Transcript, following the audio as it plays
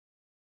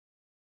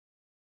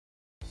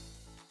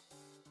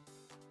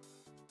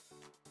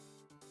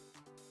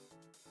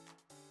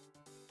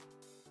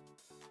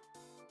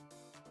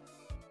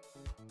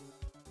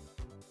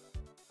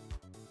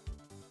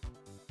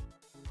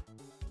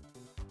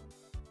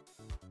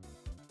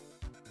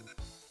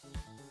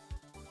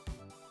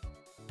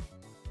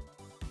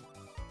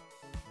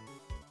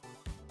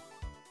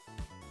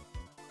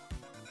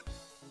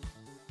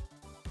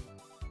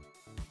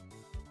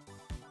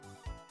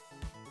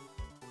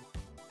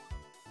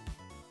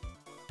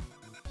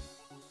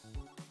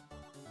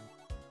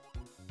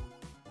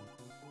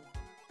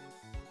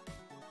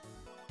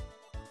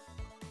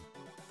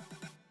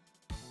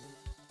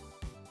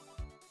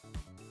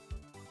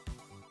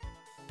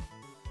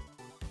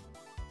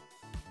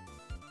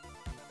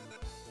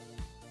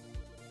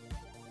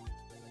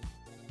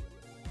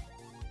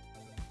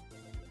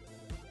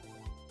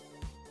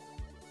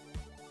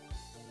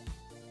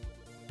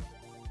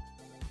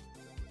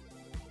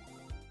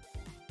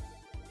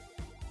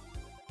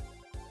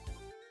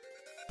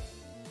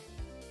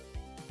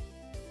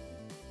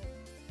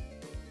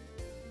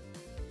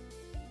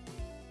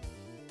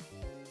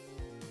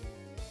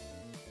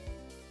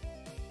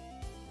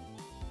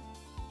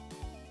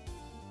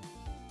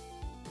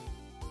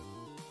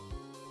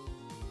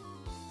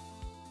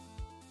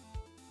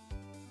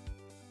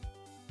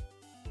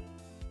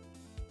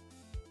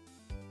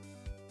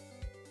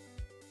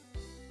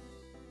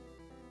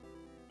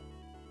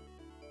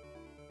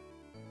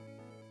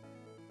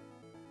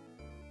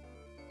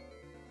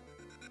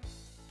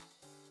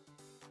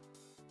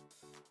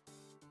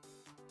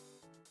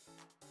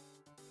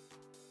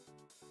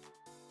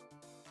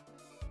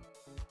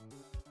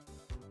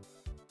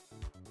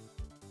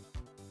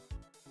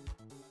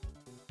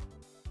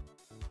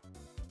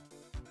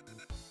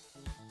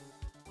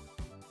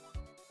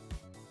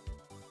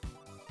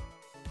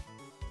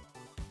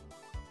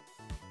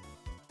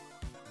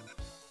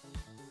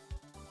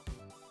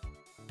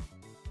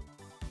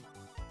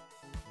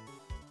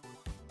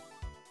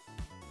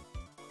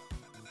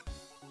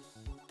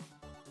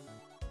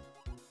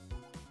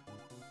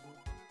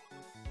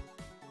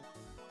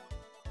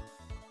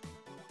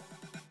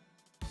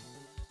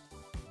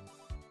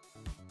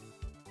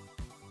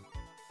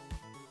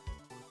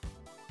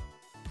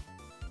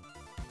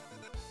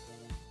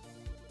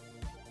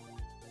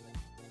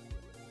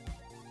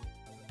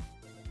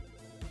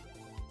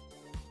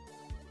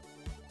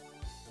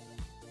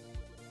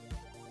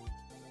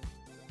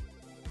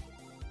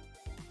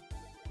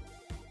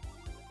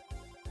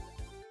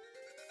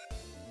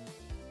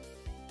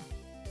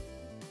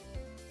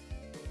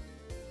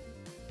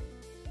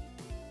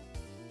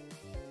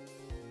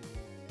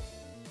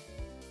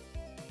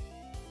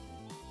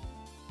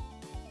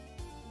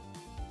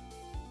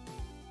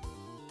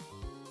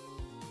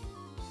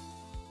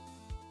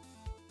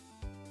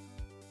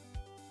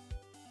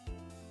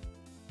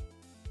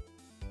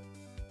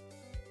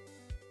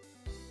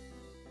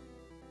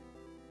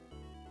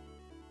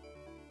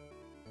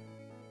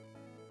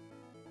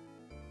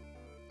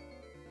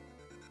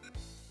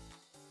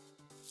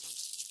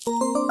Hi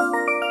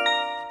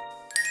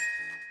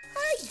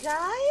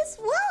guys,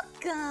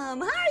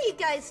 welcome! How are you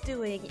guys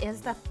doing?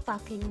 Is the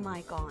fucking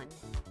mic on?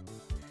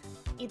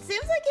 It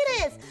seems like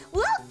it is.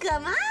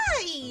 Welcome,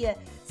 hi!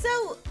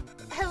 So,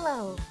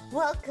 hello,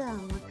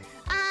 welcome.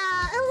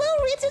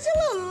 Hello Richard,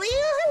 hello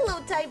Leo, hello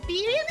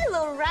Tiberian,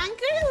 hello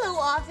Ranker, hello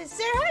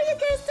Officer. How are you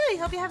guys doing?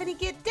 Hope you're having a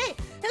good day.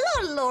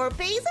 Hello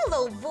Lorpace,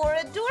 hello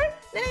Vorador.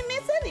 Did I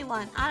miss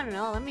anyone? I don't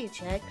know, let me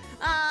check.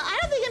 I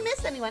don't think I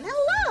missed anyone.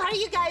 Hello, how are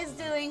you guys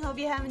doing? Hope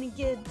you're having a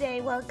good day.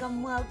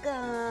 Welcome,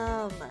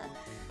 welcome.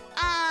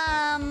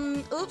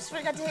 Oops,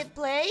 forgot to hit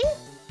play.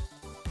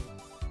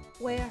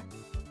 Where?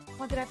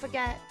 What did I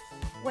forget?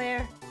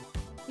 Where?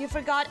 You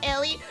forgot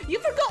Ellie? You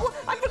forgot what?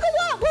 I forgot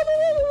what? What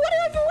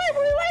did I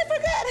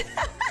forget?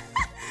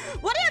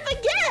 What did I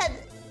forget?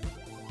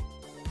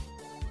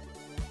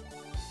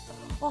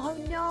 Oh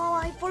no,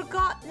 I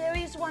forgot. There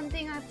is one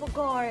thing I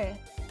forgot.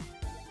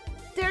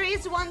 There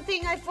is one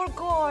thing I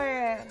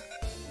forgot.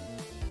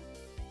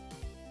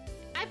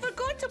 I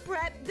forgot to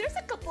prep. There's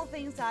a couple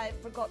things I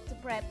forgot to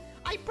prep.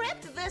 I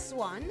prepped this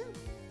one.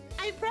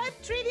 I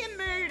prepped Trivia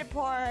Murder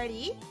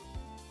Party.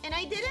 And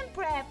I didn't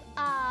prep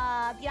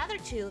the other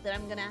two that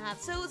I'm gonna have.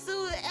 So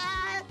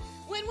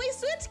when we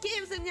switch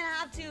games, I'm gonna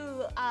have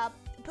to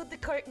put the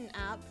curtain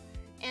up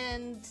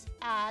and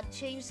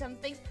change some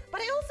things.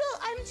 But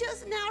I'm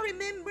just now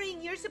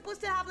remembering you're supposed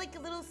to have like a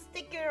little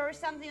sticker or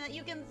something that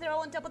you can throw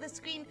on top of the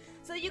screen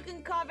so you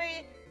can cover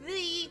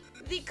the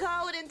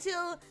code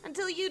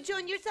until you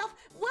join yourself.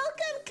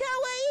 Welcome,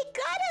 Kawaii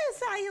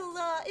Goddess! Hi,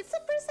 hello. It's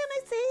the first time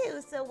I see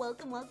you, so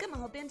welcome. I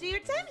hope you enjoy your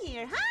time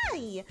here.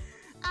 Hi.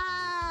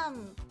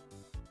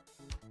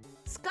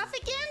 Scuff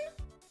again?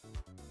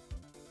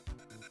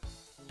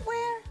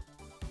 Where?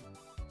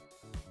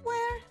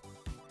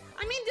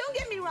 I mean, don't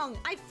get me wrong.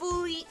 I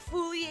fully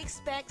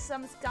expect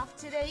some scuff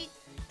today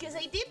because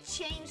I did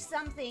change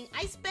something.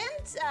 I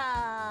spent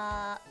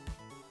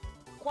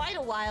quite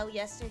a while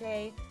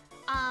yesterday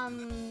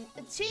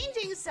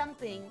changing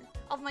something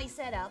of my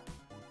setup.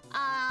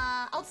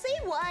 I'll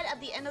say what at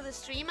the end of the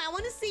stream. I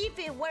want to see if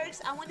it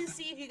works. I want to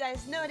see if you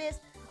guys notice.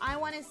 I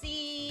want to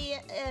see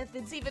if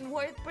it's even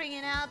worth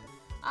bringing up.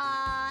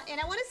 And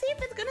I want to see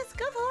if it's gonna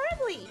scuff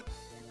horribly.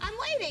 I'm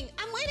waiting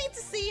to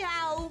see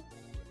how,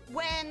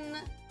 when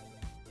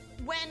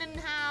and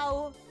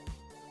how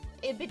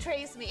it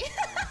betrays me.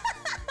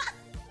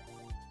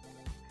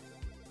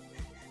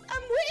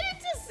 I'm waiting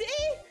to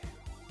see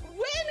when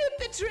it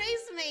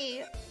betrays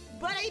me.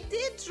 But I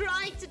did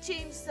try to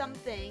change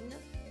something.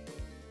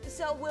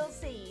 So we'll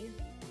see.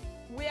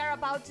 We are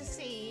about to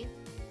see.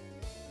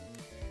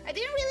 I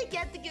didn't really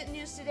get the good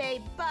news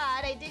today,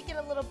 but I did get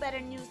a little better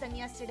news than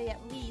yesterday at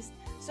least.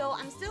 So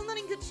I'm still not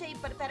in good shape,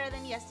 but better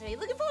than yesterday.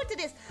 Looking forward to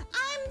this.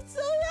 I'm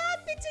so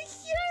happy to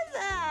hear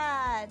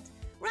that.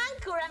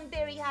 Rancor, I'm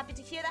very happy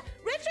to hear that.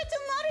 Retro to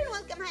Modern,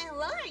 welcome. Hi,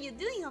 hello. How are you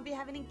doing? Hope you're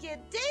having a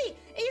good day.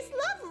 It's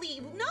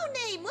lovely. No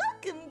name.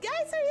 Welcome,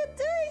 guys. How are you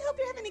doing? Hope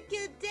you're having a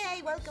good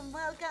day. Welcome.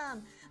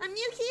 I'm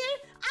new here.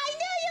 I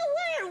know you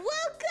were.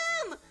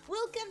 Welcome.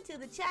 Welcome to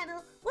the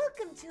channel.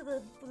 Welcome to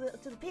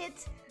the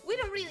pit. We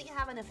don't really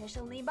have an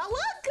official name, but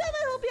welcome.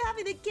 I hope you're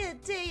having a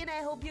good day, and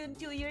I hope you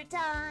enjoy your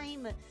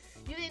time.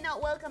 You did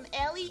not welcome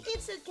Ellie?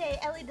 It's okay,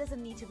 Ellie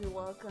doesn't need to be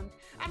welcomed.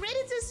 I'm ready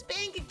to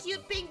spank a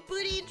cute pink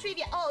booty in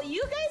trivia. Oh,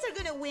 you guys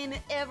are gonna win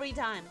every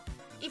time.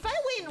 If I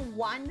win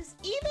once,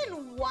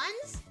 even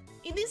once,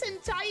 in this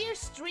entire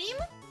stream,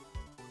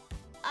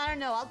 I don't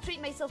know, I'll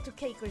treat myself to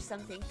cake or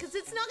something, because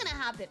it's not gonna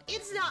happen.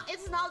 It's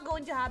not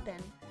going to happen.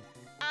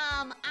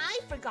 I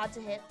forgot to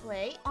hit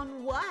play.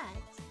 On what?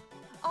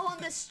 Oh, on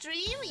the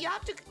stream? You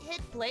have to hit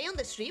play on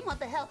the stream? What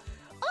the hell?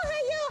 Oh,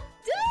 hiya!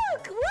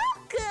 Duke!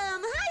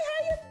 Welcome! Hi, how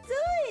are you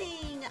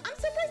doing? I'm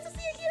surprised to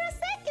see you here a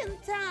second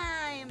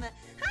time!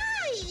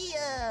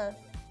 Hi!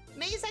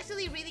 May is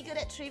actually really good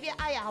at trivia.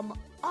 I am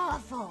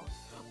awful!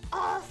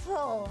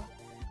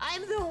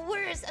 I'm the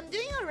worst! I'm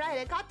doing alright.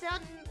 I got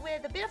done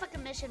with a bit of a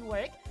commission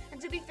work. And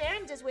to be fair,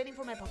 I'm just waiting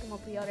for my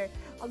Pokemon pre-order.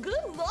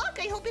 Good luck!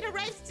 I hope it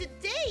arrives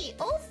today!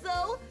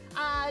 Also,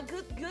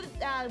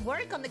 good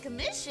work on the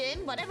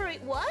commission. Whatever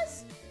it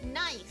was.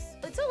 Nice.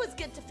 It's always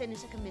good to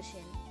finish a commission.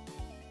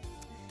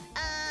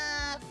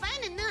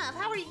 Fine enough.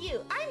 How are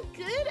you? I'm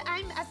good.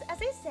 As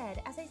I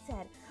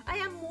said, I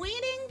am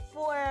waiting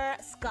for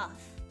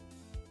scuff.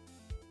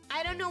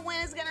 I don't know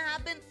when it's gonna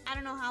happen. I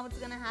don't know how it's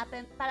gonna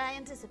happen, but I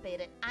anticipate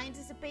it. I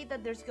anticipate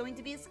that there's going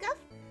to be a scuff,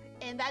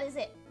 and that is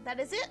it. That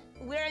is it.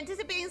 We're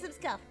anticipating some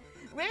scuff.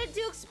 Rare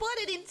Duke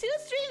spotted in 2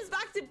 streams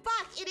back to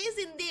back. It is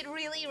indeed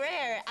really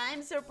rare.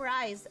 I'm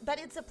surprised, but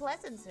it's a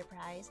pleasant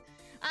surprise.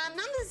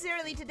 Not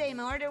necessarily today.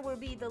 My order will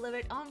be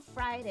delivered on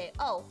Friday.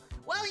 Oh.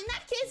 Well, in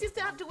that case, you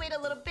still have to wait a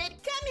little bit.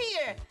 Come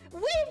here!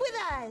 Wait with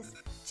us!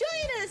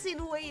 Join us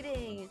in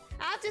waiting!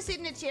 I have to sit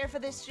in a chair for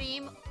this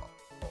stream.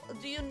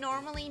 Do you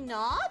normally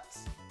not?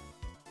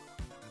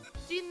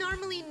 Do you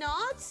normally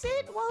not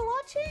sit while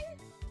watching?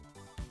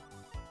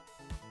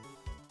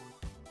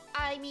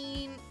 I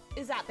mean,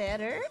 is that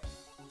better?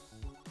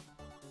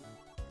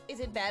 Is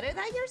it better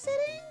that you're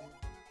sitting?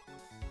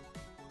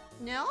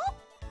 No?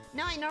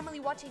 Now I normally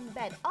watch in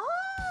bed.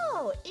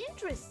 Oh,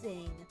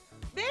 interesting.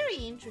 Very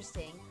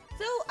interesting.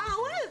 So,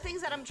 one of the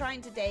things that I'm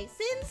trying today,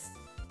 since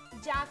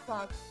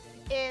Jackbox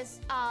is,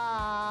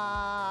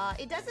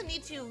 it doesn't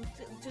need to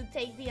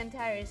take the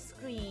entire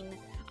screen.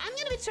 I'm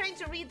gonna be trying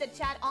to read the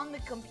chat on the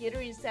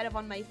computer instead of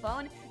on my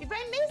phone. If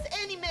I miss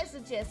any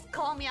messages,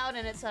 call me out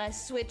on it so I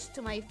switch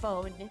to my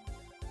phone.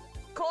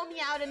 Call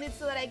me out on it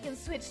so that I can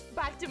switch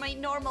back to my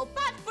normal.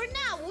 But for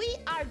now, we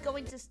are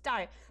going to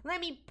start. Let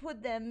me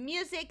put the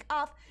music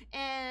off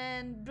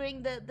and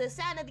bring the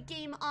sound of the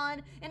game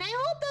on. And I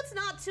hope that's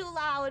not too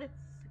loud.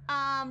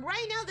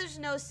 Right now there's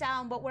no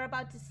sound, but we're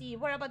about to see.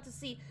 Let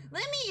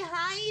me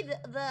hide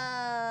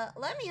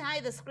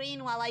the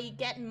screen while I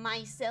get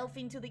myself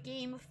into the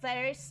game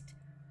first,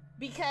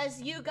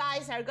 because you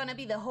guys are gonna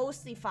be the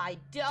host if I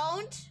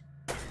don't.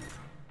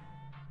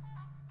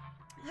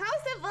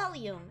 How's the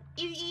volume?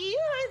 You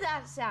heard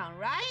that sound,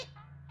 right?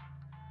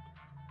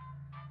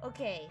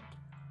 Okay.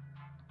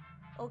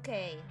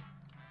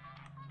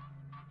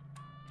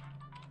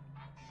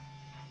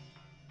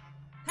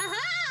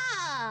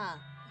 Haha!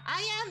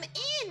 I am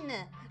in!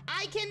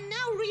 I can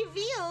now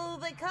reveal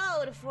the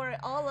code for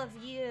all of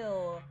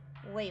you.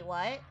 Wait,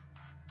 what?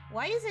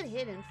 Why is it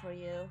hidden for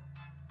you?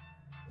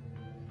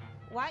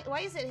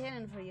 Why is it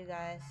hidden for you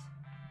guys?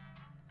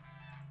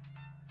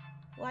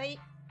 Why?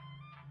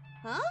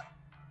 Huh?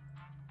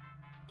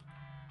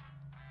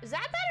 Is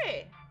that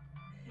better?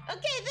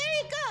 Okay, there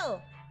you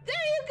go! There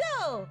you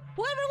go!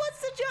 Whoever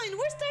wants to join,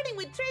 we're starting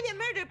with Trivia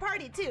Murder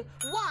Party 2.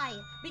 Why?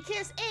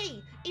 Because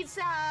A, it's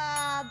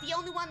the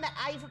only one that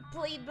I've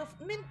played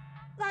before.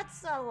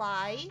 That's a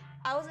lie.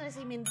 I was gonna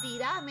say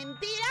mentira.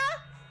 Mentira,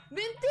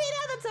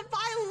 that's a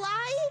vile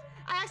lie!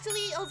 I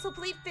actually also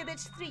played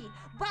Fibbage 3,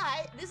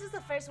 but this is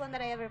the first one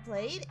that I ever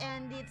played,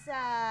 and it's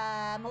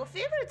my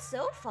favorite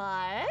so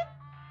far.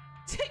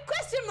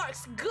 Question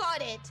marks,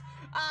 got it!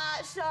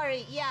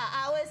 Sorry, yeah,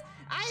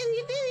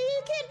 you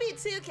can't be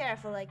too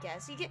careful, I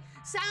guess. You can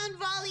sound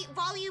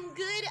volume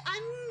good.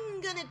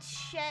 I'm gonna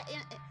check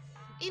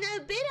in a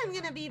bit. I'm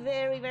gonna be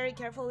very, very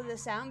careful with the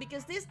sound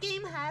because this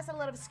game has a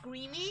lot of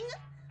screaming,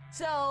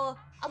 so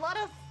a lot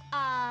of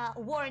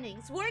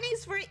warnings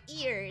for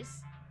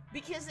ears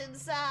because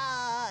it's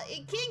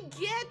it can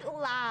get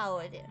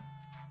loud.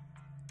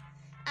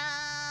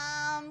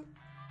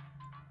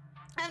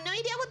 I have no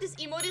idea what this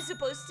emote is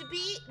supposed to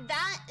be.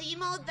 That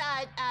emote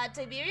that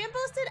Tiberian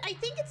posted, I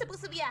think it's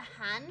supposed to be a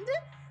hand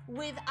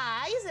with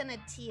eyes and a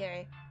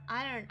tear.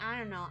 I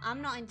don't know.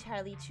 I'm not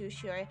entirely too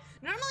sure.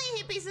 Normally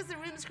he paces the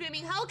room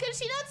screaming, "How can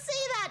she not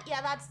say that?"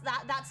 Yeah,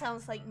 that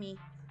sounds like me.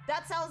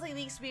 That sounds like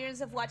the experience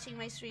of watching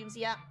my streams.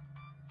 Yeah.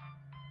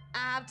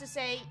 I have to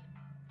say,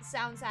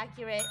 sounds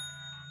accurate.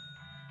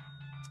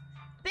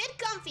 Bit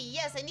comfy.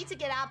 Yes, I need to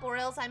get up or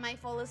else I might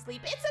fall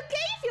asleep. It's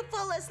okay if you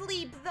fall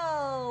asleep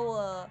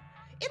though.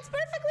 It's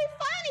perfectly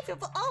fine if you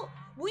fall. Oh,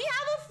 we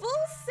have a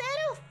full set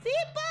of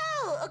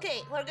people.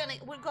 Okay, we're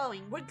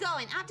going.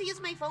 I have to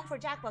use my phone for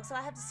Jackbox, so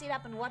I have to sit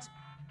up and watch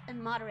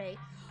and moderate.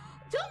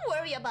 Don't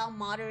worry about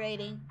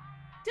moderating.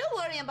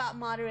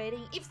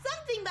 If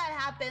something bad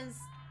happens,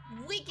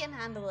 we can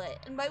handle it.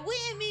 And by we,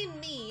 I mean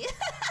me.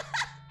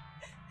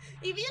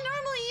 If you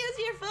normally use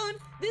your phone,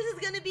 this is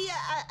gonna be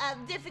a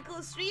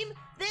difficult stream,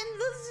 then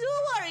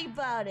don't worry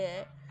about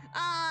it.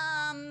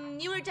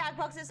 Newer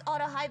Jackboxes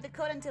auto hide the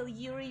code until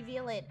you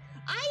reveal it.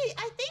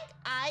 I think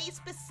I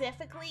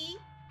specifically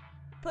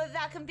put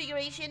that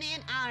configuration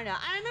in. I don't know.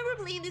 I remember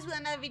playing this with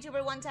another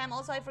VTuber one time.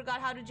 Also, I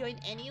forgot how to join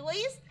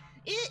anyways.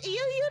 You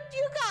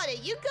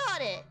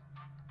got it.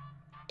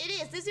 It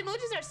is. These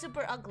emojis are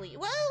super ugly.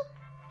 Well,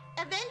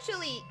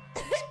 eventually,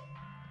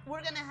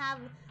 we're gonna have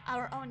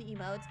our own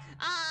emotes.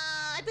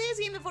 I played this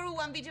game before with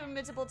one VTuber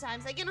multiple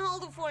times. I can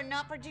hold the fort,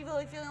 not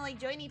particularly feeling like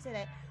joining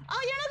today.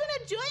 Oh, you're not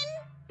gonna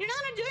join? You're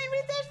not gonna join,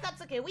 Ritesh?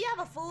 That's okay. We have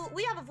a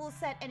full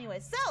set anyway.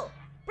 So,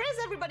 press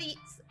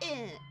everybody's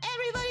in.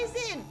 Everybody's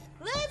in.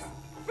 Let's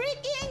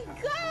freaking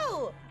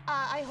go!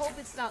 I hope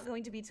it's not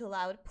going to be too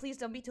loud. Please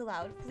don't be too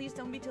loud. The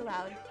local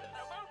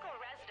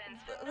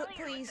residents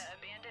familiar with the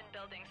abandoned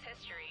building's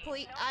history.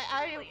 Please,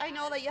 I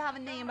know that you have a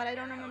name, but I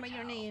don't remember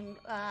your name.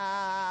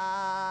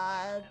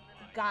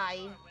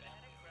 Guy.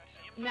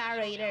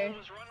 Narrator.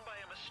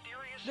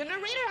 The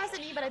narrator has a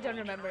name, but I don't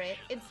remember it.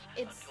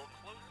 It's.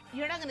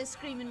 You're not gonna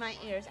scream in my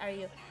ears, are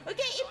you?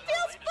 Okay, it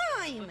feels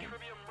fine.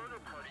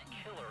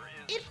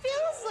 It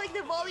feels like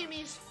the volume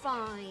is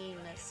fine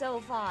so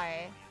far.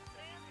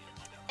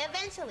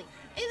 Eventually,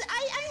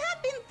 I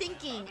have been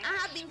thinking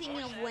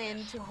of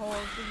when to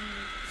hold the.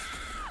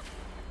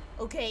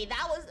 Okay,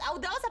 that was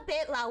a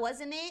bit loud,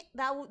 wasn't it?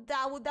 That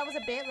was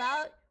a bit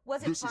loud.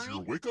 Was it fine? This is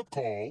your wake-up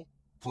call.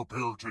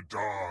 Prepare to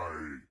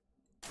die.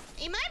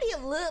 It might be a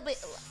little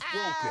bit.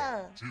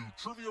 Welcome to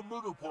Trivia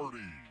Murder Party.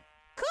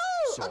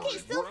 Cool. Sorry, Okay,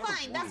 still we're out of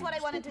fine. That's what I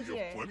rooms, wanted but to we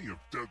hear. have plenty of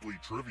deadly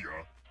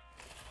trivia.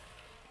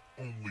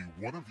 Only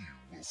one of you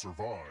will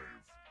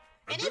survive.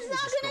 And then it's we'll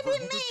not gonna discover be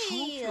who the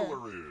me. true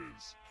killer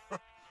is.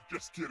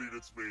 Just kidding,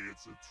 it's me.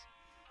 It's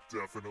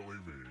definitely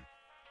me.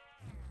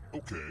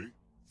 Okay,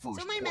 first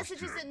So my question.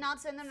 messages did not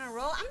send in a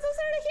row. I'm so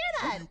sorry to hear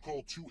that? What do you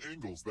call two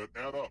angles that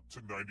add up to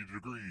 90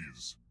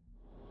 degrees?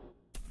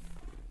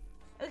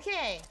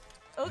 Okay.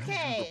 Use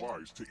your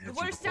device to answer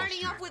We're the starting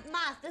question. off with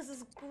math. This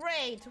is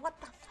great. What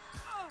the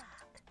fuck?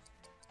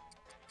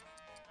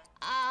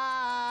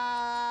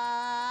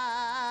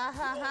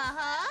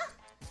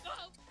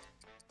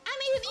 I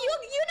mean,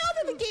 you know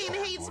that the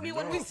game hates me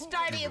when we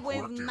started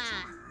with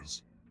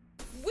math.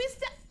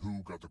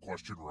 Who got the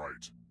question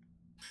right?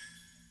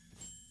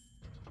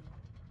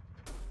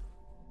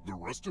 The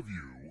rest of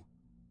you,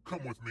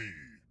 come with me.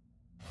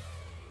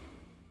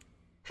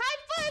 High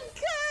five,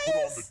 Put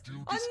on guys! the On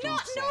do-be-stove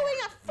not side. knowing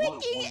a We're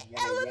at freaking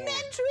 101.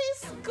 elementary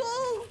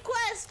school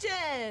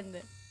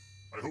question!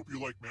 I hope you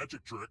like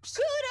magic tricks.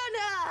 Good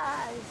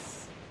on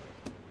us!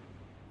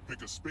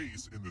 Pick a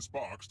space in this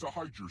box to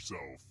hide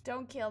yourself.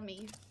 Don't kill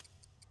me.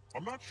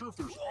 I'm not sure if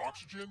there's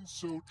oxygen,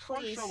 so try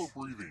Please. shallow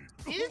breathing.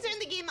 Did you turn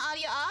the game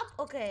audio up?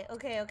 Okay.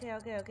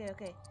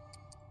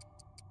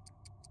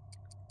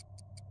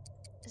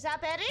 Is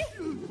that better?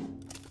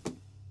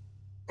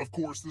 Of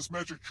course, this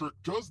magic trick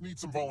does need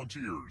some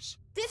volunteers.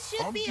 This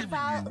should I'm be giving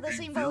about you the a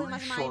same very volume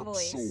as my sharp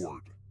voice.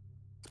 sword.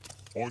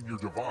 On your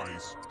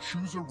device,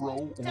 choose a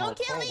row or Don't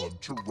a kill me. column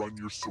to run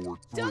your sword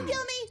through. Don't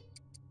kill me!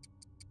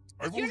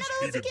 I've You're always not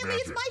allowed to hated kill me,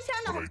 it's magic, my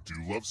channel. but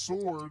I do love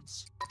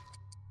swords.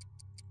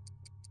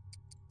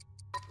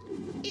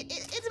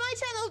 It's my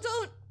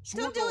channel,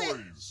 Sword don't do it!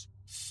 noise.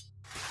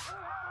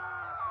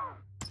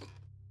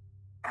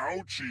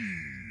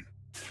 Ouchie.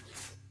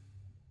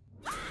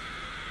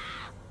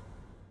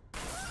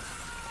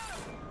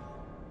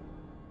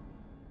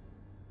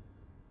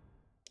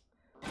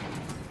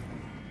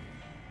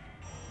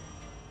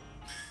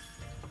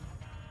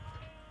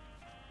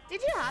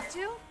 Did you have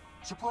to?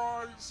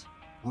 Surprise!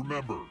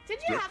 Remember, Did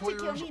you dead have to kill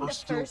players me in are the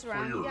still first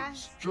round, you players,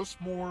 guys?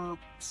 just more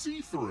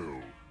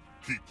see-through.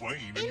 Keep playing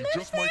and In you the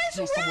just might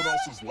steal first someone round?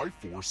 else's life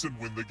force and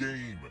win the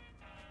game.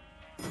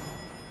 In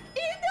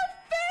the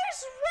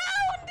first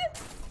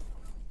round!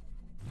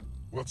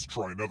 Let's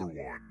try another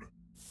one.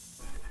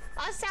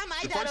 Last time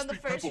I If died I on the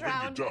speak first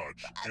Pennsylvania round.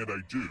 Dutch, and I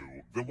do,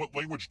 then what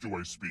language do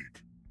I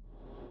speak?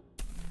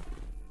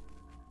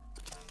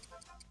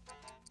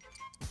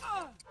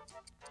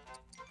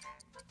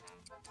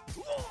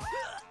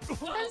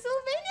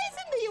 Pennsylvania's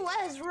in the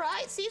US,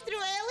 right? See through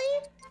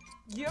Ellie?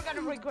 You're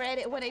gonna regret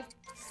it when I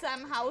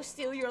somehow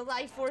steal your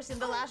life force in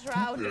the last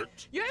round.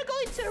 picked You're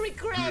going to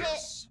regret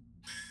This.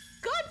 it.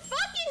 God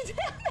fucking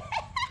damn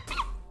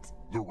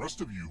it! The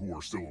rest of you who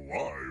are still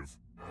alive,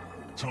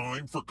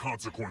 time for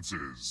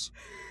consequences.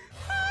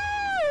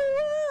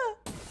 Oh!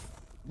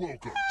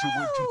 Welcome to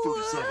room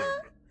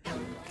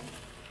 237.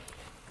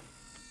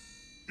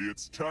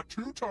 It's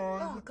tattoo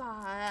time. Oh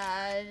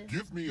god.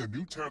 Give me a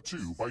new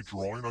tattoo by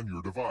drawing on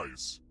your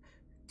device.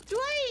 Do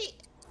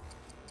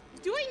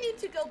I need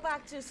to go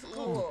back to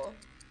school?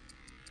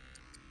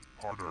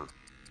 Harder.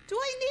 Do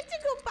I need to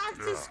go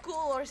back to Yeah.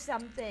 school or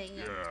something?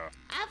 Yeah.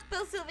 I have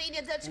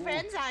Pennsylvania Dutch Ooh.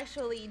 friends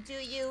actually, do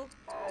you?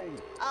 Ow.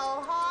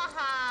 Oh,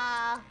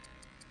 haha.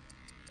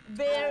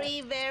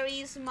 Very,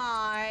 very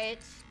smart.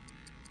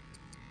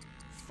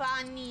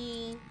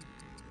 Funny.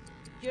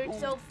 You're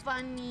so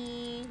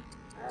funny.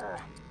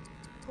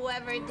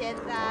 Whoever did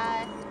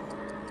that.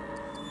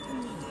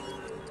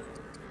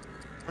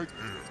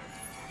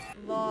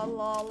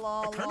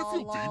 I kind of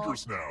feel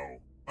dangerous now.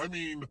 I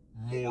mean,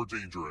 more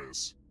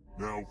dangerous.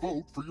 Now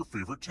vote for your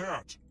favorite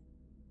tat.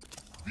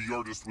 The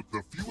artist with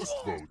the fewest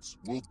votes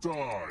will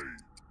die.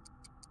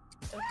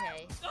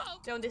 Okay,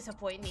 don't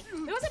disappoint me.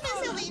 There was a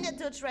Pennsylvania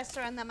Dutch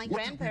restaurant that my What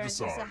did we grandparents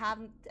used to decide?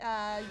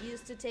 have,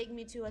 used to take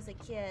me to as a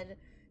kid.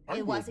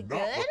 I Was will it not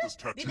let good? this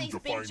tattoo Did they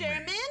speak define me.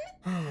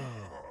 German?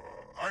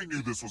 I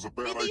knew this was a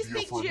bad Did they idea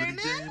speak for a German?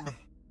 minigame.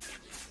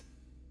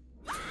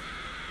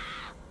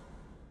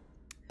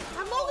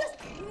 Among Us?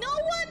 No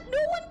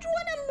one drew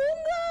an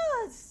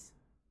Among Us!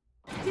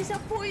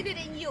 Disappointed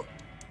in you.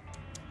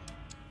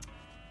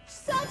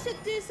 Such a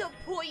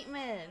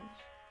disappointment.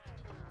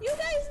 You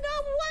guys,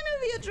 not one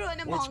of you drew an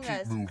Let's Among keep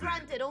Us. moving.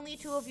 Granted, only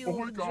two of you Oh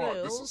my god,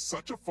 drew. this is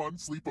such a fun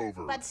sleepover.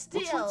 But Let's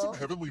rate still, some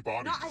heavenly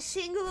bodies. Not a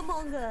single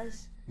Among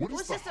Us. What It is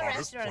was the just a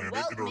hottest restaurant. planet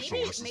Well, in our maybe solar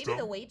maybe system?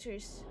 the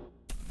waiters.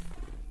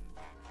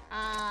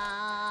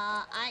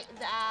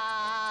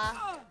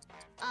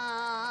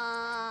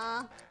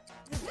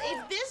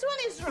 If this one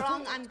is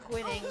wrong, I'm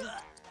quitting.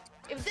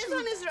 If this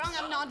one is wrong,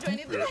 I'm not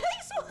joining the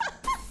next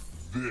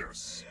one.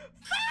 This.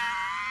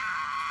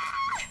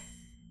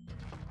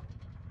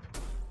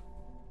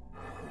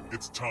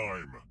 It's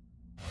time.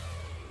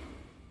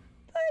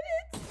 But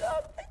it's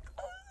not the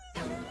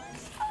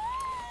closest.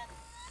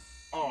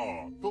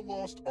 Ah, the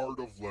lost art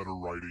of letter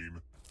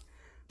writing.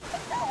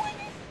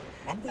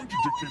 I'm going to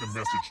dictate a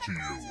message to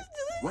you.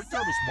 Write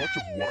down as much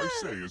of what I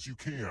say as you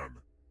can.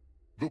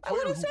 The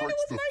player who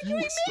writes the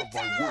fewest of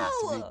my words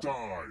will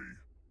die.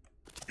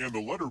 And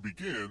the letter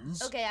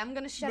begins... Okay, I'm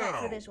gonna shut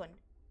up for this one.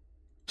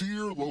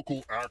 Dear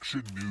local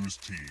action news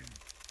team,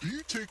 do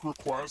you take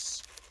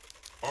requests?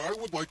 I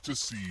would like to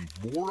see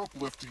more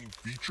uplifting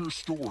feature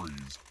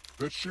stories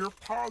that share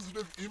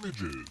positive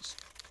images,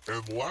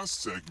 And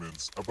last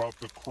segment's about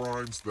the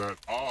crimes that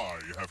I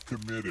have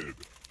committed.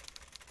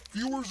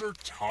 Viewers are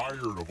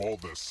tired of all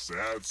the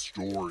sad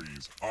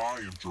stories I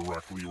am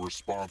directly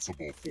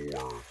responsible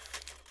for.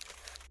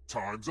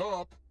 Time's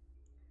up.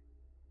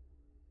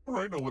 All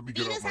right, now let me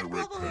get out my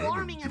red pen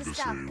and give this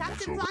a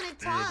once over.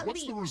 And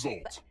what's the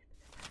result?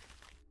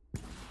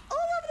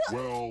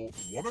 Well,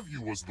 one of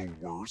you was the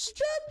worst.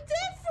 The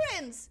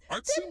difference!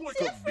 I'd seem like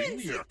a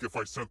maniac if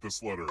I sent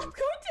this letter. I'm going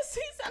to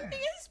say something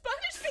in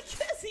Spanish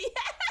because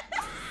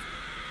yes!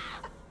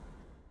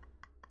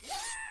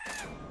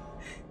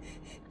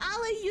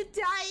 Ali, you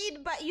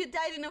died, but you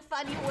died in a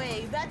funny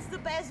way. That's the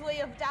best way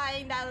of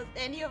dying that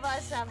any of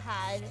us have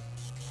had.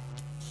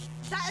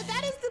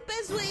 That is the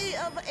best way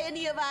of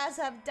any of us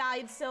have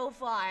died so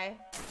far.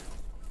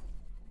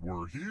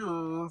 We're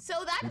here.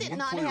 So that did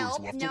not help.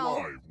 help. Left No.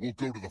 alive. We'll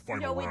go to the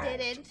final No, we round.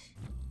 didn't.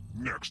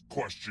 Next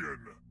question.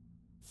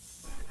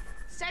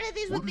 Started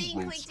these with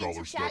being clicked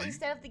into chat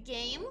instead of the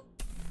game.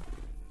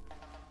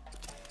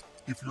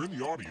 If you're in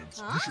the audience,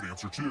 you should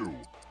answer too.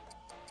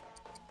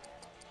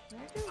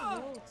 Where do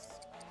roads?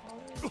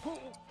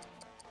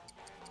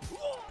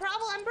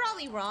 I'm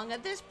probably wrong.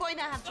 At this point,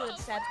 I have to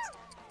accept.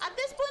 At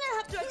this point, I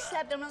have to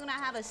accept I'm not gonna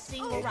have a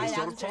single right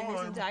answer in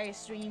this entire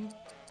stream.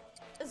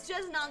 It's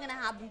just not gonna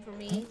happen for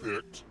me.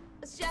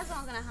 It's just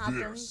not gonna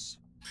happen.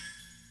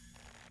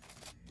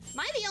 Am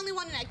I the only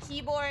one on a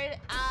keyboard?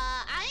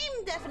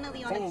 I'm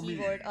definitely on a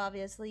keyboard,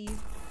 obviously.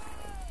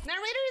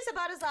 Narrator is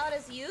about as loud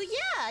as you?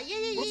 Yeah.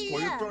 Let's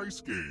play a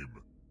dice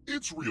game.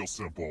 It's real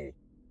simple.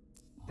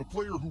 The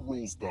player who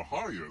rolls the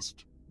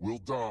highest will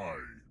die.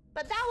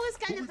 But that was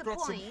kind of the point.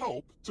 We've got some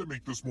help to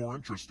make this more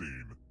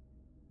interesting.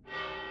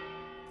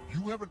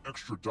 You have an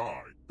extra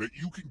die that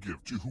you can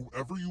give to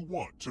whoever you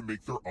want to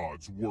make their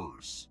odds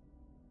worse.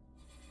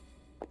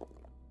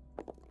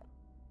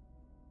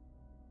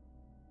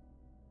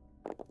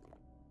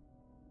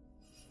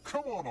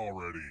 Come on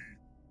already!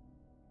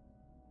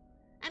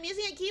 I'm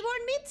using a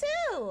keyboard, me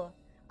too!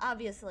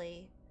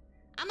 Obviously.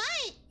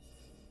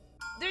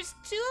 There's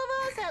two of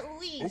us at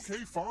least.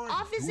 Okay, fine.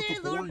 Officer,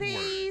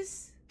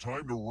 lowercase.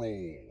 Time to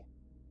roll.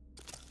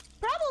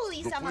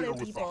 Probably some other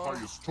people. The player with the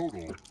highest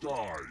total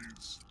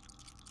dies.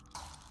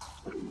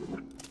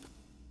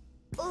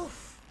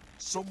 Oof.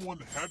 Someone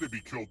had to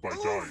be killed by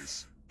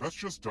dice. That's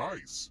just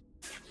dice.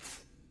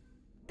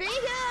 Big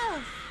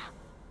F!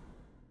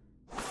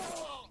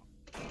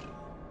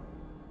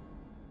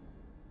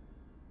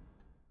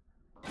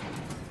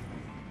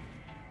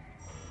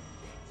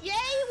 Yay,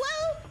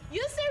 well,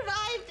 you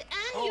survived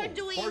and you're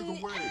doing... by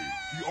the way,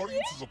 the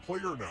audience is a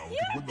player now who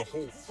can win the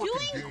whole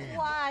freaking game. Doing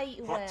quite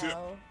well. Hot tip,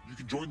 you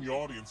can join the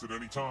audience at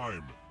any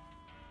time.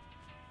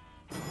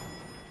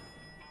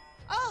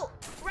 Oh,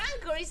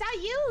 Rancor, is that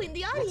you in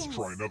the audience? Let's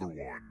try another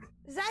one.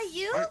 Is that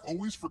you? I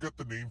always forget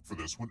the name for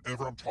this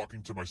whenever I'm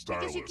talking to my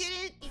stylist.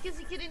 Because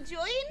you couldn't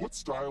join? What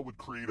style would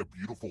create a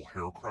beautiful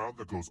hair crown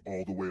that goes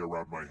all the way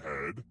around my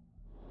head?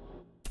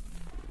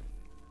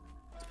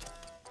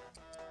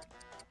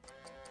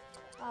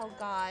 Oh,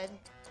 God.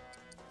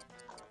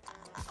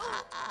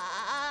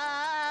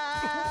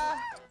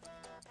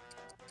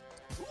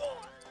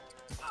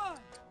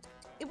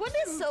 It would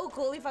be so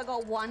cool if I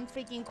got one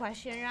freaking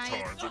question right.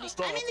 I'm in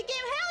the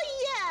game, hell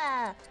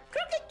yeah!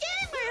 Crooked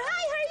Gamer,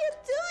 hi, how are you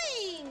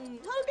doing?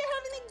 Hope you're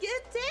having a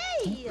good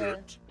day.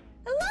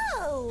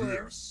 Hello.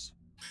 Yes.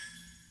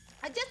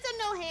 I just have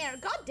no hair.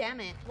 God damn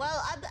it.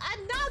 Well,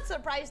 I'm not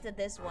surprised at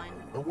this one.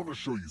 I want to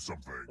show you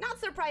something. Not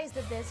surprised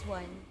at this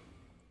one.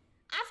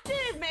 After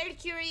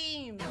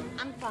Mercury,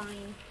 I'm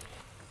fine.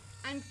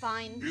 I'm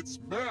fine. It's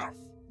math,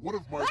 one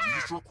of my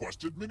least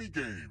requested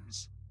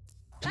mini-games.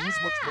 Do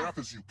as much math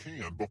as you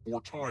can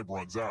before time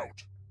runs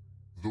out.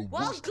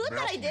 Well, good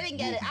that I didn't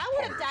get it. I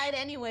would have died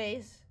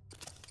anyways.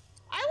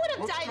 I would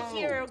have died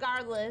here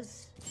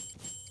regardless.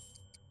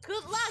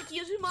 Good luck,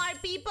 you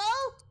smart people.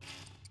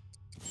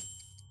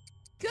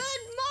 Good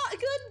luck.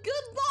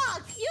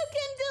 You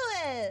can do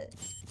it.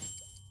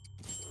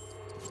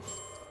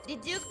 The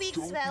Duke beats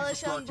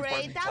Svelish on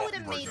Braid. That would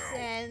have made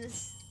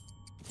sense.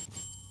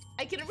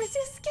 I can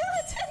resist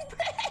skeleton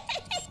braid.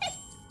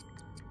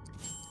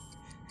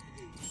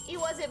 It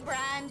wasn't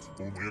Brand.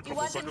 It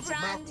wasn't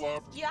Brand.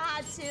 You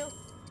had to.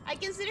 I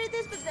considered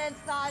this, but then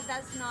thought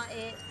that's not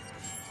it.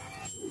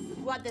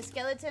 What, the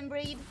skeleton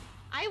breed?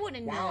 I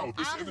wouldn't know.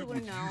 I honestly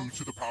wouldn't know. You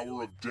to the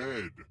power of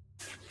dead.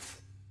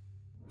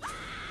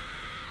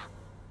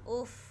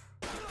 Oof.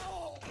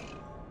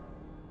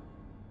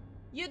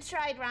 You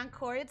tried,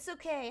 Rancor. It's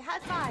okay. High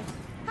five.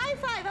 High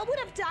five. I would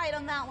have died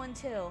on that one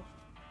too.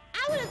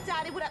 I would have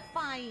died. It would have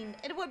fine.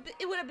 It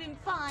would have been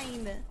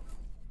fine.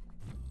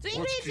 Doing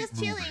great, just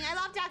chilling. I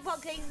love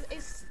Jackbox Games,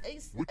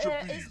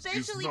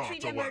 especially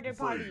Trivia Murder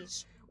Party.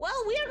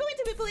 Well, we are going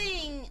to be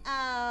playing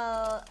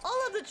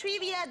all of the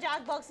trivia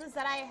Jackboxes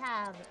that I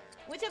have.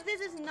 Which of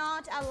this is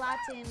not a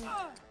Latin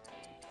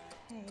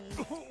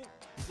phrase?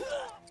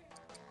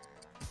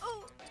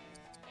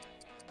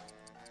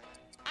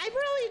 I'm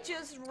probably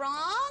just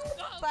wrong,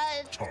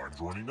 but... Time's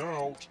running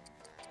out.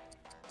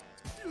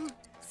 Sylvie,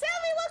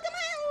 welcome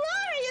in.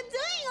 How are you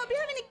doing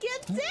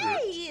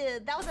day!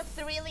 That was a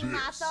thrilling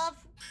math off.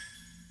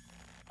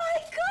 I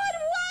got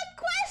one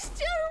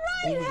question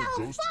right! Only How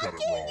the ghost got it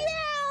fucking wrong. yeah!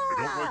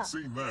 I don't like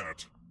seeing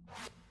that.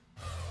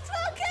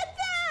 Look at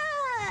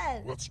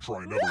that! Let's try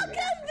another Look one. at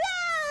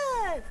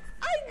that!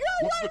 I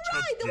got What's one the 10th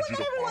right! The one digit that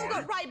of everyone pi?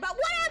 got right, but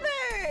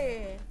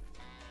whatever!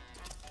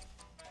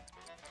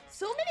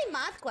 So many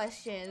math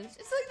questions.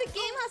 It's like the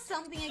game has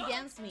something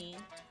against me.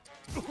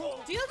 Do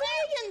you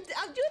think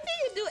you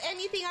can do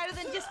anything other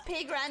than just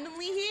pick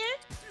randomly here?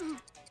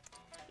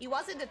 It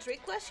wasn't a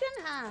trick question,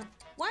 huh?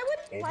 Why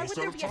would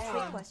there be a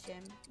trick question?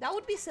 That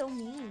would be so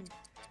mean.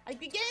 I'd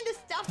be getting this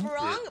stuff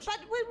wrong, but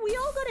we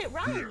all got it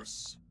right.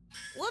 Yes.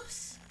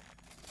 Whoops.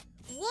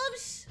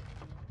 Whoops.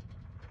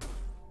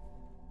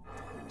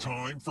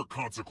 Time for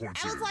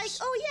consequences. I was like,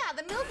 oh yeah,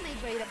 the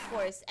milkmaid braid, of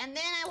course. And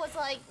then I was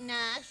like, nah,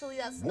 actually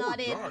that's More not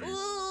it. dice.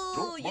 Ooh,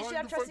 Don't you mind should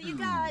have if I trusted your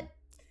do. gut.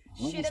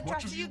 Roll Should as have much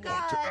trusted as you your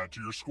want to gut. add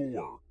to your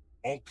score.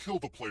 I'll kill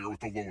the player with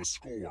the lowest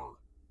score.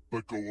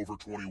 But go over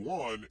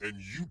 21 and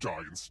you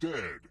die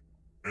instead.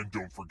 And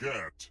don't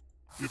forget,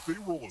 if they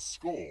roll a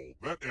skull,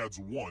 that adds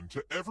 1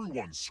 to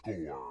everyone's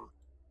score.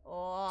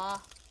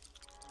 Oh.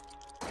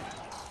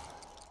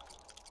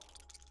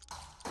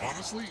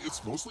 Honestly,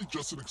 it's mostly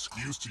just an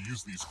excuse to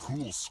use these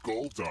cool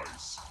skull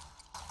dice.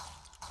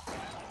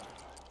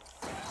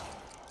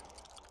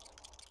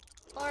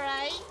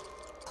 Alright.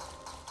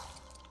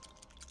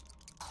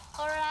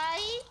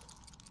 Alright.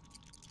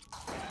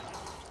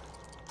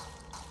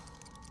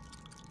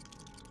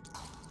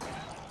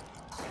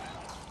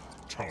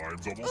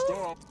 Time's almost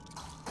up.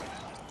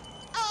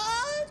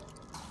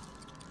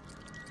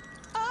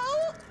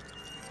 Oh.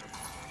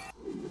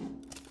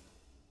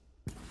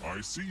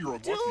 I see you're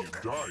unlucky Duke,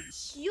 in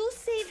dice. You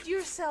saved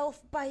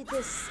yourself by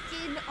the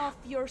skin of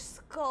your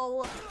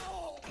skull.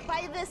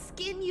 By the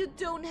skin you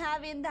don't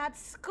have in that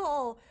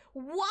skull.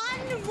 One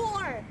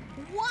more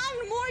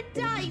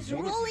dice.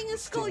 one of Rolling you a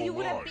is skull, still you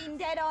would have alive. been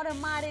dead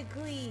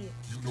automatically.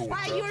 You know what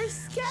By that your means.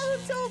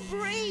 skeletal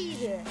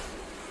braid.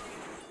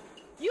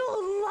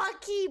 You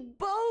lucky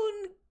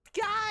bone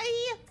guy.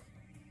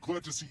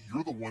 Glad to see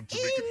you're the one to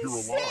make it here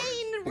alive.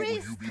 Insane But will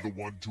risk. you be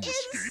the one to escape?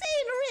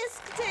 Insane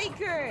risk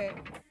taker.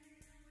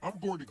 I'm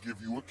going to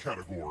give you a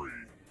category.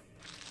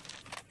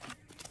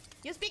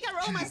 You speak a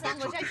Romance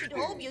language, I should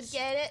hope you'd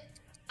get it.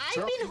 I've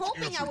Tap been each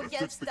hoping answer I would that get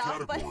fits the stuff,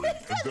 but category, it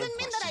and then doesn't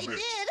mean that press I submit.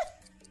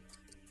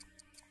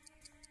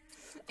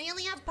 did. I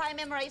only have pi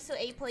memorized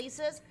to 8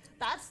 places.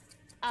 That's,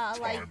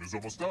 like, Time is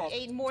almost up.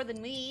 8 more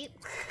than me.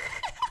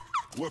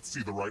 Let's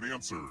see the right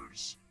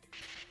answers.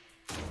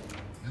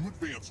 You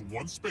advance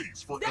 1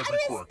 space for That every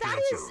is, correct that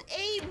answer. is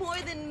 8 more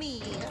than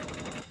me.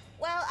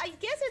 Well, I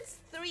guess it's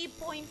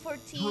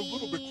 3.14. You're a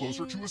little bit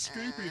closer to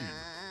escaping.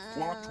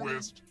 Plot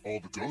twist.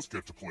 All the ghosts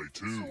get to play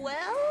too. 12?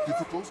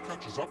 If a ghost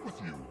catches up with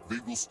you, they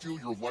will steal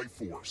your life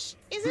force.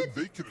 Is then it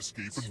they can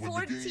escape and win the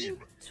 14, game.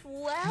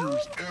 12?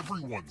 Here's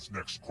everyone's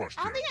next question.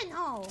 I don't think I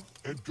know.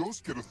 And ghosts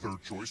get a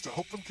third choice to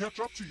help them catch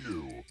up to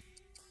you.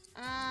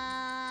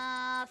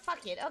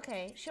 Fuck it.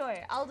 Okay, sure.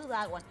 I'll do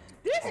that one.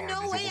 There's Time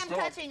no is way I'm almost up.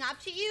 catching up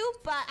to you,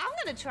 but I'm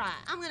gonna try.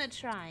 I'm gonna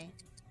try.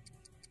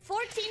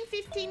 14,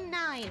 15,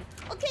 9.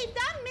 Okay,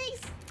 that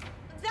makes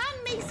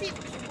it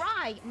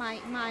right, my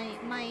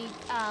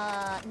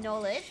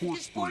knowledge.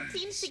 Horse Because 14,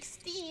 breeds.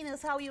 16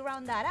 is how you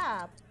round that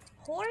up.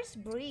 Horse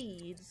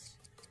breeds.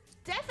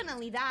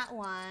 Definitely that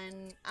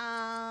one.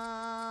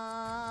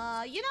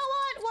 You know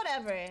what?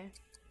 Whatever.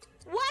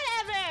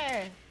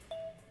 Whatever!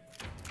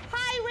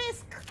 High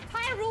risk,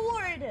 high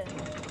reward!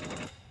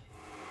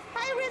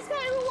 High risk,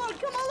 high reward!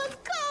 Come on, let's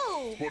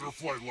go!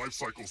 Butterfly life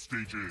cycle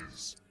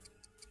stages.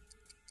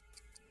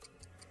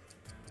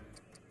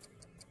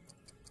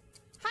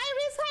 High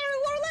risk, high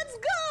reward, let's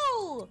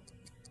go!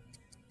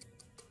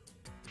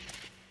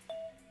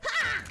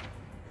 Ha!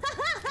 Ha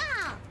ha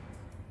ha!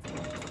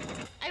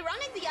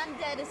 Ironic the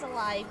undead is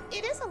alive.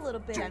 It is a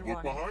little bit Don't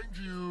look ironic. behind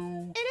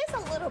you. It is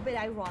a little bit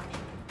ironic.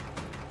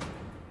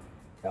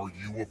 Are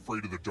you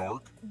afraid of the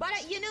dark?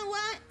 But you know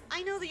what?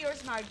 I know that you're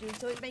smart, dude,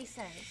 so it makes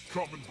sense.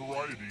 Common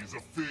variety is a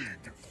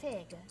fig.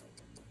 Fig.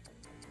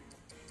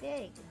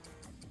 Fig.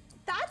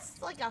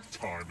 That's like a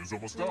Time is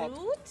almost up.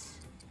 fruit?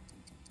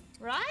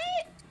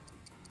 Right?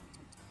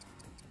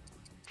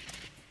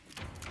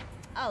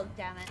 Oh,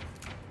 damn it.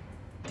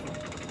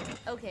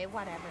 Okay,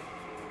 whatever.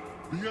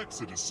 The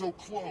exit is so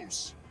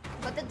close.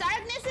 But the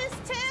darkness is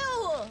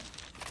too!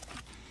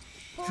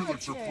 Killer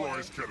Pulitzer.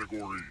 surprise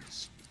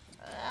categories.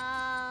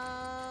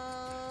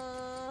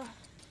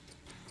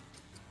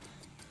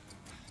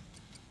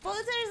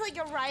 Pulitzer is like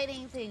a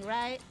writing thing,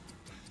 right?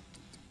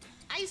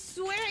 I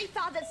swear I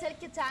thought that said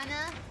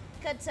katana.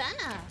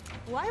 Katana?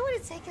 Why would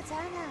it say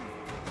katana?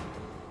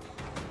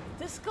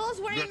 The skulls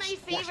weren't my Next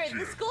favorite. question.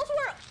 The skulls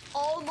were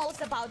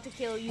almost about to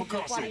kill you. Duke.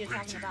 Picasso What are you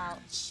talking about?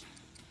 paintings.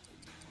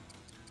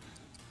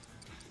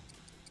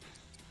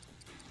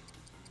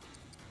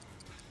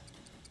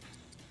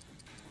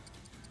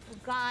 Oh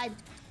God.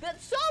 But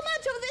so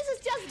much of this is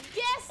just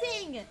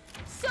guessing!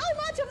 So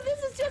much of this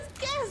is just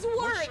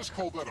guesswork! Let's just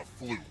call that a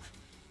fluke.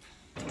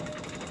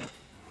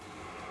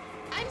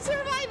 I'm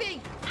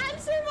surviving! I'm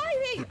surviving!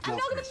 I'm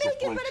not gonna darkness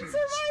make it, but I'm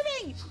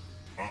approaches.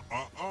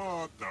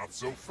 surviving! Not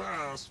so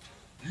fast.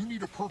 You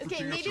need a perfect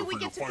Okay, answer maybe we for your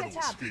get to final catch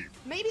up. escape.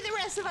 Maybe the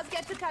rest of us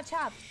get to catch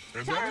up.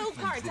 And Tarot that includes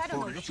cards, the I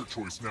don't third know. answer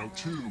choice now,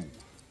 too.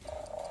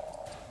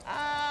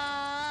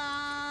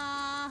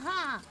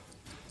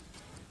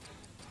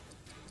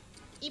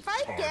 If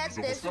I get is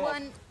this almost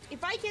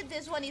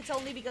up. one, it's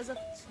only because of.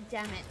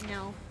 Damn it!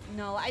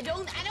 No, I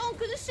don't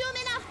consume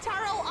enough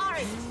tarot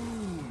art.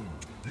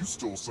 You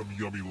stole some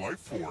yummy life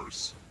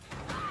force.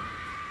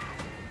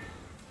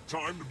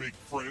 Time to make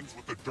friends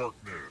with the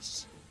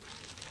darkness.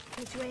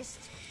 The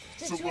twist.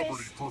 The Celebrity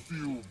twist.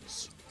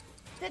 perfumes.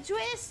 The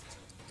twist.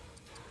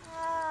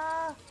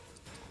 Yeah.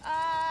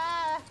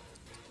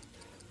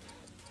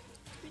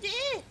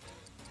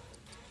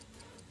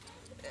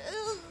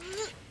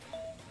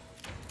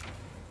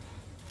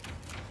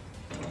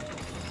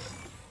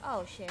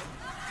 Oh shit.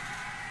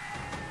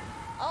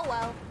 Oh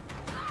well.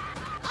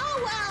 Oh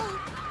well.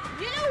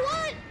 You know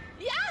what?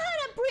 Yeah, I had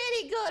a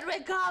pretty good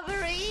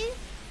recovery.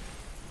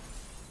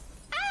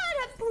 I had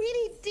a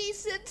pretty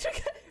decent.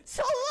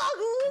 So long,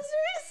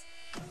 losers.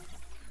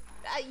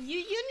 You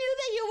knew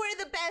that you were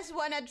the best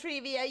one at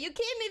trivia. You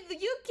came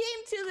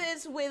to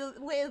this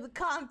with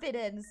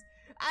confidence,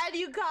 and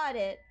you got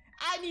it.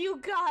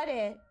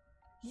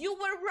 You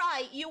were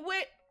right.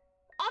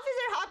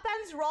 Officer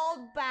Hotpants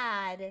rolled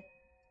bad.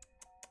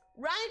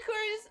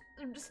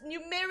 Rankers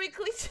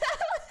numerically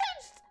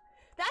challenged.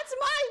 That's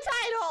my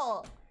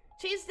title.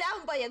 Chased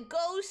down by a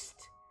ghost.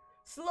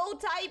 Slow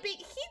typing.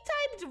 He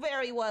typed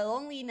very well,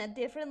 only in a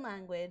different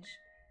language.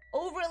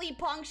 Overly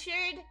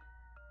punctured.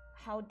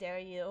 How dare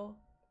you?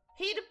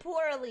 Hit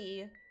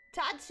poorly.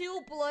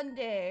 Tattoo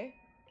blunder.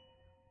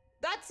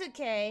 That's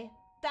okay.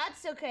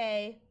 That's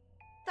okay.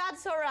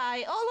 That's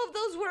alright. All of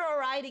those were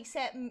alright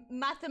except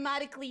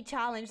mathematically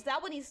challenged.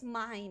 That one is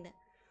mine.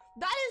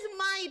 That is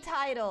my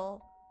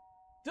title.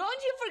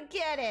 Don't you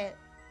forget it.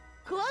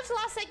 Clutch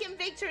last second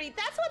victory.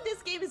 That's what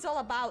this game is all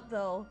about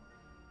though.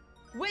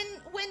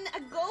 When a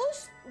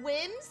ghost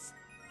wins,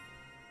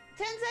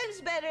 10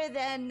 times better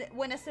than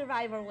when a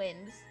survivor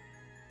wins.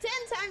 10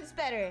 times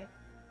better.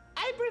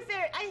 I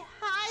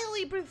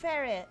highly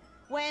prefer it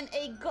when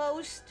a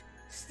ghost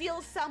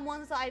steals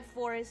someone's life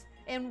force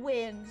and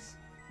wins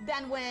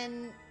than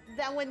when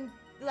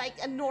like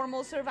a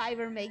normal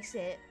survivor makes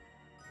it.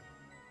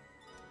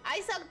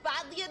 I suck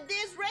badly at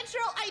this. Retro,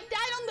 I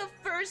died on the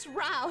first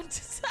round.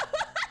 So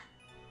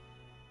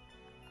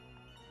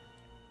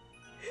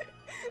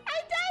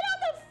I died on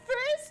the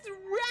first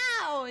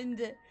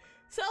round.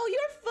 So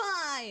you're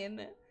fine.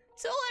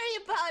 Don't worry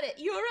about it.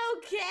 You're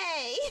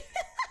okay.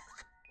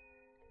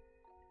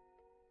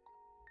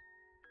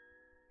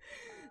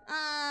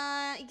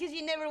 Because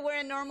you never were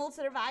a normal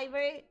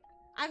survivor.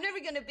 I'm never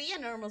gonna be a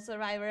normal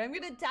survivor. I'm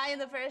gonna die in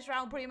the first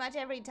round pretty much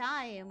every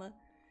time.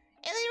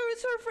 Ellie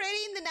roots for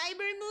Freddy in the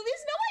Nightmare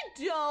movies? No, I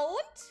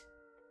don't.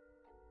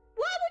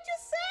 Why would you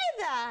say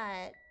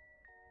that?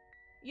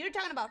 You're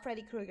talking about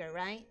Freddy Krueger,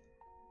 right?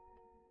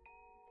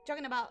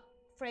 Talking about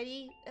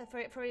Freddy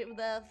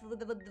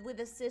with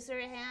the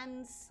scissor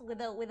hands,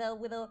 with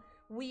a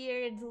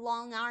weird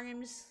long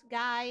arms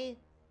guy.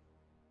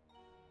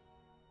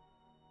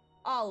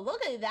 Oh,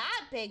 look at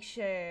that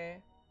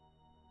picture.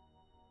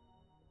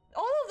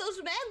 All of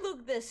those men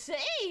look the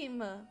same.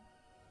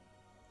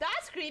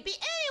 That's creepy.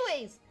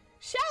 Anyways,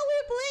 shall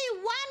we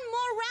play one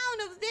more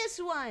round of this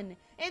one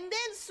and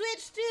then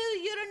switch to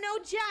You Don't Know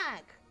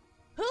Jack?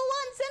 Who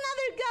wants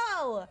another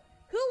go?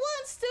 Who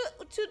wants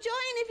to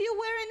join if you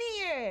weren't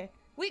here?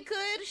 We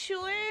could,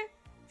 sure.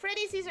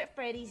 Freddy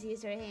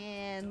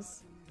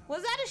Scissorhands.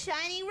 Was that a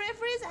Shining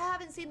reference? I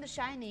haven't seen The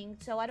Shining,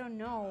 so I don't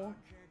know.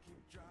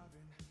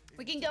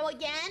 We can go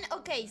again?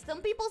 Okay,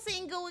 some people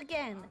saying go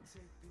again.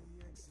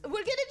 We're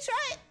gonna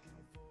try.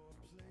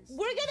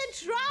 We're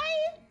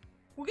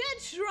gonna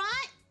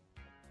try.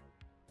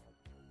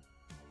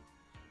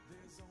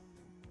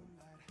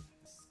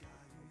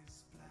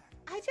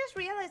 I just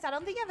realized I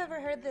don't think I've ever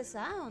heard this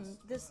sound.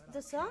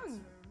 The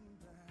song.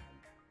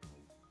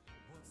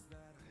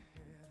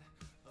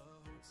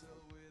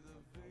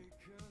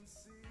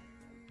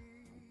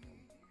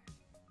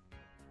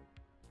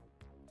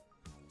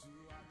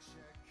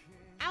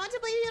 I want to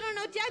play You Don't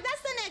Know Jack.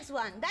 That's the next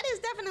one. That is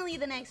definitely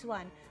the next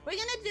one. We're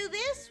gonna do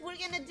this.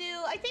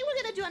 I think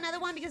we're gonna do another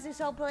one because there's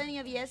still plenty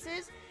of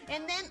yeses.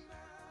 And then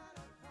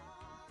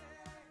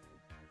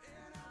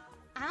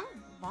I'm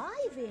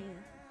vibing.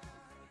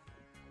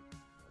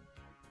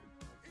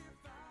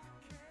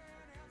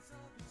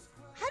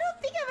 I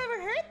don't think I've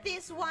ever heard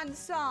this one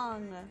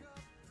song.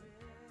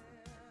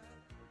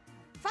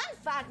 Fun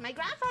fact, my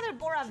grandfather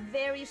bore a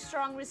very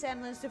strong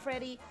resemblance to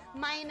Freddy,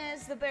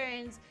 minus the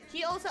burns.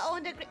 He also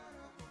owned a...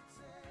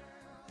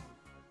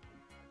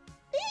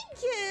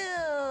 Thank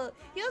you!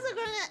 He also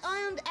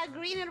owned a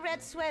green and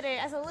red sweater.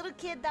 As a little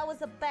kid, that was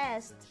the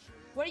best.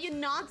 Were you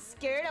not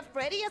scared of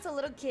Freddy as a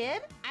little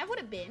kid? I would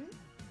have been.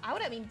 I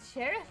would have been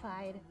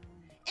terrified.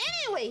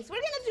 Anyways,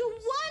 we're gonna do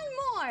one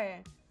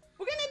more.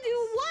 We're gonna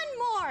do one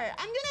more.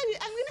 I'm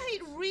gonna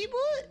hit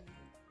reboot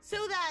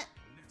so that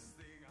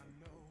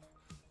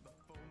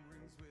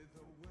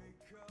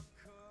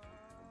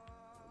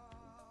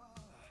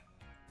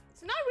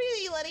It's not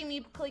really letting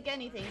me click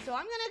anything, so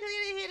I'm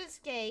gonna hit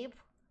escape.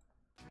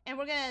 And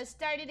we're gonna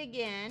start it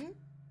again.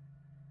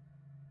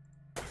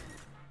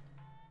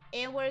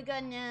 And we're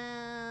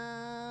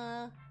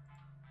gonna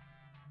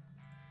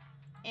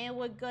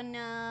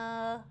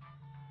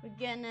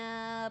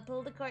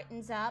pull the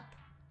curtains up.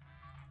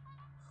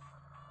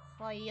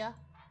 Oh yeah.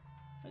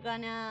 We're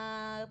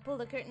gonna pull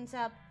the curtains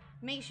up.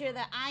 Make sure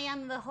that I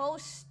am the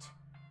host.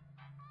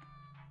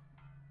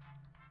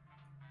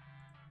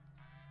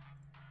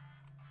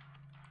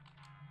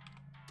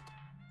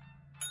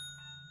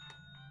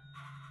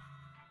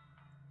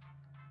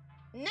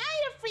 Now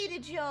you're free to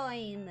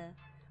join.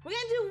 We're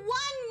gonna do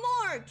one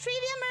more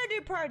trivia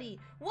murder party.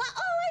 What?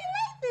 Oh, I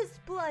like this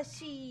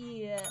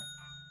plushie.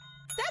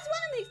 That's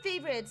one of my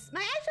favorites.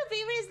 My actual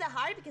favorite is the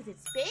heart because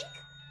it's pink.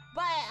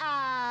 But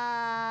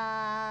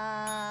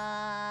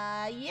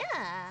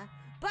yeah.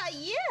 But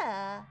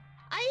yeah,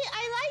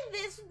 I like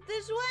this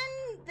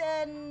one.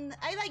 Then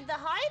I like the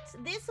heart.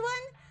 This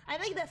one. I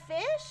like the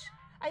fish.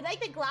 I like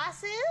the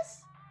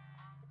glasses.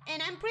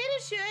 And I'm pretty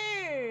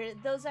sure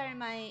those are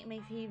my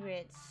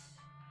favorites.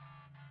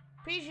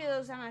 Pretty sure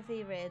those are my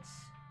favorites.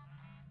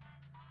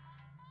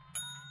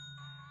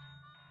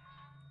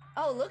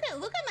 Oh, look at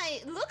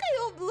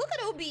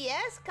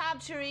OBS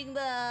capturing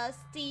the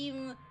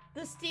Steam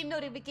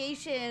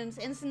notifications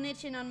and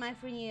snitching on my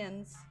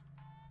friends.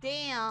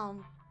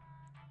 Damn.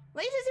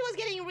 Latency was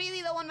getting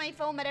really low on my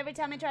phone, but every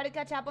time I try to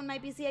catch up on my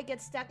PC, I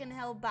get stuck and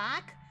held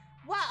back.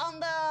 What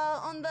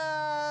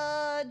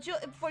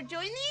for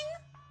joining?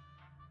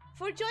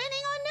 For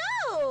joining? Oh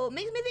no!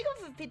 Makes me think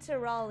of a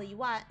pizzaroli.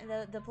 What?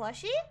 The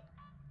plushie?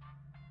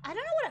 I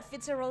don't know what a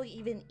pizzaroli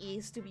even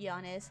is, to be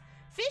honest.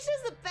 Fish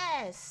is the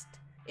best.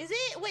 Is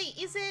it? Wait,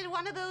 is it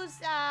one of those?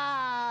 Is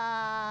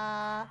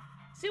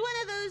it one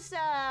of those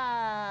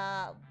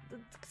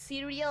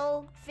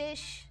cereal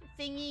fish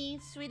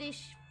thingy,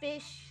 Swedish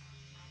fish?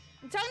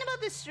 I'm talking about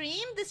the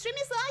stream. The stream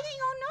is lagging.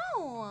 Oh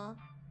no!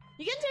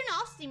 You can turn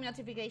off Steam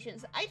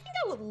notifications. I think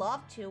I would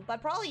love to, but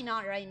probably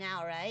not right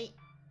now, right?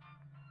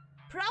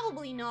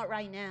 Probably not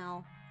right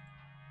now.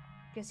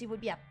 Because it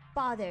would be a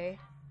bother.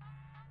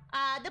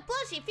 The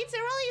plushie.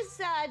 Pizzaroli is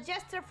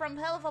Jester from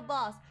Hell of a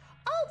Boss.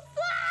 Oh,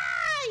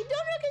 fly!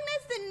 Don't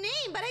recognize the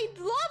name, but I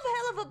love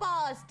Hell of a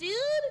Boss,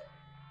 dude.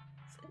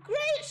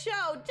 Great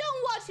show.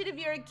 Don't watch it if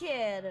you're a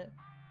kid.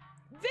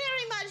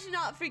 Very much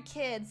not for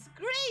kids.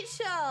 Great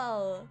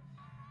show.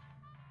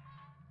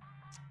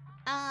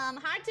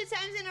 Hard 2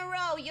 times in a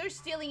row. You're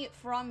stealing it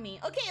from me.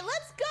 Okay,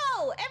 let's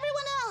go.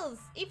 Everyone else,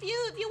 if you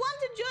want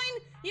to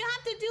join, you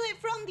have to do it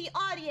from the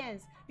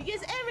audience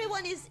because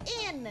everyone is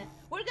in.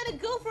 We're gonna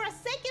go for a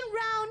second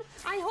round.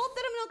 I hope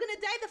that I'm not gonna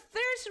die the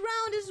first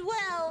round as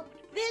well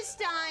this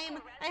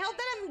time. I hope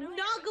that I'm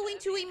not going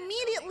to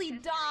immediately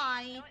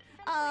die.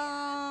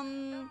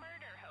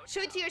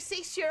 Show it to your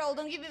 6-year-old.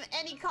 Don't give him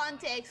any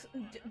context.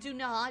 Do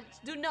not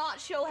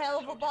show Hell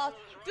of a Boss.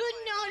 Do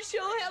not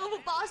show Hell of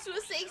a Boss to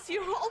a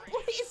 6-year-old.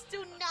 Please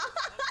do not.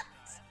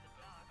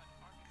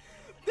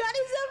 That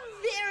is a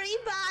very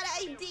bad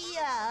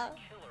idea.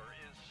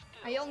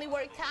 I only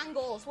wear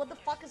Kangols. What the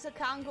fuck is a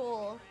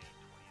Kangol?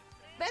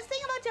 Best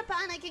thing about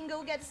Japan, I can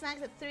go get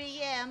snacks at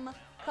 3 a.m.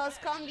 Cause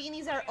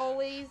convenies are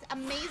always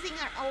amazing,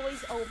 are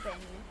always open.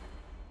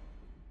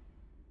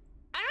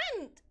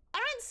 Aren't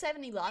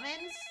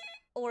 7-Elevens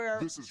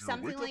or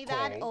something like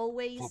that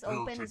always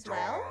open as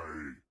well?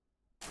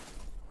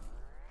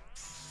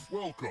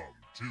 Welcome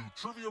to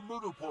Trivia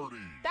Murder Party.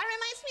 That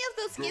reminds me of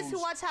those kids who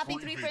watch Happy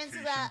Tree Friends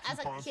as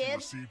a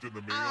kid.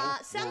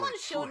 Someone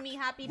showed me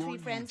Happy Tree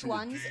Friends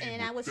once,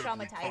 and I was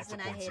traumatized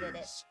and I hated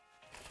it.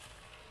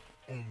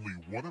 Only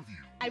one of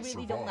you I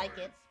really don't like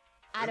it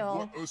at all.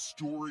 What a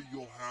story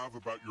you'll have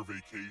about your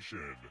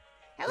vacation.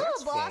 Hello,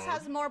 Boss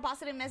has more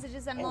positive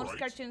messages than most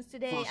cartoons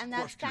today, and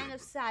that's kind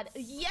of sad.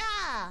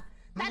 Yeah,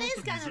 that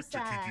is kind of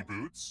sad.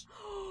 Boots?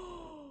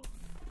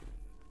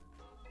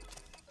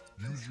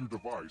 Use your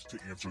device to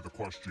answer the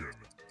question.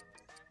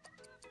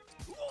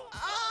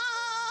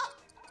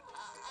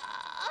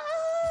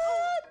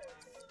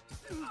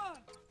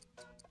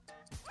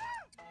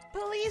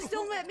 Please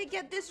don't let me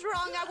get this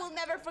wrong. I will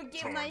never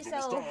forgive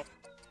myself.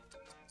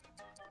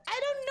 I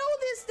don't know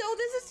this though.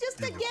 This is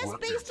just a guess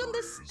based on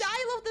the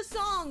style of the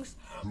songs.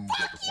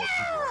 Fuck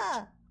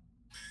yeah!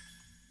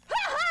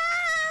 Ha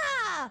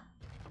ha!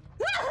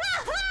 The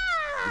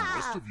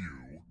rest of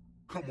you,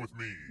 come with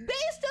me.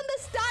 Based on the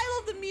style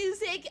of the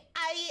music,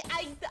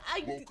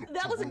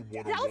 that was a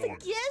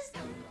guess,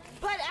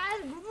 but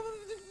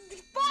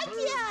fuck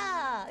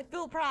yeah! I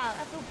feel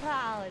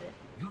proud.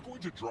 You're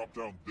going to drop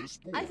down this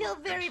board. I feel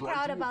very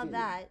proud about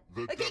that.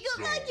 Okay, good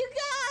luck, you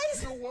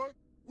guys. You know what?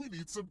 We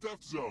need some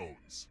death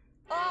zones.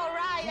 All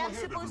right, I'm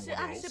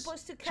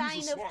supposed to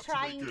kind of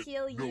try and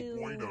kill you. No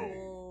bueno.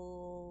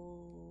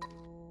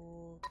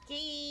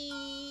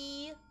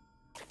 Okay.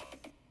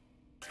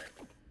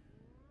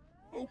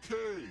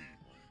 Okay.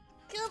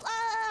 Good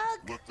luck.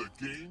 Let the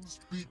games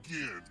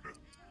begin.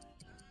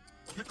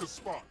 Pick a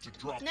spot to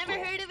drop. Never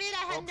heard of it.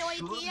 I had no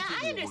idea.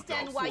 I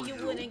understand why you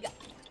wouldn't. Yeah!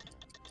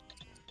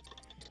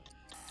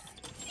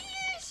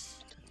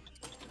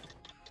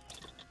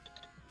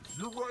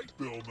 You're right,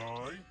 Bill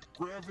Nye.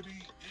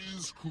 Gravity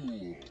is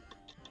cool.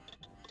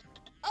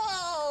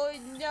 Oh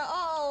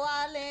no,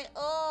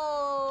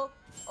 Ale.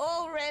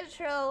 Oh,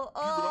 Retro.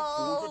 Give it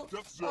up for the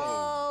death zone.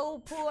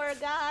 Oh, poor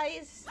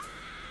guys.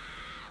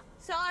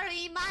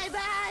 Sorry, my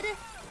bad.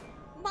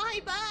 My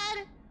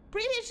bad.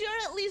 Pretty sure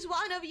at least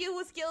one of you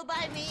was killed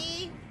by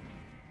me.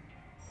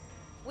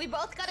 We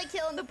both got a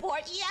kill on the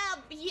port.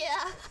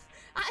 Yeah.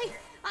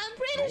 I'm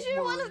pretty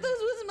sure one of those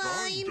was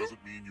Dying mine.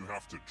 doesn't mean you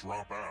have to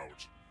drop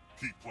out.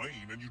 Keep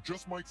playing and you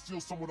just might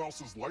steal someone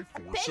else's life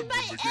force Paid and by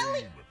win the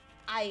Ellie. game.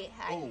 I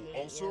Oh, hate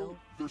also, you.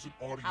 there's an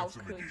audience How in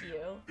the could game.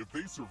 you? If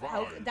they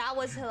survive, That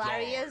was you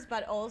hilarious, die.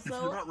 but If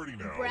also you're not ready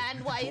now,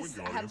 brand-wise, you can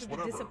join the I have to be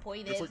audience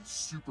disappointed. whenever. It's like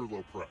super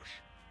low pressure.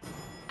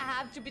 I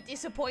have to be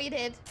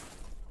disappointed.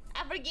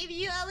 I forgive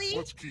you, Ellie.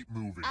 Let's keep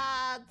moving.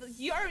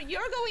 You're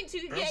going to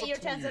As get of your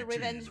chance at 2018,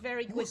 revenge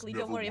very who has quickly.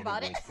 never Don't worry won a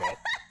about it. World Cup?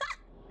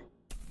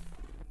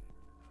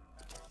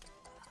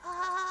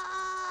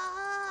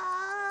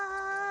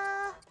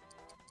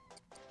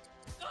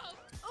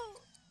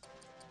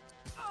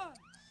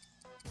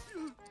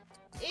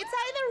 It's either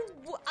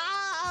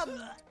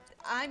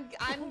I'm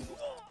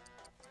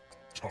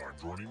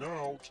Time's running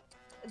out.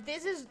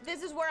 This is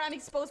where I'm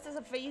exposed as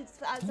a fake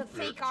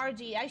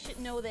RG. I should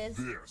know this.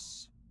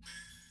 This.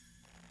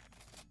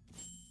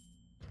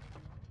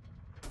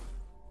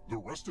 The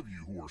rest of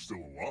you who are still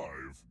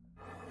alive,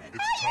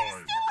 it's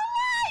time.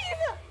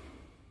 Still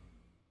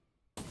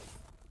alive!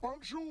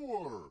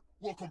 Bonjour!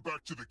 Welcome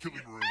back to the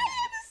killing room. I am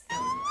still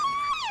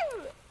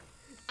alive!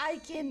 I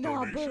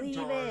cannot Donation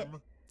believe it.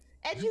 time.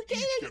 Educated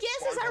each get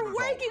guesses are $500.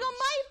 working on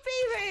my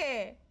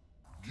favor.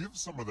 Give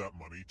some of that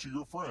money to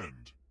your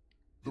friend.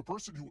 The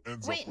person who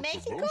ends Wait, up with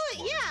Mexico? the most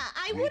money Yeah,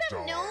 I will would have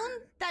die. known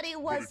that it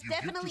But was if you give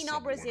to definitely not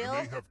someone Brazil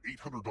and they have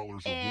 $800 or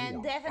and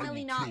more, definitely I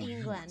will not kill you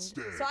England.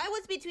 instead. So I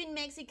was between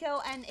Mexico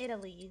and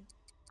Italy.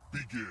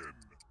 Begin.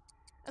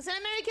 As an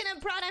American, I'm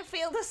proud I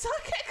failed the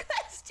soccer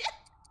question.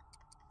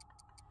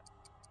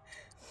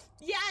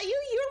 Yeah,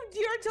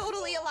 you're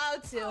totally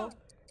allowed to.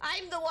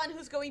 I'm the one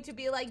who's going to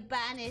be like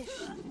banished.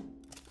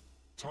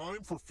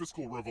 Time for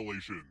fiscal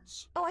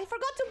revelations. Oh, I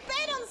forgot to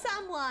bet on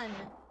someone.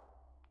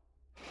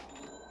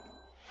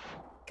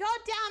 God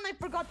damn, I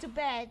forgot to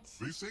bet.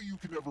 They say you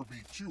can never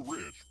be too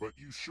rich, but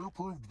you sure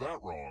proved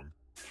that wrong.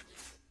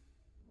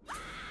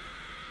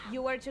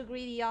 You were too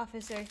greedy,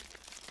 officer.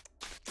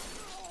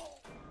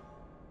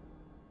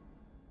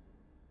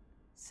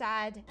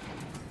 Sad.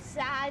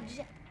 Sad.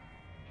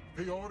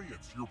 Hey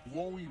audience, you're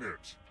blowing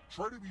it.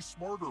 Try to be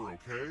smarter,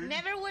 okay?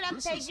 Never would have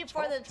This pegged is you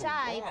for tough the to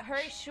type. watch. Her,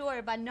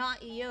 sure, but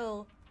not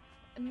you.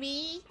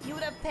 Me? You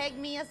would have pegged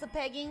me as the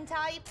pegging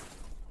type?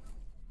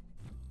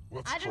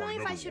 Let's I don't know try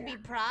if I another should be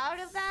one. proud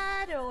of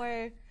that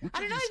or... Which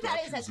I don't of know these if that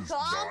is statues a is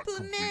not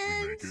completely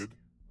compliment. naked?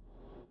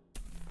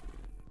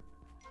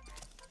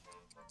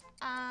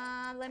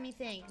 Let me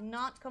think.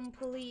 Not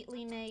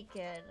completely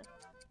naked.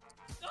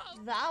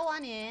 That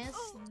one is.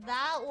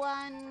 That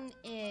one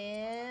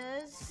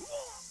is.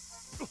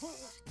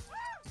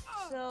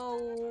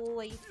 So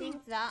I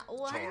think that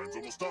one Time's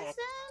isn't. almost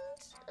up.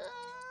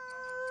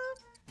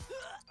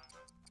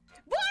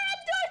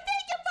 Borador,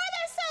 thank you for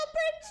the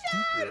super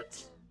chat.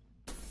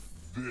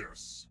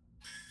 This.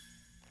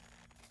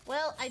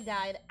 Well, I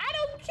died. I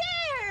don't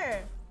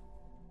care.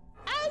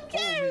 I don't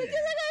care Holy.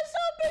 because I got a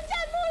super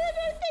chat.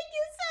 Borador, thank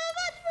you so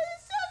much for the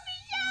super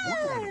chat.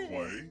 We're going to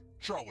play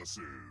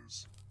chalices.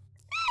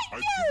 Thank I've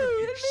you. given It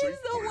each means safe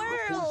the player a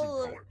poison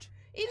world. pellet.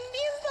 It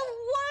means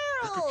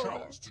Pick the a world.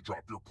 chalice to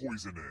drop your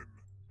poison in.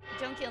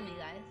 Don't kill me,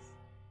 guys.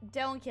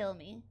 Don't kill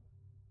me.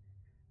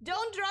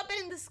 Don't drop it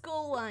in the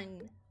school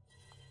one.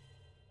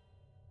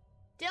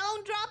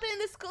 Don't drop it in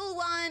the school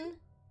one.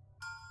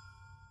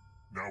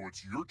 Now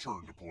it's your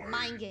turn to play.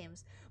 Mind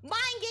games.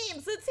 Mind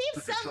games. Let's see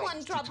if Pick a someone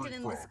chalice to dropped it drink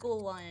in the from.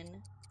 school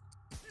one.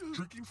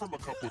 Drinking from a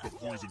cup with a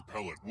poison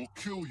pellet will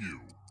kill you.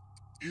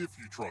 If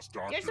you trust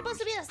doctors. You're supposed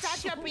to be a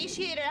statue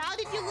appreciator. How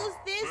did you lose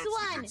this That's the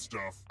one? good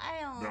stuff. I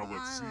don't Now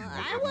let's see what I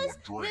everyone was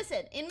drank.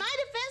 listen, in my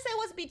defense I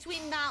was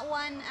between that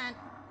one and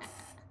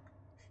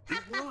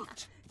It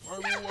worked. I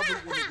love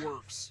it when it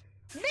works.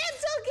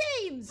 mental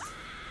games!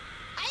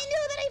 I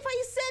knew that if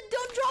I said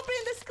don't drop it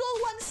in the school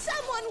one,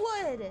 someone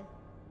would!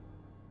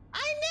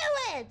 I knew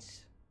it!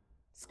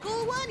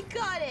 School one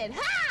got it.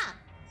 Ha!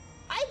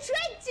 I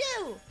tricked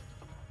you!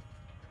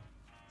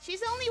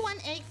 She's only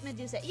 1/8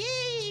 Medusa.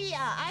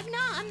 Yeah. I'm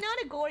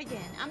not a Gorgon.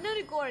 I'm not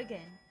a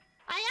Gorgon.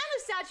 I am a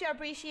statue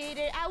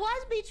appreciator. I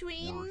was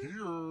between We're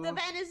here. the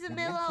Venice With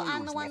Milo one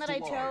and the player's one that I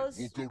left alive, chose,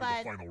 We'll go to but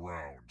the final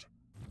round.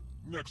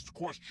 Next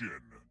question.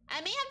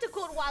 I may have to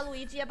quote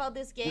Waluigi about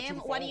this Which of game.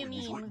 the What do you following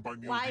was mean? written by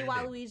Neil Why Gaiman?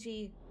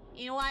 Waluigi?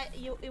 You know what?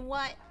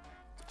 What?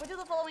 Which of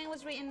the following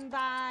was written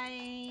by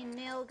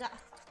Neil Ga...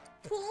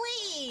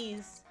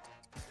 Please!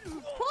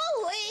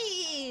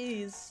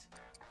 Please!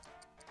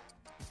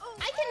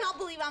 I cannot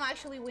believe I'm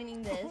actually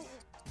winning this.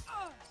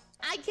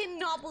 I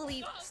cannot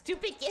believe...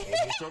 Stupid game.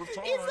 Almost out of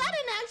time. Is that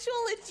an actual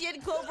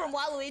legit quote from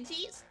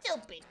Waluigi?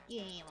 Stupid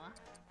game.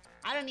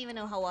 I don't even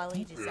know how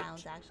Waluigi Stupid.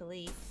 sounds,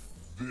 actually.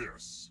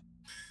 This.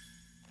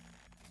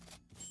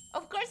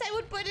 Of course I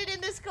would put it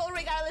in the skull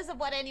regardless of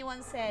what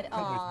anyone said.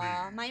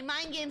 Aw, my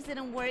mind games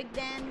didn't work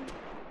then.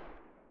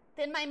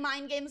 Did my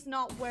mind games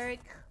not work?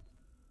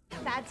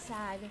 That's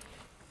sad.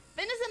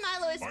 Venison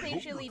Milo is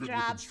patiently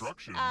draped. Follow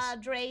as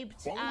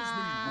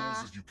many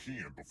rules as you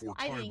can before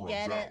time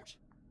runs out.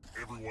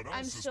 Everyone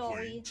else is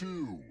playing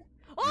too.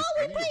 Oh,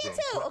 we're playing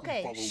too!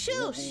 Okay,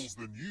 shush!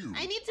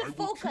 I need to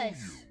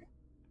focus.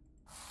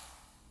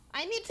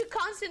 I need to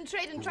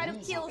concentrate and try to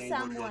kill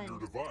someone.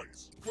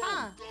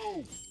 Huh.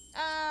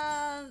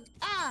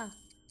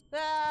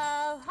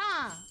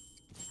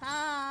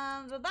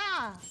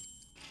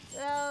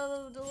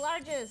 The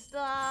largest,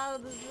 that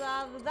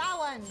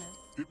one.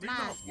 It may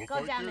not look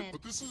like it,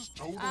 but this is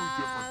totally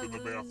different than the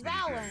math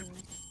that game.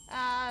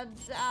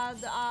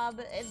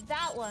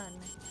 That one.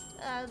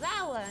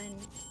 That one.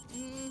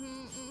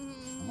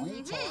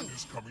 Rule time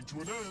is coming to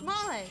an end.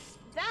 Smallest.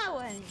 That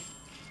one.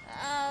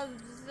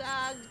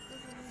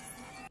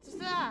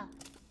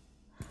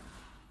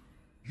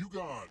 You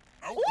got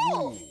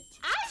outruled.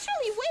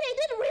 Actually, wait, I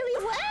did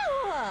really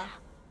well.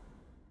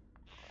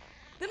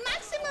 The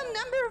maximum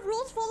number of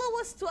rules followed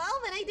was 12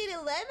 and I did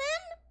 11?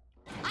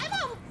 I'm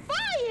on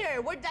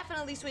fire! We're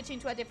definitely switching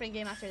to a different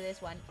game after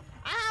this one.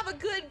 I have a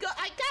good go.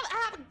 I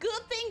have a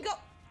good thing go.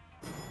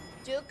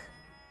 Duke,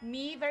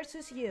 me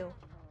versus you.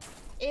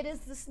 It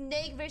is the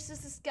snake versus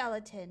the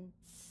skeleton.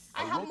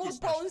 I have more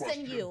bones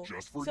than you,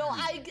 so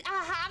I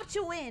have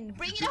to win.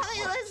 Bring it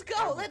on! Let's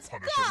go! Let's go!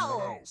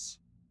 How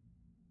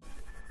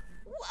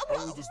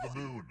old is the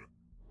moon?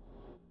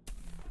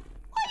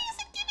 Why is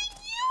it giving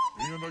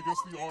you? And I guess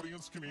the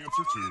audience can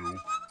answer too.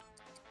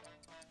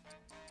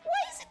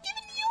 Why is it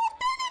giving you a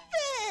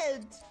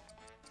benefit?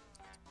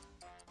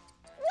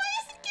 Why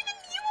is it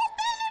giving you a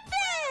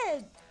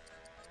benefit?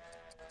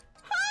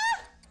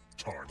 Huh?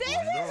 Time This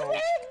running is out.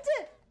 rigged!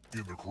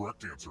 And the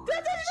correct answer This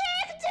is...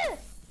 is rigged!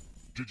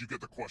 Did you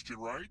get the question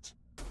right?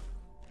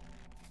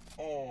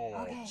 Oh,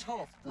 Okay.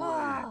 tough break.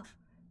 Oh.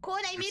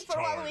 Code I made It's for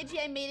time.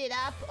 Waluigi, I made it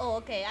up. Oh,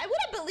 okay. I would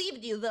have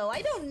believed you, though. I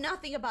know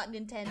nothing about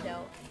Nintendo.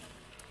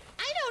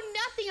 I know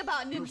nothing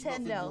about There's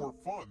Nintendo. nothing more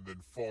fun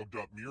than fogged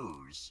up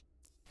mirrors.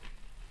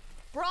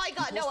 Bro, I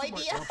got no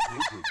idea.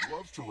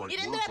 It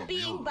It ended up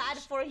being bad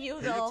for you,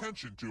 Pay though.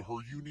 attention to her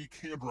unique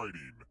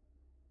handwriting.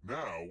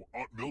 Now,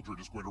 Aunt Mildred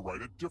is going to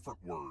write a different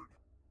word.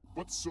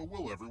 But so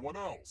will everyone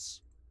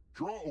else.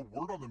 Draw a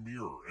word on the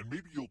mirror, and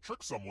maybe you'll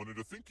trick someone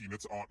into thinking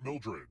it's Aunt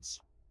Mildred's.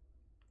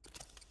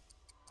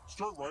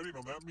 Start writing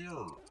on that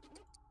mirror.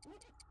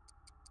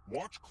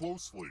 Watch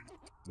closely.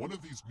 One of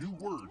these new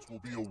words will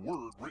be a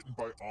word written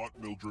by Aunt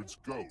Mildred's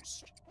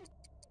ghost.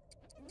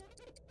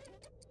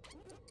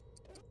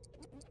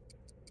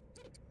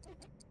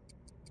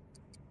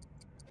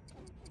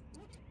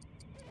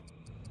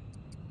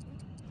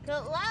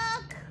 Good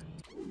luck!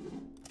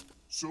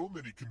 So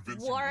many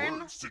convincing Warm.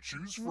 words to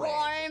choose from.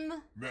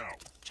 Warm. Now,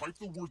 type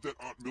the word that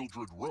Aunt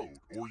Mildred wrote,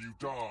 or you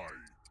die.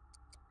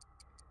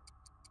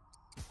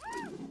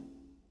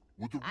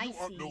 Would the I real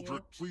Aunt see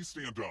Mildred you. please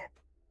stand up?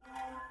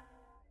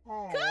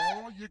 Oh,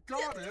 Good. you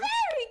got it.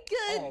 Very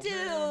good, Oh,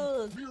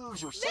 dude. man.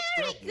 Mirrors are such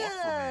Very bad luck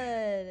for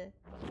me.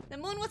 good. The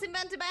moon was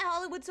invented by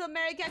Hollywood so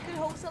America could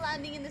host a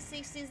landing in the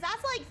 60s.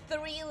 That's like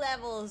 3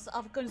 levels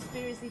of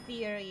conspiracy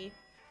theory.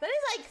 That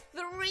is like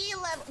 3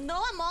 levels.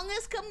 No Among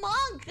Us, come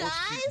on,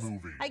 Let's keep guys.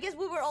 moving. I guess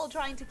we were all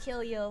trying to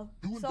kill you.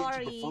 Who invented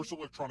Sorry. the first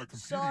electronic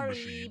computing Sorry,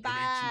 machine in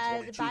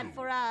bad 1822?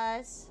 for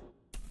us.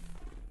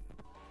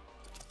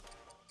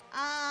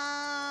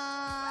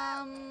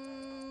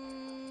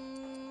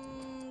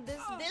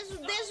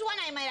 This one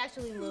I might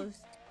actually lose.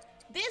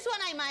 This one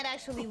I might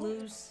actually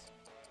lose.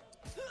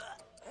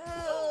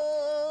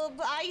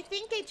 But I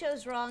think I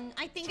chose wrong.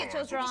 I think I Time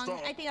chose for the wrong.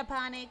 stop. I think I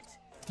panicked.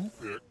 Who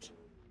picked?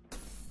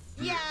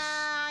 Yeah,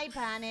 I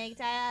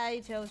panicked.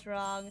 I chose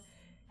wrong.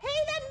 Hey,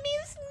 that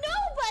means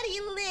nobody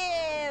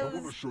I want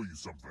to lives! show you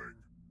something.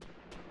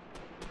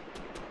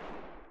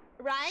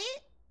 Right?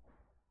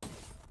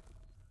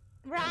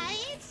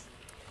 Right?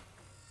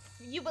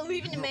 You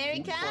believe in You have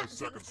America? 45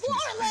 seconds to 4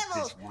 escape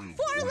levels! this room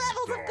 4 or you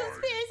levels die. of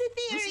conspiracy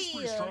This is pretty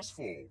theory!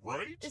 stressful,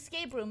 right?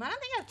 Escape room. I don't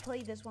think I've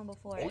played this one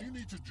before. All you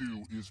need to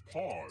do is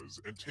pause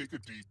and take a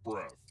deep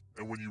breath.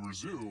 And when you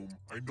resume,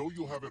 I know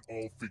you'll have it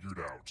all figured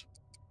out.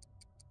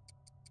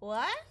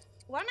 What?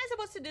 What am I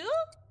supposed to do?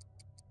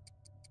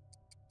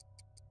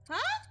 Huh?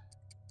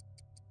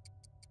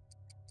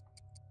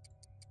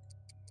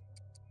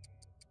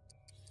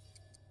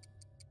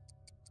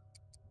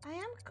 I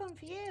am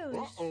confused.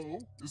 Uh-oh,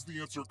 is the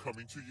answer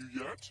coming to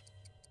you yet?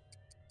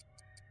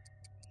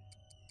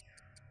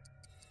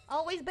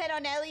 Always bet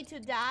on Ellie to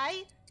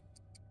die?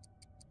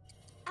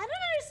 I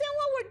don't understand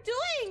what we're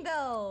doing,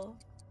 though.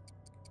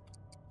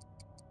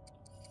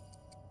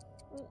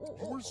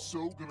 You were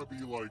so gonna be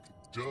like,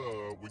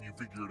 duh, when you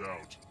figure it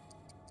out.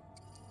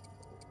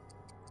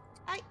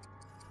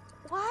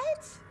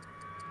 What?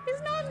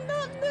 There's there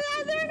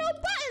are no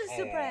buttons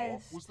to Aw,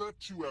 press. was that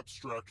too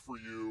abstract for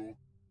you?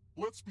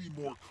 Let's be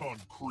more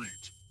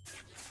concrete.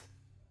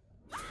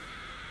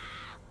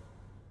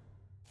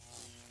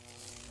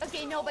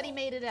 Okay, nobody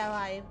made it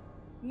alive.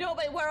 No,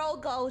 but we're all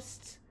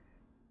ghosts.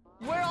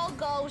 We're all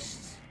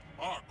ghosts.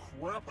 Ah,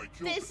 crap, I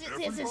killed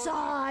everybody. This is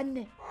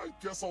on. I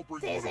guess I'll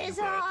bring This one of is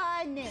you back.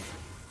 on.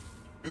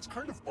 It's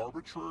kind of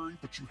arbitrary,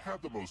 but you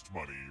had the most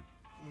money.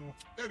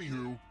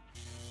 Anywho,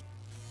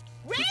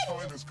 the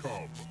time has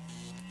come.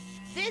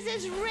 This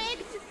is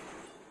rigged.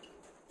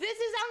 This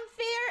is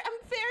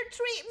unfair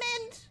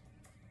treatment.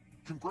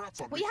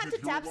 Congrats on We had to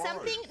tap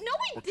something. No,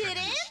 we But can you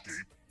didn't.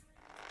 escape?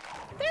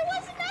 There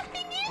was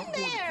nothing I'm in going to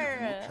give you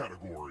there. a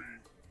category.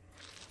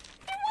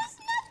 There was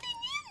nothing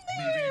in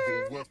there.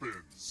 Medieval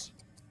weapons.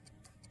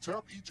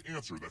 Tap each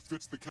answer that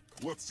fits the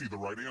Let's see the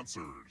right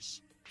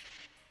answers.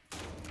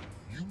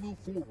 You move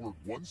forward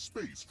one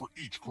space for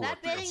each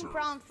correct That answer. betting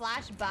prompt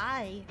flashed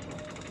by.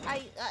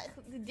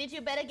 Did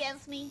you bet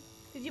against me?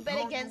 Did you bet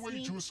You're on against your way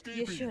me? to You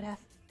escaping. should have.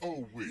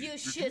 Oh wait, You did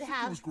should you think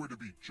have. it was going to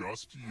be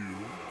just you?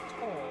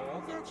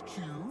 Aw, that's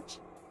cute.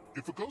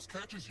 If a ghost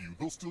catches you,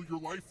 they'll steal your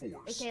life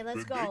force. Okay,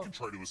 let's then go. They can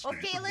try to escape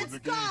Okay, and win let's the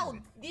go.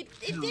 game. It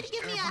Here's did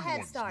give me a head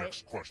everyone's start.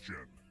 Next question.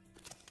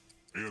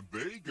 And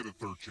they get a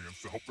third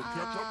chance to help them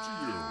catch up to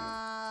you.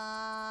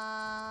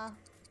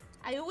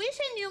 I wish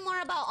I knew more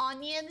about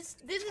onions.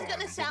 This is Time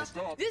gonna is sound.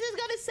 almost up. This is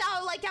gonna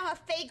sound like I'm a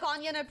fake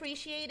onion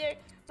appreciator,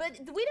 but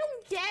we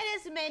don't get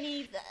as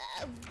many.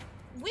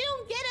 We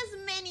don't get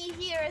as many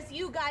here as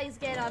you guys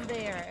get up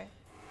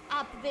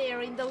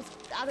there in those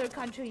other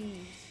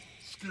countries.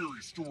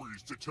 Scary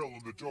stories to tell in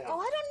the dark. Oh,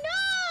 I don't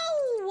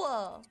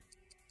know.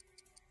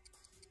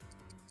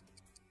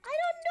 I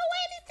don't know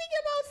anything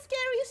about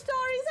scary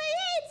stories. I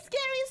hate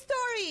scary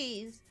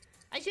stories.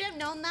 I should have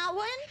known that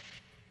one.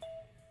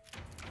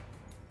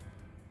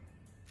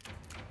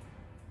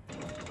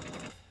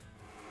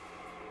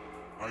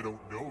 I don't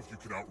know if you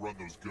can outrun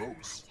those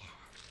ghosts.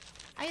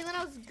 I don't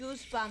know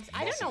goosebumps.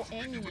 I don't know Muscles in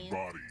the any. human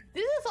body.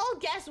 This is all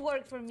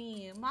guesswork for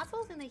me.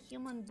 Muscles in the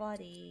human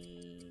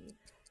body.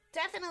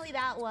 Definitely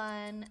that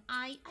one.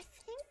 I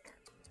think.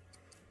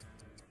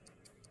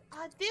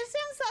 This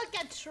sounds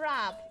like a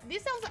trap.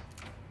 This sounds like.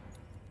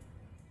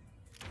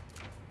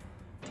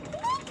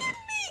 Look at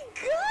me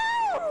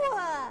go!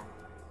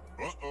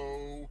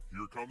 Uh-oh,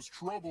 here comes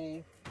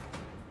trouble.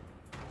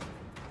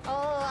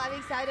 Oh, I'm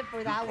excited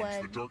for that Here comes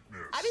one. the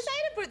darkness. I'm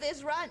excited for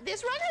this run.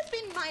 This run has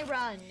been my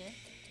run.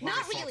 Not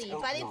Renaissance really,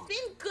 but it's artwork.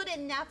 been good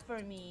enough for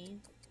me.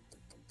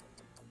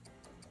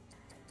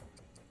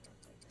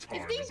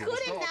 Time It's is been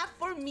almost good up. enough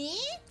for me?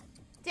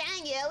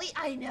 Dang, Ellie,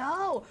 I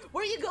know.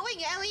 Where are you going,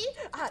 Ellie?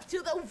 To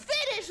the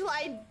finish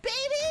line,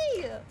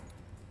 baby!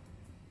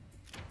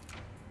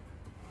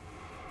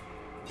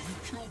 You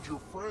killed your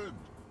friend.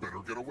 Better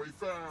get away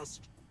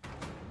fast.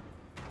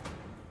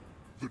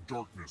 The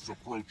darkness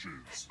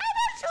approaches. I'm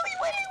actually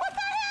winning, what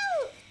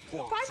the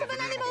hell? Parts Parts of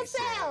an animal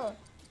cell.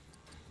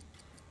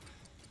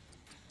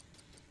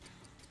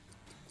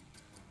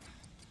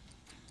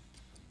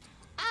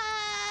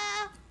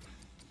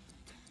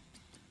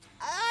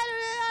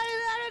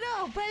 I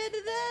don't know, but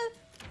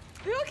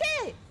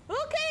okay.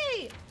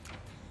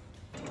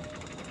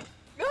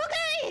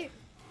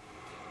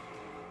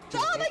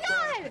 Don't Oh my look back,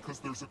 god! Because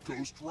there's a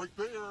ghost right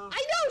there.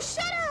 I know,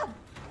 shut up!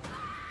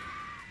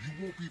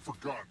 You won't be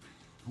forgotten,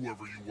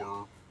 whoever you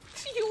were.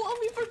 You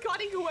won't be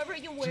forgetting whoever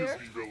you were.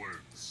 Disney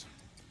villains.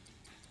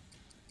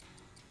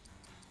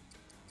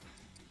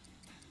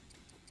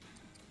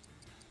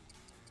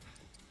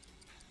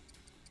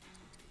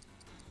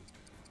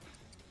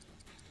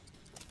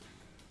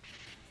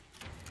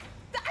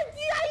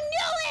 I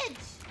knew it!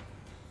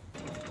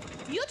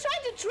 You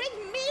tried to trick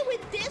me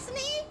with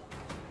Disney?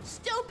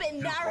 Stupid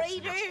Here comes the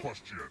narrator. next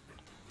question.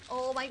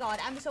 Oh my god,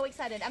 I'm so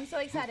excited. I'm so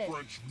excited. The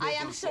French I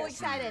am mother so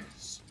excited.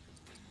 sauces.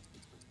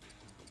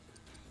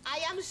 I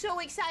am so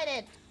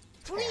excited.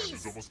 Time is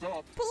Please. almost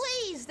up.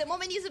 Please. The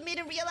moment you submit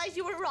and realize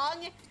you were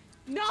wrong.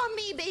 Not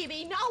me,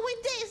 baby. Not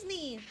with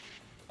Disney.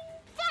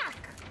 Fuck.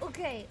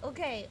 Okay. Oh,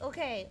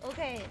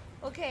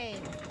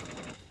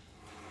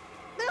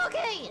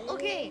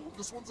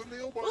 this one's a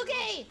nail biter.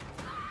 Okay.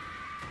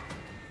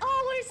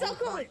 Oh, we're so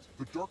close. Great.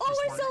 The darkness Oh,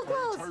 we're so might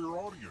close. our entire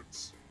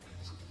audience.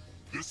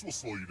 This will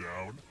slow you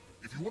down.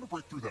 If you want to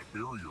break through that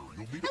barrier, you'll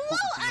need a Hello,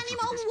 perfect answer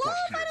Animal to this Wolf.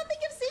 question. I don't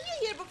think I've seen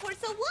you here before,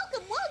 so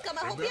welcome.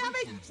 I And hope you that have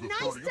includes a the nice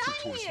third answer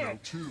time choice here. now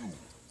too.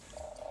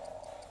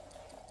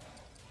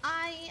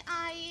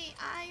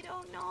 I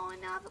don't know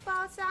enough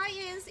about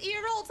science.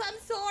 Earls, I'm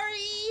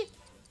sorry.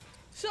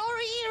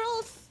 Sorry,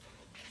 Earls.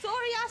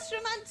 Sorry,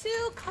 Astroman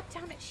too. God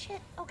damn it,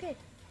 shit. Okay.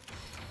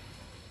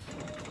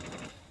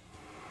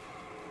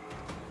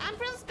 I'm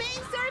from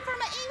Spain. Sorry for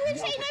my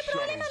English. More Hey, no of a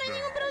problema, no shadows hay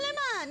ningún now.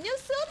 problema. New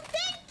soup,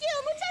 thank you.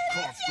 Muchas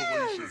gracias.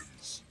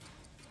 Constellations.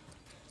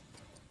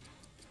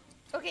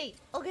 Okay.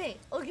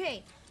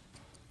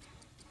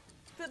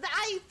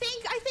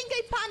 I think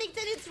I panicked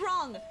and it's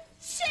wrong.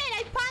 Shit,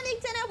 I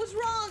panicked and I was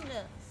wrong.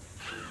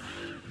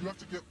 You have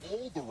to get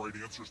all the right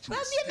answers to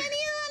Well, escape.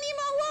 bienvenido,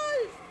 Animal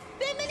Wolf.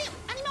 Bienvenido,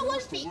 Animal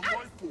Force the Wolfie.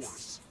 life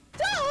force.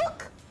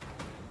 Duck.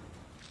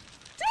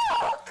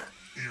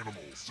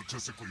 Animals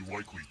statistically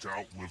likely to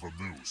outlive a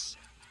moose.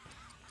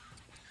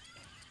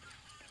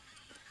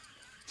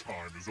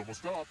 Time is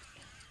almost up.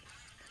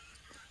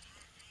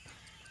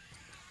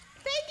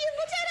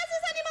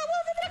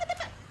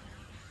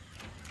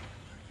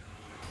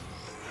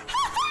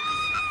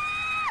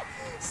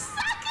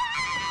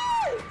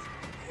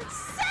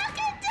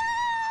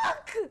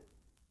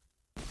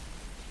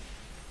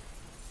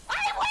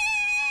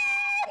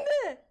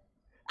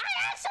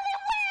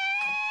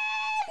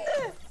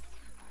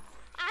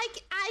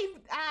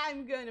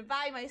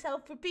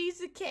 myself a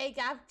piece of cake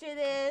after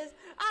this.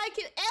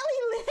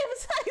 Ellie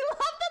lives.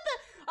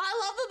 I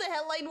love that the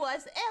headline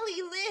was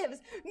Ellie lives.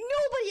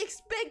 Nobody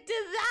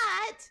expected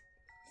that.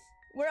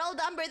 We're all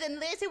dumber than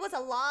this. It was a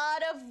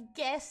lot of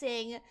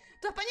guessing.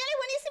 Tu español es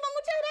buenísimo,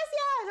 muchas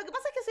gracias. Lo que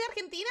pasa es que soy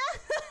argentina.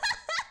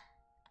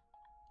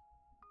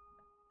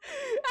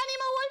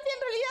 Anima Wolfie,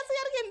 en realidad soy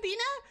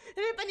argentina.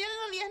 El español en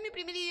realidad es mi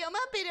primer idioma,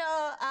 pero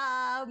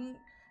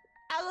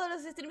hago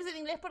los streams en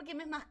inglés porque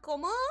me es más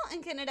cómodo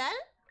en general.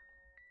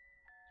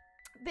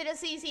 Pero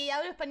sí,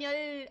 hablo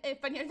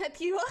español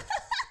nativo.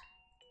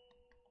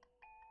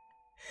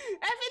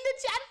 F in the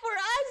chat for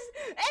us!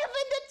 F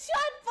in the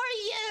chat for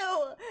you!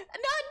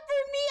 Not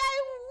for me, I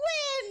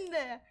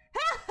win!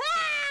 Ha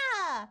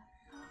ha!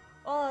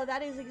 Oh,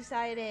 that is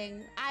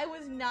exciting. I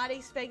was not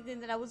expecting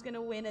that I was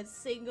gonna win a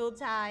single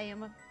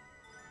time.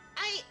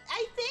 I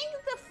think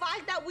the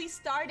fact that we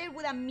started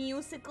with a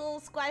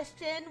musicals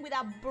question, with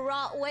a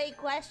Broadway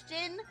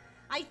question,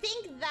 I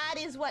think that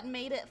is what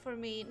made it for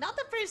me. Not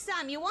the first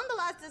time. You won the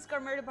last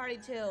Discord Murder Party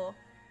too.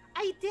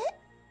 I did?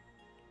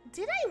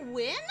 Did I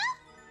win?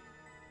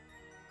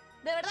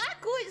 ¿De verdad?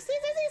 Cool. Sí,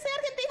 soy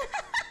argentina.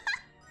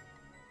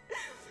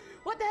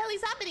 What the hell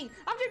is happening?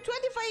 After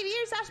 25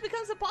 years, Ash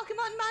becomes a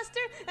Pokemon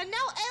master, and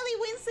now Ellie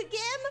wins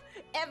again?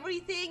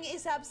 Everything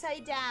is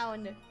upside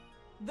down.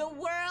 The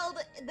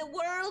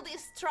world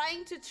is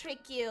trying to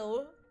trick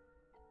you.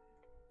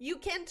 You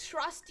can't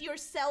trust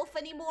yourself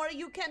anymore.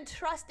 You can't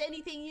trust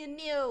anything you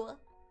knew.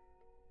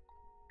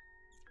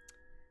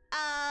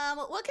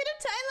 What kind of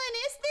timeline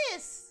is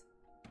this?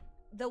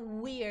 The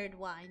weird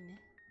one.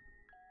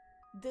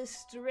 The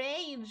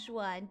strange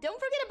one. Don't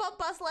forget about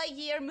Buzz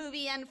Lightyear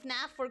movie and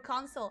FNAF for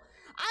console.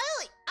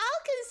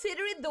 I'll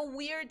consider it the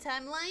weird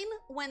timeline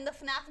when the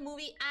FNAF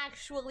movie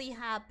actually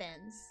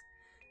happens.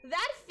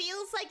 That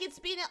feels like it's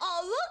been...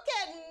 Oh, look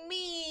at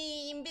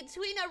me in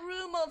between a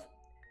room of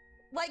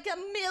like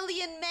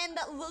 1,000,000 men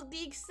that look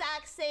the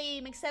exact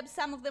same, except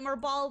some of them are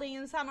balding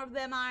and some of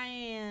them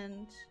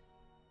aren't.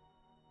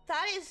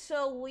 That is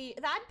so weird.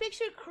 That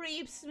picture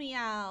creeps me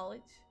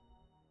out.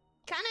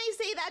 Can I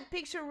say that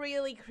picture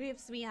really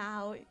creeps me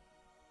out?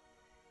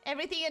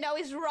 Everything you know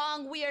is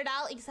wrong, Weird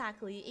Al.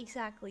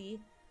 Exactly.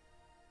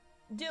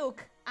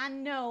 Duke,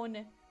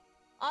 unknown.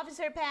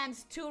 Officer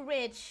Pants, too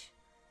rich.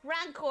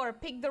 Rancor,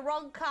 pick the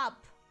wrong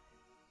cup.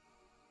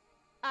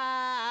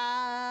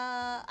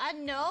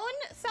 Unknown?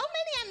 So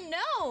many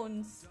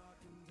unknowns.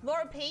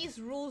 Lord Pace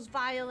rules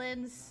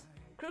violence.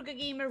 Crooked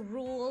Gamer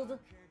ruled.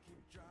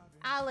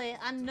 Ale,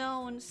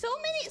 unknown. So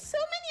many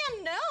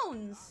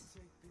unknowns.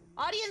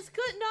 Audience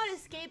could not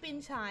escape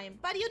in time,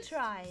 but you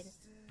tried.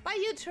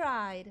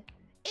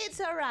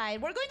 It's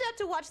alright. We're going to have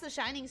to watch The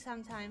Shining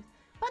sometimes.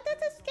 But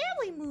that's a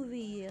scary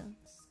movie.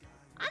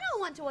 I don't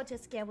want to watch a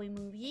scary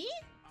movie.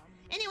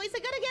 Anyways, I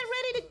gotta get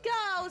ready to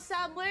go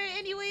somewhere.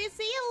 Anyway,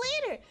 see you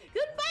later.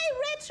 Goodbye,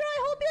 Retro. I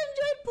hope you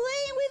enjoyed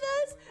playing with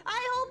us.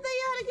 I hope that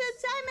you had a good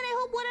time, and I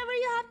hope whatever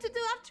you have to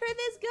do after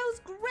this goes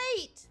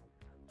great.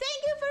 Thank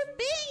you for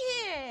being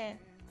here.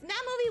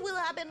 That movie will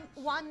happen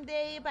one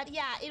day, but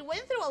yeah, it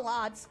went through a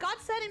lot. Scott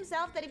said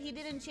himself that if he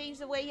didn't change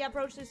the way he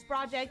approached this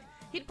project,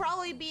 he'd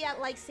probably be at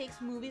like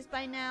 6 movies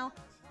by now.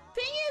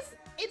 Thing is,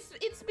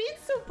 it's been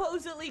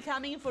supposedly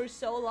coming for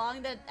so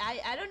long that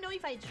I don't know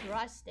if I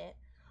trust it.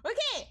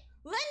 Okay,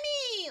 let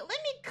me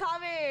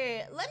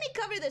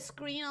cover the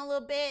screen a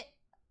little bit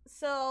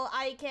so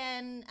I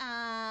can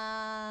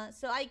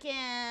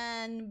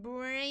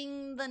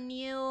bring the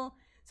new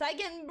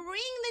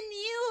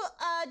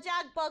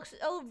Jackbox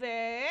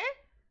over.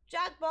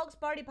 Jackbox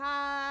Party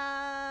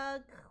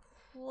Pack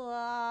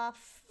 5.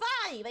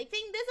 I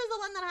think this is the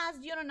one that has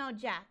You Don't Know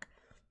Jack.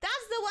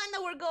 That's the one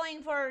that we're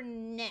going for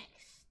next.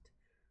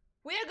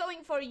 We're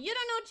going for You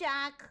Don't Know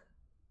Jack.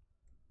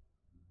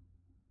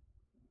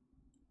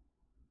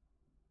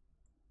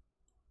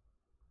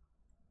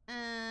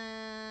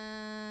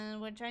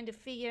 And we're trying to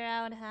figure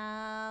out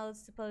how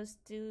it's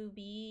supposed to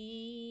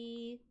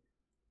be.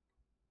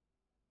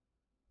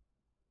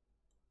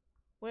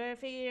 We're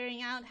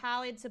figuring out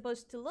how it's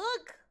supposed to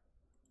look.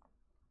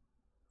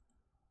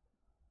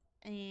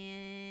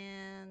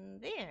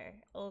 And there.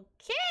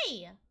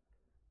 Okay.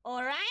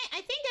 Alright.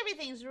 I think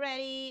everything's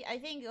ready. I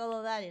think all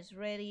of that is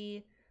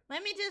ready.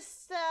 Let me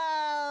just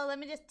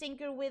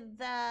tinker with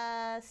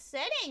the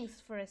settings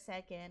for a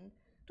second.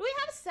 Do we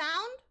have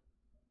sound?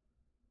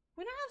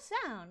 We don't have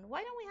sound.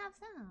 Why don't we have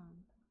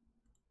sound?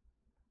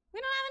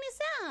 We don't have any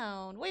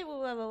sound.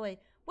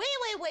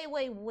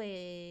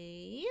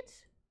 Wait.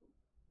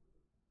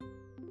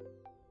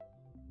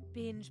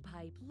 Binge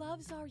Pipe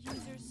loves our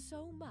users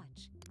so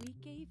much, we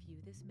gave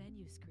you this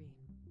menu screen.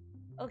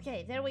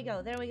 Okay, there we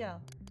go.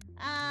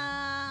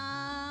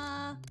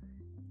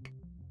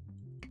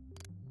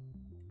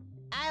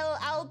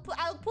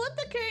 I'll put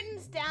the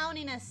curtains down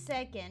in a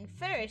second.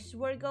 First,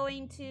 we are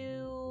going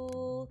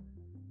to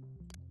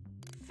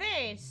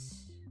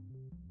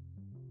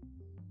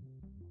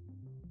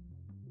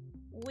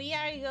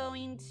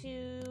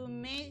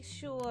make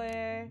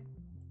sure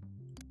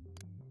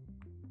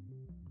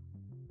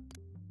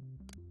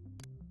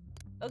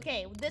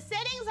Okay, the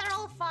settings are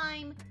all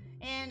fine,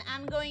 and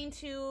I'm going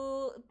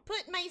to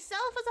put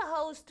myself as a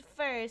host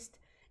first,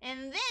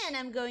 and then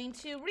I'm going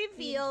to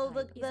reveal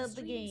the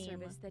game.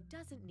 Service that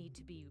doesn't need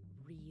to be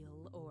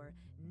real or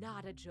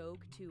not a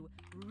joke to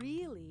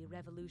really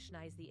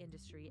revolutionize the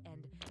industry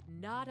and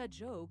not a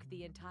joke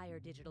the entire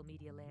digital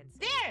media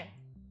landscape. There!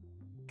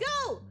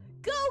 Go!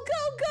 Go,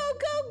 go, go,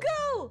 go,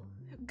 go!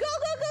 Go,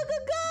 go, go, go,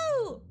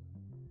 go!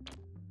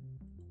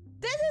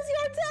 This is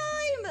your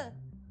time!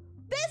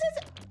 This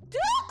is...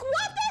 Duke,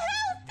 what the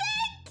hell?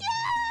 Thank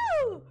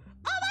you!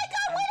 Oh my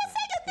god, wait a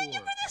second! Thank you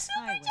for the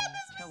super chat! This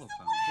means the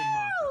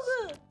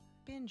world!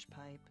 Binge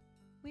pipe.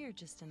 We're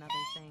just another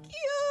thing. Thank you!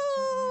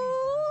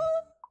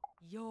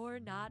 You're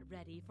not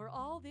ready for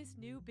all this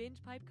new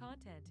binge pipe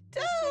content.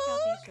 Duke! Check out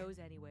these shows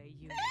anyway,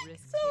 you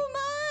risk So taker.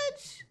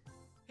 much!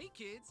 Hey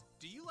kids,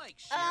 do you like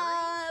sharing?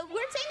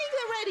 We're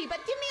technically ready, but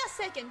give me a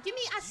second. Give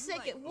me a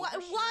second. Like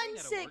one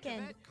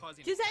second.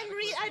 Because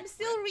I'm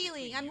still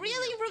reeling. I'm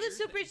reeling for the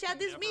super chat.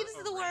 This means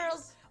the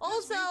world.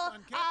 Also,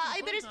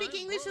 I better speak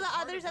English so that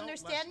others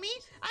understand me.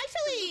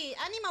 Actually,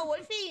 Anima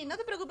Wolfie, no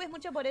te preocupes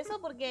mucho por eso,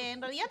 porque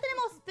en realidad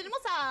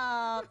tenemos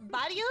a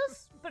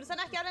varios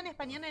personas que hablan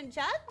español en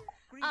chat.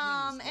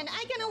 And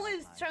I can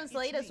always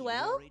translate as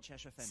well.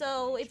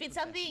 So if it's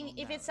something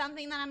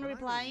that I'm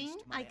replying,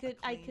 I could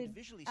I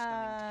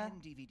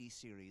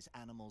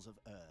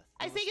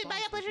say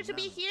goodbye, a pleasure to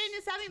be here in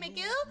Usami, me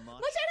quedo.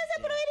 Muchas gracias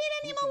por venir,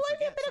 Anima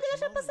Wolfie. Espero que lo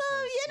hayas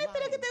pasado bien,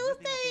 espero que te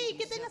guste y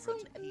que tengas un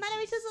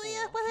maravilloso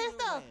día después de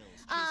esto.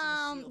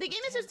 The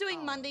game is just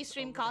doing Monday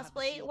stream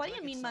cosplay. What do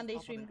you mean Monday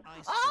stream?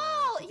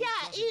 Oh,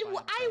 yeah,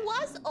 I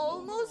was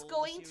almost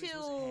going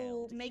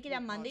to make it a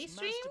Monday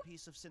stream.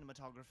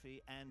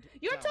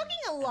 You're talking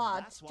a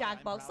lot,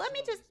 Jackbox. Let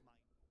me just...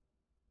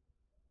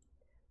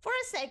 For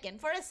a second.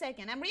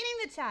 I'm reading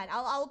the chat.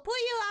 I'll put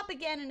you up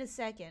again in a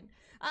second.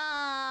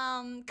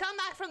 Come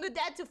back from the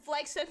dead to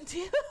flex and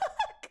Duke.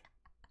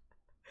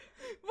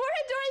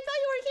 Vorador, I thought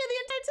you were here the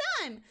entire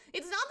time.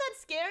 It's not that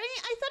scary.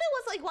 I thought it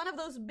was like one of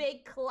those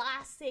big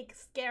classic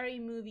scary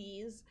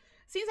movies.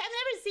 Since I've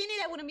never seen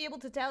it, I wouldn't be able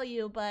to tell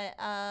you, but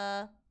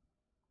John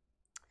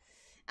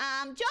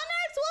Arts,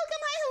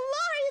 welcome. Hi,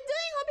 hello. How are you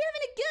doing? Hope you're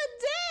having a good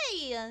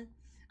day.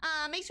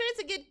 Make sure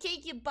it's a good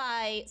cake you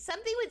buy.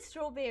 Something with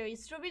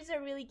strawberries. Strawberries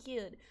are really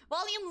cute.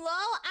 Volume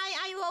low?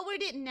 I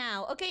lowered it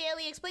now. Okay,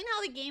 Ellie, explain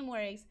how the game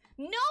works.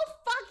 No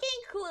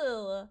fucking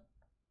clue.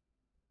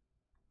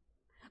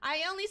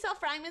 I only saw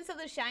fragments of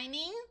The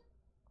Shining.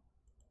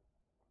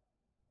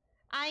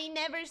 I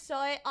never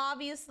saw it,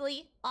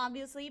 obviously,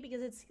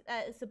 because it's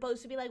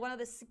supposed to be like one of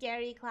the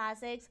scary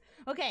classics.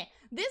 Okay,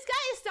 this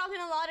guy is talking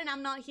a lot and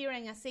I'm not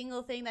hearing a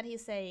single thing that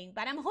he's saying.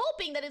 But I'm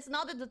hoping that it's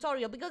not the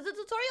tutorial, because the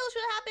tutorial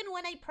should happen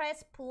when I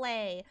press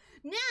play.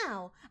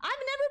 Now,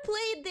 I've never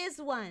played this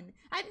one.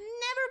 I've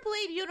never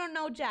played You Don't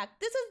Know Jack.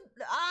 This is,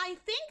 I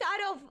think,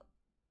 out of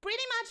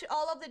pretty much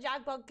all of the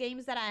Jackbox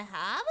games that I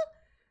have,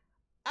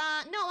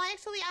 no, I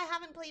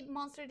haven't played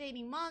Monster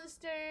Dating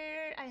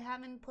Monster. I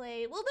haven't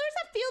played... Well, there's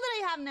a few that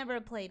I have never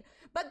played.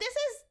 But this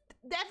is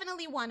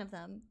definitely one of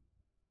them.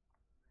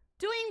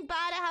 Doing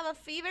bad, I have a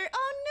fever.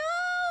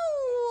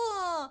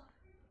 Oh,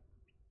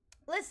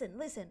 no!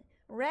 Listen.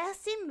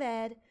 Rest in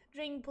bed.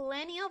 Drink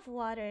plenty of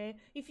water.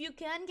 If you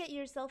can, get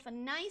yourself a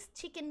nice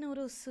chicken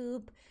noodle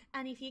soup.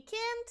 And if you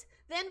can't,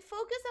 then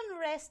focus on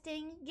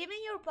resting,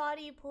 giving your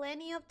body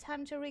plenty of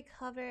time to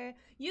recover.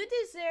 You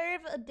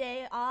deserve a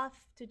day off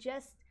to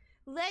just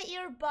let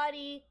your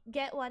body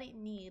get what it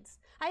needs.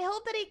 I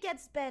hope that it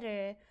gets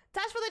better.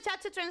 Touch for the chat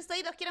to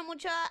translate. Los quiero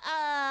mucho.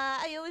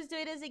 I always do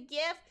it as a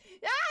gift.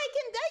 I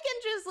can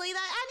translate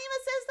that. Anima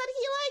says that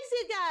he likes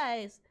you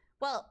guys.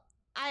 Well,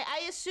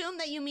 I assume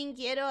that you mean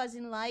quiero as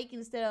in like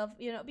instead of,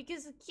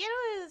 because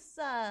quiero is,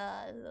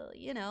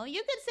 you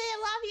could say I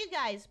love you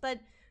guys, but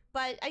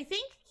I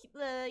think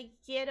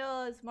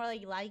quiero is more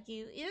like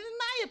you, in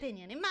my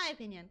opinion.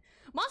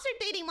 Monster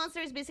Dating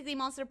Monster is basically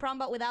Monster Prom,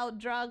 but without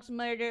drugs,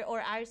 murder,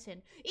 or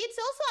arson. It's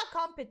also a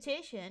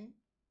competition.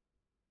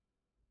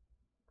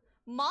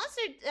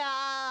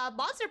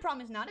 Monster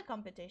Prom is not a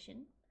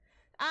competition.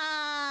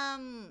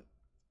 Ella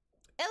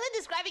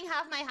describing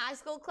half my high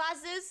school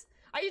classes.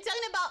 Are you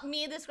talking about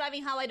me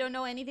describing how I don't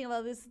know anything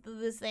about this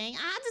thing? I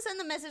had to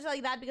send a message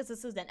like that because of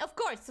Susan. Of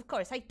course.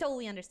 I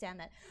totally understand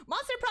that.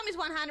 Monster Prom is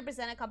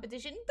 100% a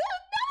competition. No,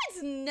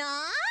 it's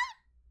not.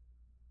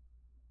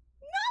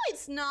 No,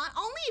 it's not.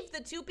 Only if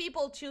the two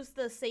people choose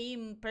the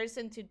same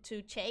person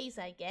to chase,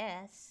 I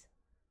guess.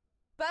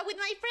 But with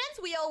my friends,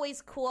 we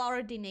always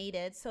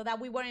coordinated so that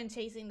we weren't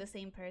chasing the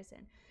same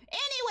person.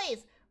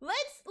 Anyways,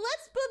 let's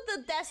put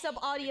the desktop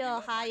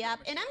audio high up,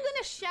 and I'm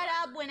gonna shut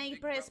up when I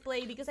press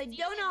play because I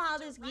don't know how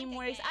this game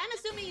works. I'm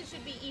assuming it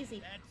should be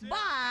easy,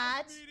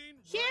 but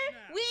here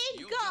we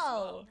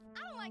go. I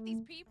don't like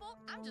these people.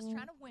 I'm just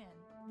trying to win.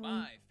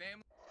 Bye,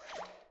 family.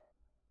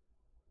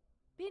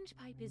 Binge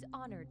Pipe is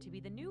honored to be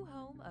the new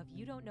home of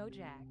You Don't Know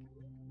Jack.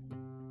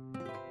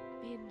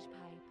 Binge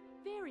Pipe.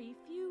 Very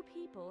few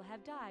people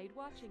have died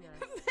watching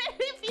us.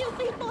 Very few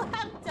people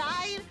have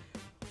died.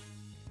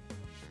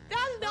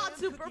 That's not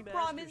super Cookie Masterson,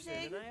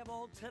 promising. And I have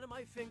all 10 of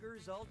my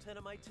fingers, all 10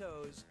 of my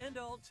toes, and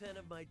all 10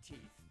 of my teeth.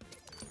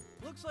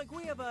 Looks like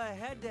we have a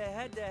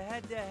head-to-head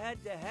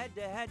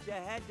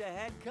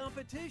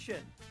competition.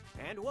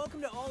 And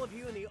welcome to all of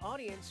you in the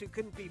audience who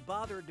couldn't be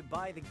bothered to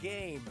buy the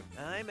game.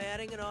 I'm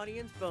adding an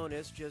audience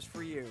bonus just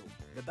for you.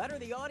 The better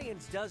the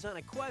audience does on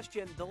a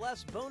question, the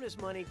less bonus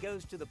money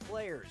goes to the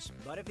players.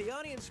 But if the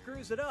audience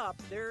screws it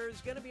up, there's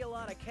going to be a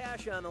lot of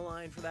cash on the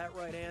line for that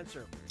right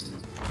answer.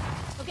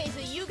 Okay, so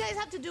you guys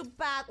have to do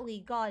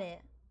badly. Got it.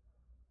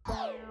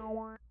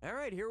 All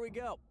right, here we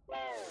go.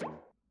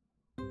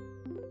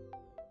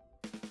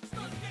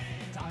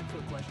 Time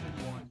for question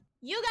 1.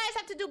 You guys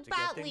have to do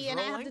badly, and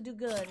I have to do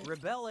good.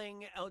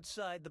 Rebelling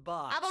outside the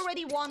box. I've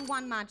already won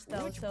one match,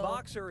 though, Which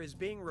boxer is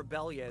being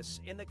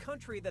rebellious in the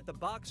country that the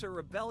Boxer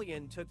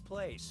Rebellion took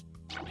place?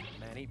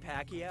 Manny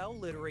Pacquiao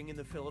littering in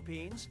the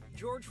Philippines,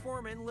 George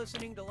Foreman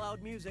listening to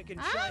loud music in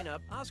China,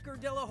 Oscar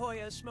De La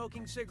Hoya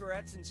smoking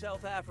cigarettes in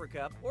South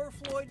Africa, or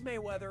Floyd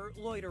Mayweather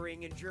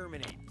loitering in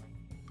Germany?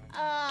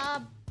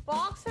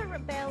 Boxer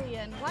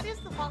Rebellion. What is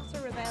the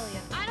Boxer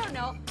Rebellion? I don't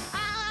know.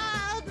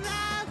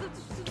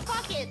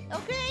 Fuck it,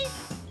 okay?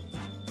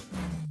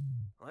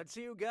 Let's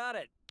see who got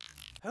it.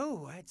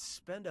 Oh, I'd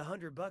spend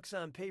 $100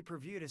 on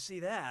pay-per-view to see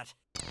that.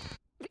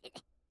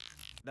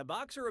 The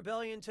Boxer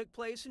Rebellion took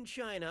place in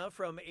China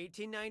from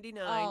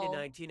 1899 to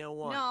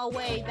 1901. No,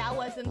 wait, that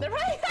wasn't the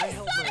right I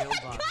held my own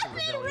Boxer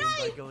Rebellion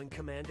by going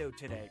commando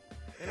today.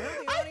 And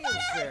how the audience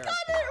fare? I got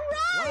it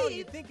right! Well,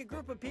 you'd think a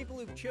group of people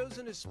who've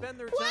chosen to spend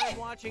their time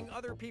watching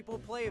other people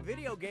play a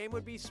video game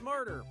would be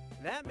smarter.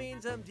 That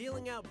means I'm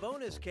dealing out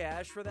bonus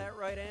cash for that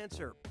right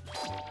answer.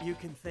 You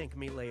can thank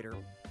me later.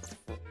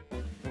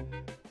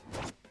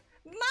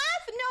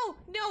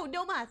 Math?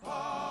 No math.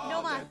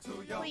 No math,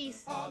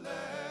 please.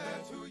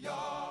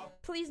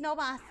 Please, no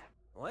math.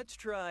 Let's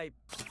try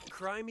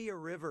Cry Me a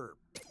River.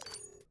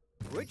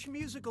 Which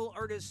musical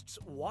artist's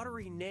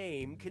watery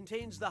name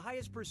contains the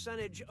highest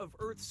percentage of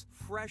Earth's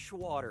fresh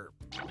water?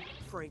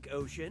 Frank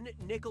Ocean,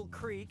 Nickel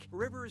Creek,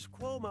 Rivers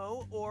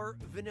Cuomo, or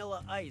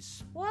Vanilla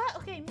Ice? What?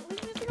 Okay,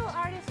 which musical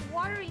artist's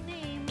watery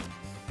name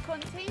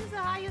contains the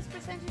highest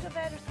percentage of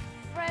Earth's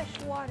fresh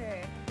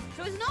water?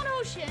 So it's not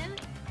Ocean,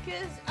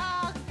 because,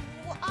 stop it!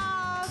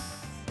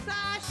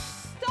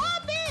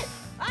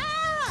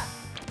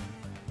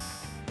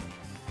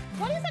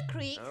 What is a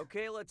creek?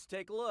 Okay, let's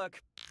take a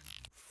look.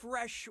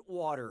 Fresh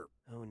water.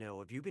 Oh no,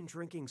 have you been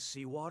drinking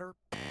seawater?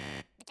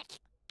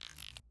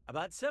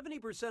 About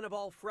 70% of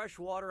all fresh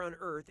water on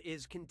Earth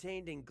is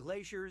contained in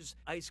glaciers,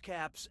 ice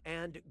caps,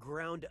 and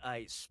ground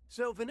ice.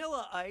 So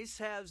Vanilla Ice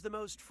has the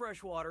most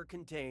fresh water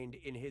contained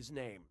in his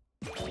name.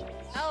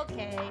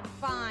 Okay,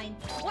 fine.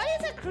 What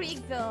is a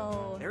creek,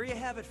 though? There you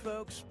have it,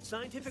 folks.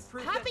 Scientific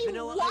proof Happy that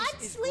Vanilla what?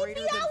 Ice is Sleepy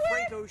greater than hour?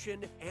 Frank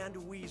Ocean and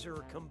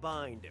Weezer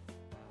combined.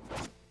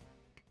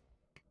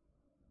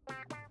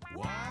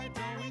 Why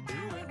don't we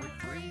do it with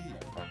 3?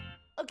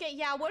 Okay,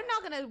 yeah, we're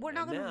not gonna focus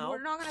on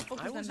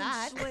that. I was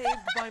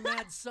enslaved by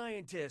mad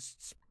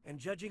scientists, and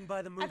judging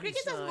by the movie I think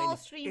it's sign, a small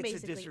stream, it's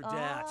basically. a dis or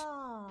dat.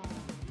 Oh.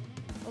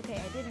 Okay,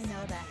 I didn't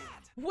know that.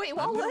 Wait,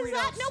 what I'm gonna was read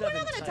that? out No, we're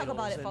not 7 gonna talk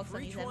about it, titles, folks. and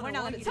for each We're one, not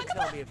I want gonna you talk to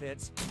tell about me if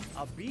it's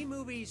a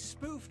B-movie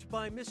spoofed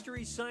by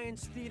Mystery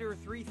Science Theater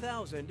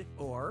 3000,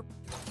 or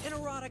an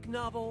erotic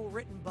novel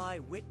written by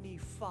Whitney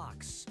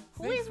Fox.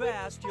 Think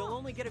fast, you'll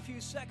only get a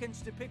few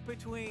seconds to pick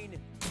between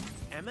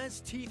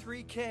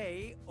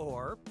MST3K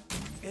or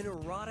an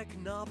erotic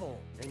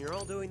novel. And you're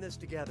all doing this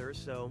together,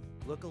 so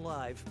look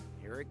alive.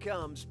 Here it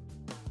comes.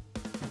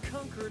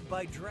 Conquered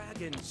by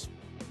Dragons.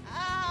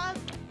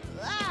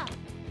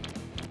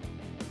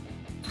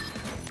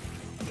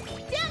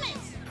 Damn it!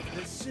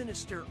 The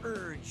Sinister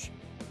Urge.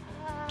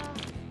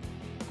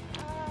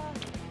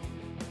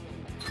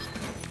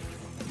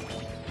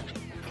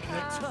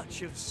 The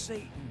Touch of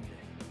Satan.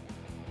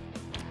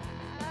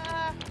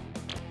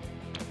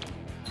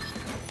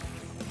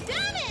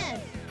 Damn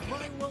it!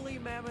 My Woolly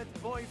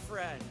Mammoth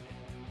Boyfriend.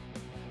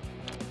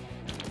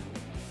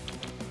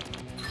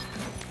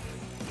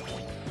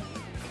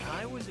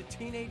 I Was a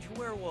Teenage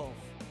Werewolf.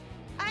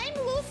 I'm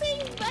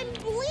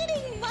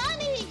bleeding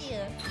money!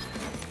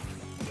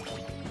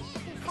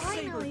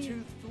 Finally.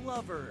 Saber-toothed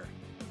Lover.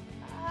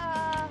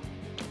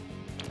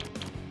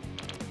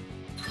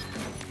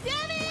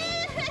 Damn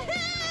it!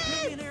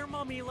 Millionaire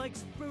Mummy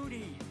Likes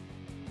Booty.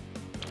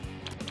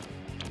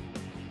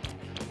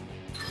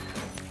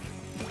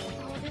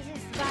 Oh, this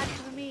is bad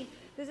for me.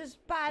 This is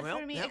bad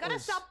for me. I gotta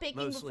stop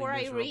picking before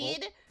I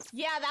read.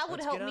 Yeah, that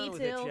would help me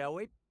too. It, shall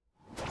we?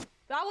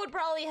 That would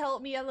probably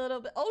help me a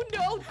little bit. Oh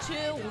no,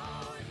 2.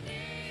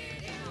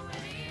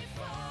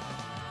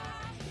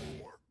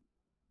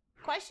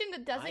 Question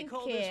that doesn't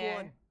call care. This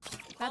one.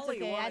 That's Holly,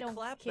 okay, I don't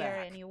clap care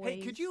back. anyways.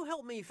 Hey, could you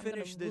help me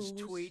finish this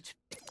tweet?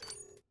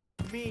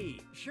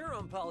 Me. Sure,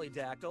 I'm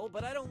polydactyl,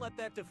 but I don't let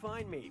that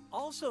define me.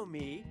 Also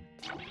me.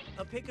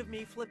 A pic of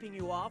me flipping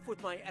you off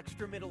with my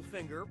extra middle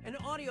finger, an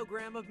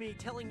audiogram of me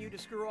telling you to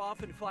screw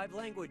off in 5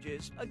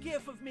 languages, a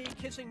gif of me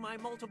kissing my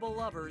multiple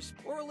lovers,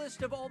 or a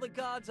list of all the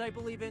gods I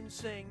believe in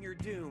saying you're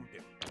doomed.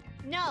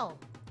 No.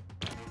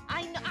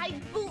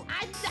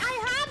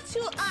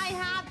 I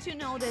have to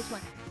know this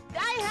one.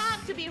 I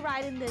have to be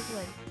right in this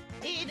one.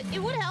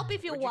 It would help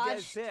if you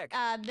watched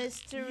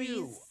Mysteries.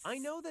 You. I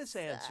know this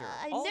answer.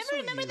 I also never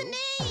remember the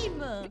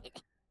name.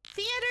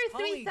 Theater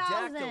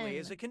 3000. Polydactyly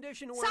is a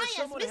condition where Science,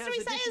 someone Mystery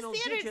has Science additional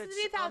Theater digits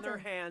 3000. on their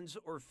hands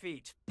or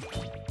feet.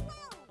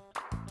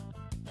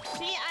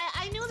 See,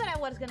 I knew that I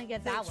was gonna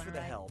get that Thanks one for the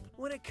right. help.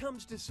 When it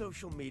comes to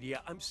social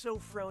media, I'm so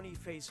frowny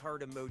face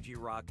heart emoji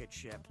rocket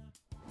ship.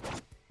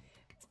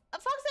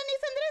 Fox and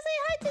Nathan, did I say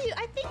hi to you?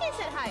 I think I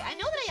said hi. I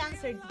know that I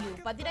answered you,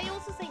 but did I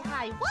also say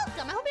hi?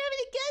 Welcome. I hope you're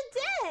having a good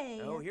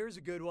day. Oh, here's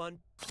a good one.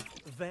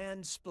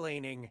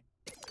 Vansplaining.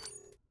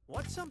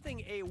 What's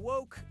something a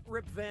woke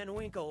Rip Van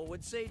Winkle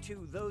would say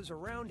to those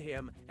around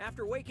him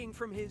after waking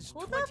from his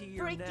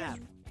 20-year nap?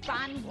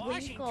 Van Winkle?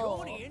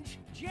 Washingtonians,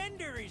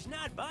 gender is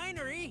not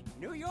binary.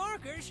 New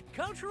Yorkers,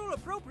 cultural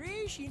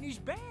appropriation is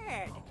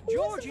bad. Who's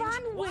Georgians,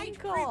 Van white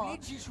Winkle?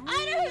 privilege is real.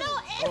 I don't know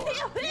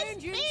any of these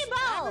Vengeance, people.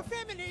 I'm a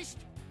feminist.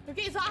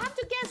 Okay, so I have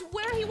to guess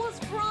where he was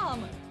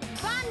from.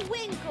 Van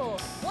Winkle.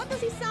 What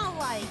does he sound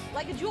like?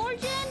 Like a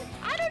Georgian?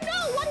 I don't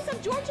know. What is a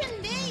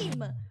Georgian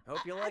name?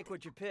 Hope you like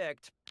what you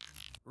picked.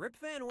 Rip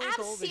Van I have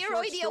Winkle, the zero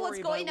short idea what's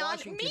story going by on.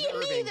 Washington Me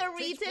Irving, neither,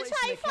 takes Rita. place in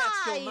High the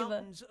Catskill five.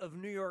 Mountains of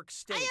New York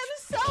State. I am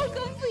so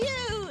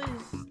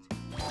confused.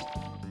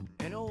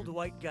 An old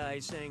white guy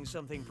saying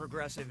something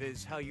progressive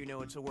is how you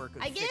know it's a work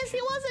of I guess fiction.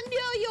 he was a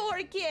New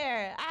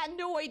Yorker. I had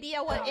no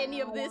idea what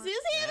any of this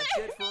is either.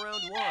 That's it for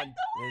round one.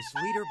 This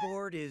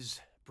leaderboard is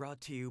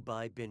brought to you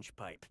by Binge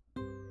Pipe.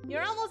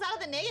 You're almost out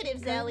of the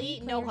negatives,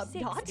 Ellie. No, I'm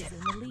Player not. 6 is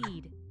in the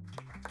lead.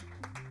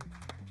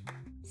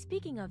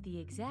 Speaking of the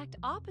exact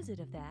opposite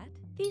of that,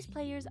 these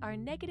players are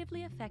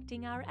negatively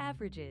affecting our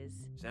averages.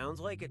 Sounds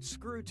like it's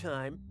screw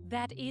time.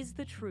 That is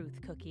the truth,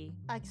 Cookie.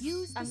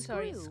 Use the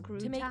screw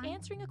to make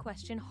answering a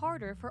question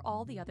harder for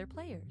all the other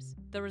players.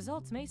 The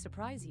results may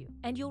surprise you,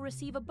 and you'll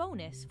receive a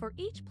bonus for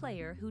each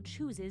player who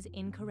chooses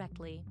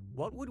incorrectly.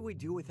 What would we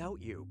do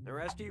without you? The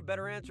rest of you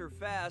better answer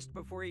fast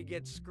before you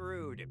get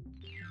screwed.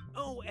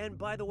 Oh, and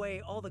by the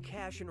way, all the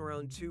cash in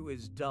round 2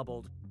 is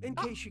doubled, in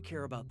case you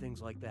care about things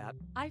like that.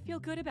 I feel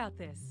good about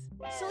this.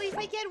 So if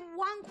I get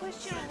one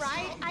question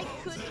right, I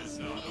could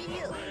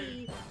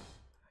immediately...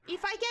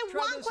 If I get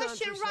Try one this on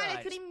question for right, I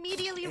size. could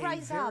immediately A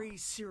rise up. very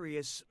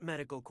serious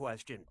medical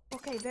question.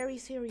 Okay, very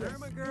serious. This is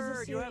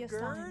Ermagerd, you have serious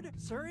GERD? time.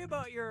 Sorry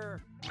about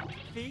your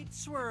feet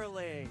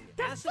swirling,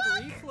 The acid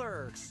fuck?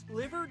 reflux,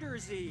 liver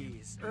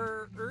disease,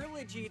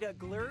 Erligita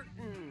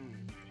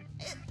gluten.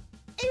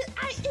 Is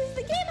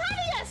the game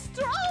having a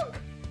stroke?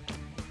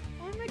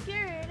 Oh my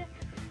god.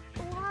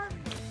 What?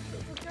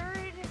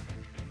 GERD?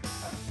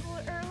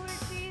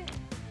 Allergy?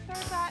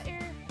 Sorry about your...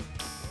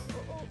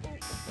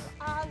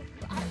 I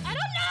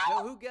don't know! So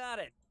who got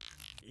it?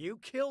 You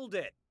killed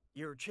it.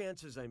 Your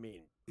chances, I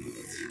mean.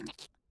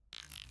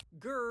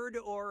 GERD,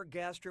 or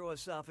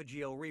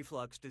gastroesophageal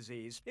reflux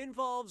disease,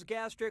 involves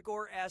gastric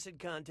or acid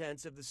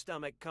contents of the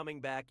stomach coming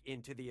back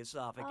into the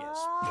esophagus.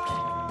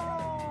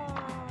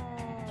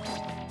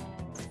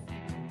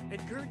 And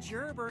GERD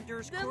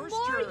Gerberder's The course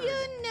more GERD.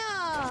 you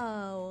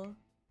know.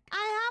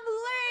 I have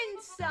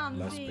learned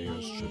something.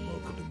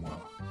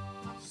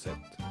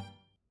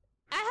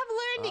 I have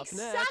learned Up next,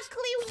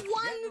 exactly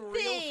one getting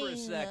thing. real for a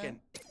second.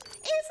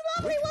 It's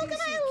lovely. With Welcome,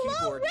 PC hello.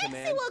 keyboard Rexy,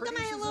 command welcome,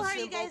 produces hello. a How are you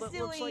symbol guys that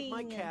doing? looks like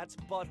my cat's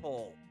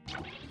butthole.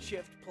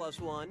 Shift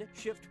 +1,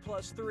 Shift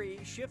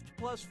 +3, Shift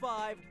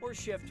 +5, or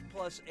Shift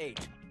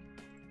 +8.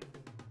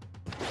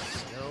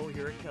 So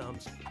here it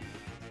comes.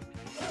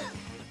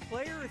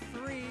 Player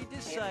 3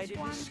 decided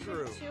to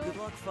screw. Good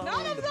luck following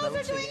None of the those are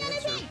bouncing doing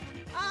answer. anything.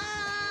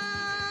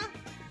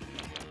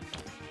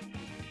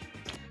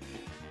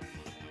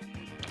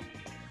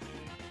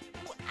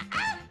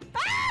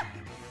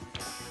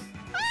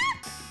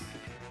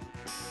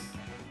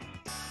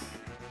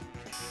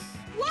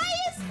 Why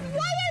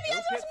are the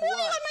answers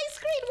moving on my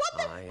screen? What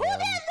the? Who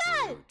did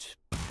that?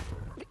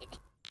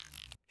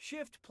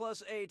 Shift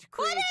 +8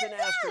 creates an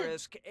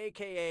asterisk,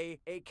 aka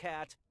a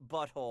cat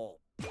butthole.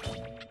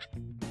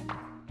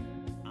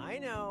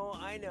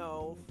 I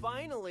know.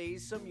 Finally,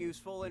 some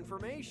useful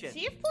information.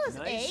 Shift +8?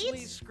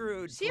 Nicely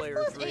screwed, Shift player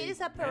 +8 3. is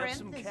a Have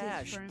some parenthesis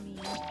cash. for me.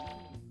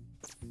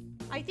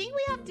 I think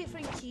we have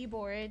different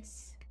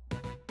keyboards.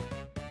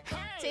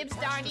 Tips,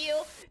 darn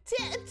you.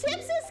 Tips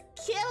is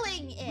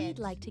killing it. We'd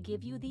like to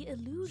give you the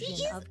illusion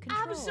He is of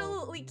control.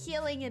 absolutely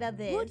killing it at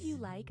this. Would you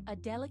like a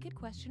delicate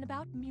question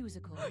about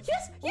musicals?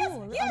 Yes,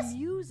 or yes. a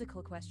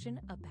musical question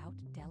about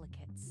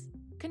delicates?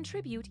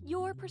 Contribute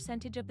your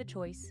percentage of the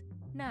choice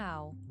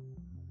now.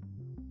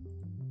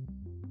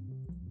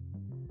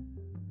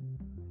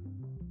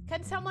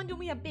 Can someone do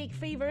me a big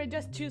favor and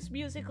just choose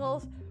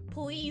musicals?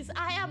 Please,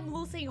 I am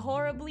losing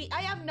horribly.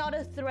 I am not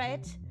a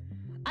threat.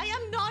 I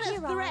am not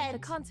Here a are threat. the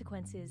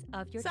consequences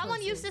of your Someone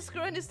choices. used a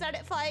screw and it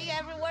started flying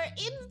everywhere.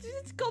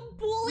 It's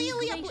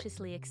completely... We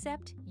graciously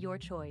accept your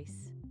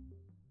choice.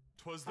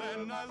 'Twas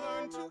then I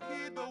learned to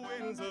heed the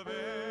winds of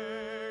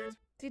 8.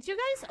 Did you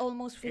guys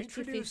almost 50-50 a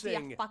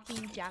Introducing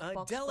fucking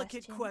Jackbox a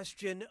delicate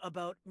question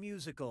about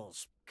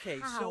musicals. Okay,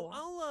 so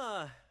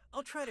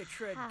I'll try to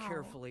tread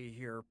carefully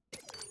here.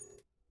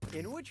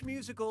 In which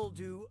musical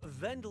do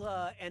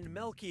Vendla and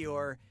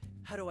Melchior,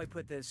 how do I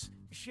put this,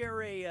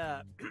 share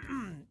a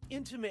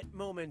intimate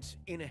moment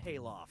in a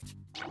hayloft?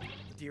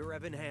 Dear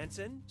Evan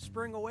Hansen,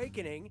 Spring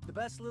Awakening, The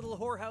Best Little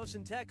Whorehouse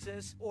in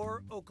Texas,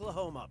 or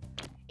Oklahoma?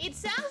 It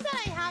sounds that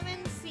I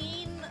haven't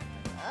seen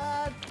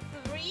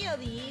 3 of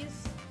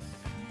these,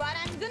 but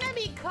I'm gonna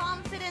be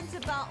confident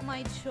about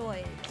my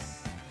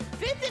choice.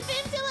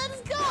 50-50,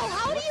 let's go!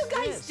 How do you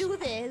guys do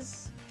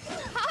this?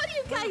 How do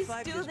you guys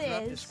do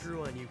this? The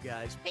screw on you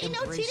guys. Hey,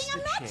 no cheating, I'm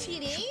not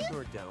cheating!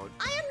 Or don't.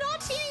 I am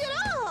not cheating at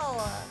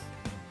all!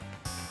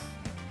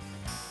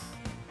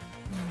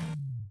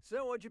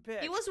 So what'd you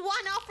pick? It was 1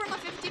 up from a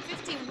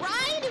 50-50,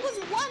 right? It was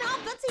 1 up,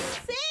 that's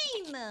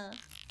insane!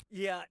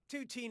 Yeah,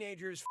 2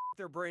 teenagers f***ed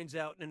their brains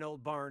out in an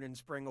old barn in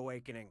Spring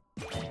Awakening.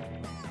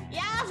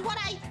 Yeah, that's what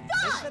I thought!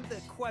 I said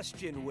the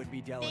question would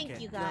be delicate,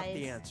 Thank you guys. not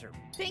the answer.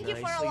 Thank you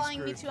for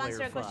allowing me to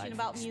answer a question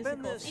about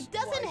musicals. It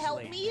doesn't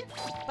help me,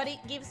 but it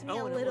gives me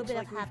a little bit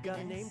of happiness. We've got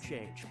a name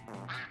change.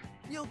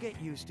 You'll get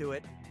used to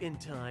it in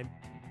time.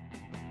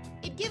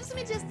 It gives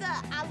me just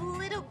a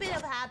little bit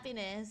of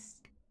happiness.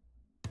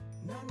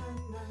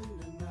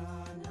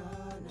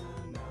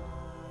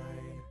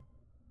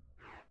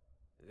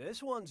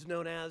 This one's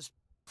known as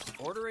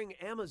ordering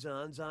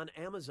Amazons on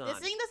Amazon. This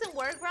thing doesn't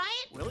work,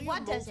 right? William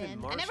What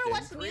doesn't? I never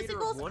watched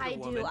musicals. I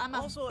do. I'm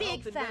a also big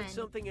helped fan. invent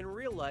something in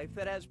real life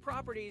that has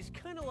properties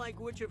kind of like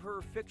which of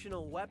her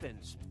fictional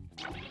weapons?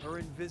 Her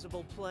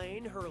invisible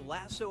plane, her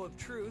lasso of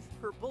truth,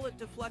 her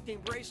bullet-deflecting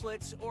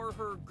bracelets, or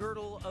her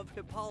girdle of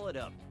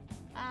Hippolyta?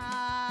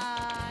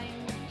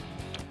 I'm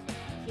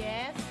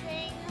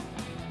guessing.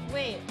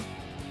 Wait,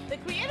 the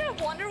creator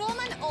of Wonder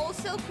Woman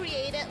also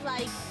created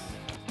like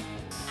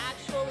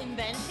actual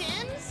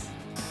inventions?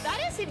 That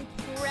is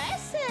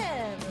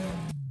impressive!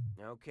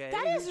 Okay.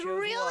 That is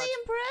really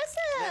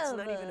impressive! That's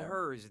not even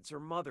hers, it's her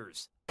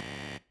mother's.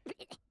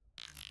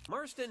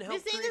 Marston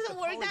helped this thing create doesn't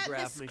the work, that the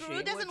polygraph screw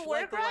machine, doesn't which,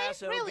 work, like the right?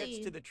 lasso, Really?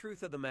 gets to the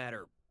truth of the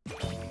matter.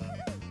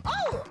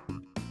 Oh!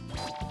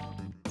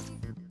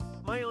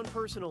 My own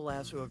personal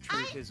lasso of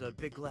truth is a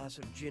big glass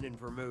of gin and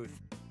vermouth.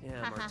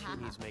 Yeah,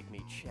 martinis make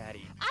me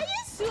chatty. I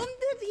assumed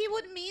that he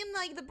would mean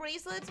like the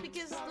bracelets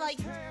because like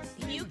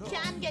you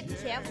can get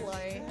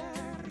Kevlar,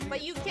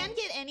 but you can't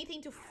get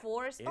anything to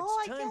force. It's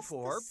I time guess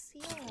for the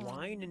seal.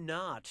 Wine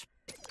Not.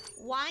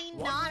 Why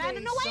not? I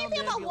don't know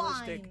anything about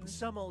wine.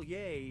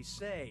 Sommeliers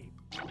say,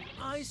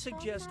 I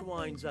suggest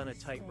wines on a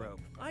tightrope.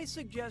 I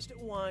suggest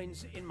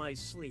wines in my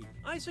sleep.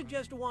 I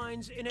suggest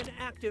wines in an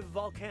active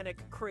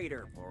volcanic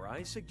crater. Or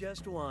I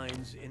suggest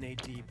wines in a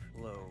deep,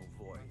 low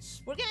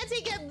voice. We're gonna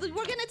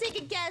take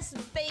a guess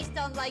based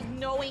on like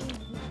knowing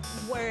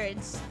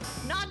words,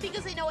 not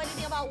because I know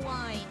anything about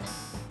wine.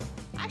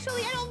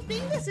 Actually, I don't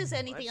think this is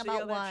anything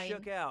about wine. Let's see how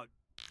that shook out.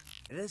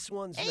 This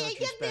one's Hey, not I your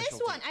get this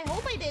specialty. one. I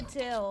hope I did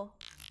too.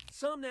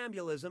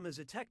 Somnambulism is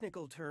a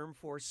technical term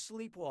for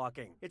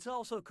sleepwalking. It's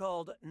also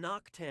called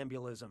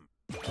noctambulism.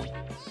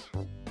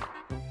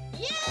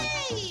 Yay!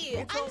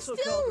 It's I'm also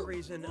still called the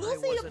reason I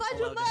losing wasn't a bunch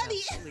allowed of to have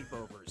money.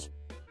 sleepovers.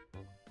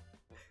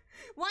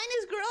 Wine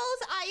is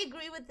gross. I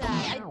agree with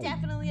that. I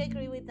definitely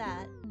agree with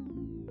that.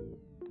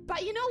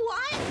 But you know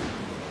what?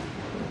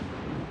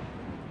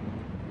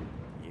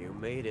 You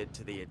made it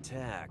to the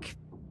attack.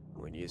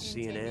 When you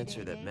see an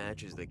answer that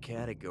matches the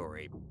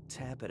category,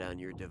 tap it on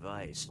your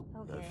device.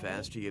 Okay. The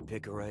faster you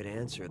pick a right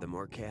answer, the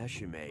more cash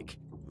you make.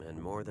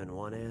 And more than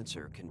one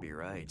answer can be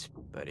right.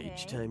 But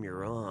each time you're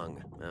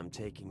wrong, I'm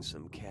taking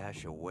some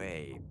cash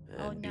away.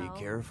 And be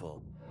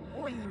careful.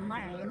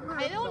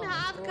 I don't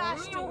have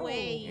cash to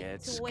waste.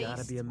 It's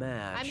gotta be a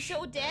match. I'm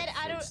so dead.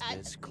 I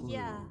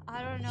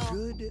don't know.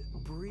 Good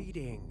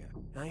breeding.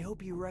 I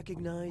hope you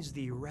recognize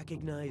the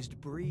recognized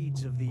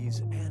breeds of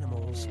these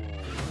animals.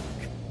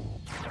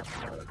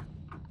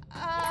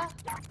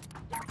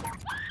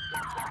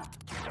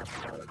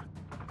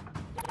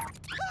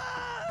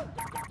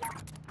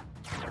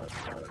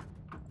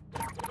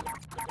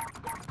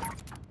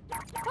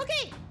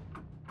 Okay.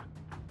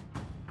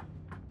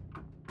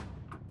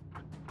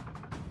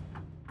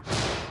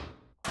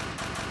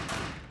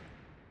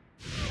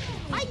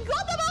 I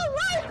got them all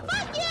right.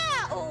 Fuck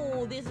yeah!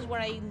 Oh, this is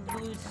where I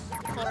lose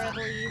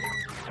horribly.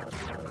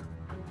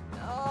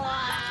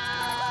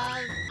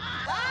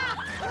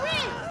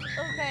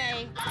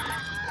 Okay.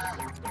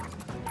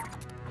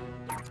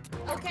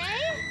 Okay.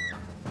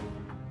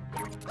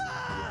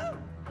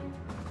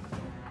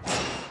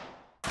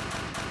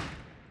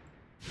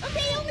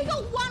 Okay, only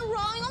got one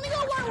wrong. Only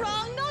got one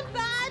wrong. Not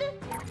bad.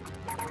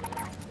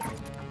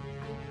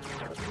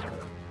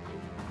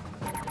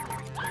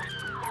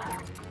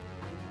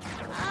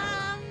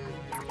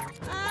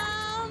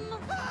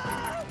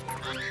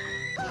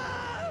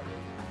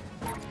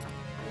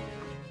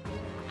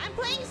 I'm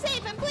playing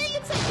safe. I'm playing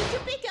it safe. Did you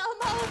pick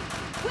Elmo?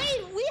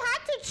 Wait, we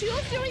had to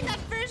choose during that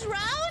first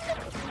round?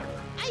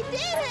 I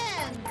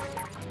didn't.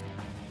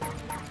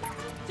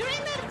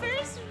 During that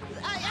first,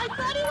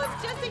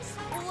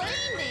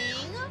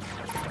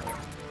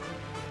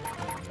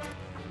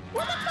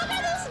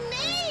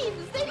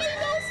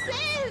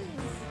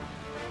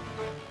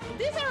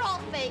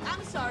 fake.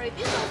 I'm sorry.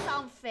 These all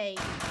sound fake.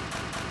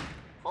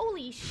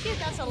 Holy shit,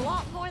 that's a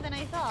lot more than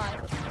I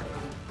thought.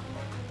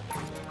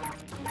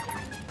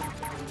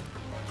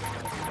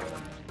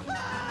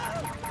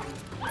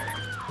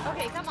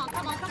 Okay, come on,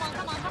 come on, come on,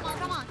 come on, come on,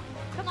 come on.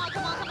 Come on,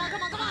 come on, come on,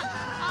 come on, come on.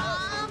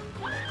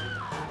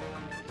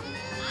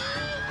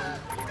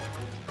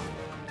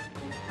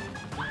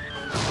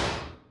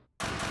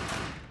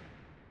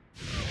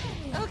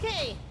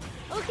 Okay,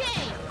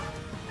 okay.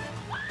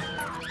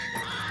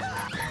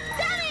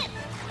 Damn it!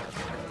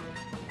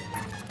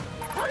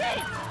 Okay.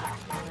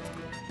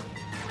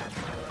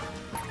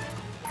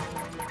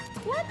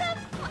 What the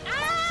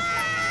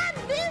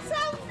these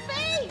sound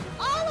fake!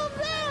 All of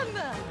them!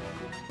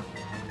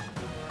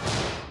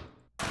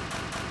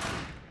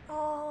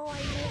 Oh, I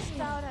missed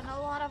out on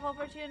a lot of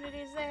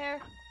opportunities there.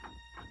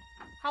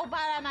 How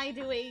bad am I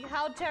doing?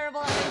 How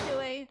terrible am I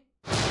doing?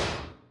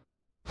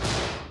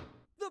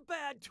 The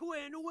bad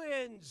twin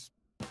wins!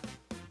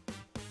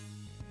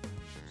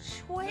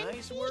 28,000.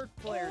 Nice work,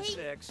 Player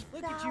 6.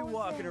 Look at you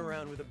walking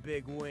around with a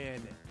big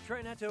win.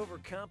 Try not to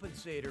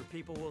overcompensate or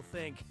people will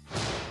think,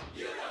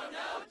 you don't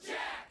know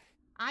Jack!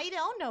 I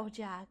don't know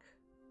Jack.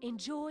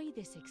 Enjoy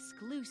this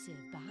exclusive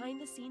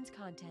behind-the-scenes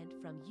content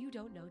from You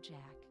Don't Know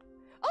Jack.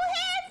 Oh,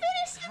 hey, I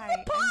finished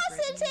the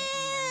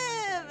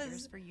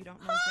positives! For You Don't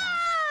Know Jack.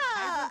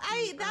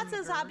 That's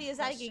as happy as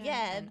I can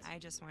get. I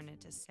just wanted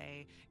to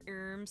say,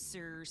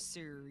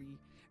 sorry.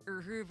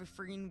 Have a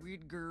friend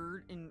with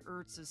Gerd and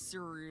it's a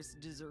serious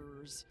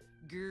disease.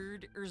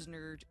 Gerd is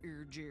not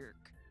a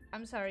jerk.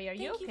 I'm sorry, are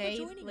you okay, Thank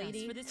you for joining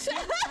lady? us for this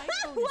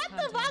What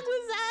the fuck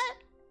was that?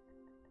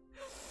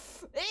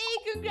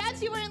 Hey,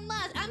 congrats, you were in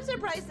last. I'm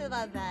surprised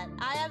about that.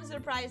 I am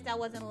surprised that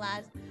wasn't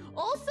last.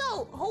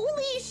 Also,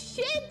 holy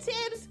shit,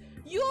 Tibbs,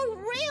 you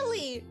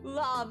really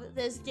love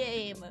this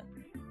game.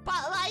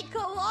 But like a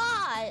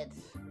lot.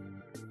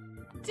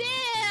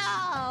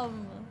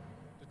 Damn!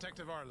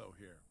 Detective Arlo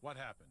here. What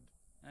happened?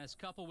 This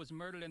couple was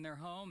murdered in their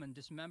home and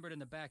dismembered in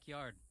the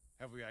backyard.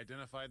 Have we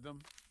identified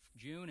them?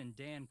 June and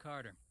Dan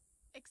Carter.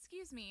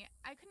 Excuse me,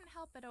 I couldn't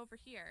help but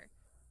overhear.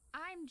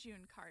 I'm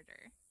June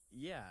Carter.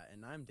 Yeah,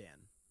 and I'm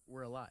Dan.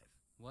 We're alive.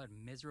 What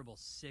miserable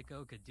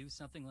sicko could do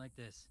something like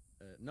this?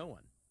 No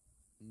one.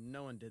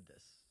 No one did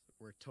this.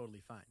 We're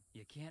totally fine.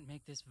 You can't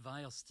make this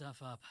vile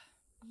stuff up.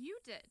 You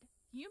did.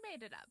 You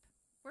made it up.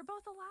 We're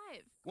both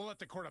alive. We'll let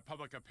the court of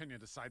public opinion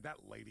decide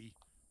that, lady.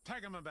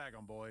 Tag 'em and bag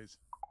 'em, boys.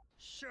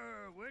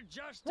 Sure, we're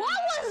just what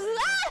was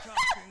that?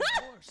 Talking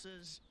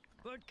horses,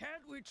 but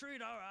can't we treat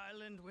our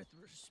island with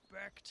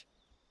respect?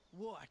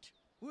 What?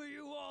 Were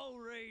you all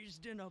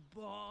raised in a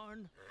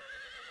barn?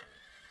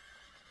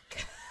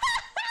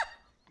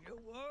 You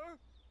were?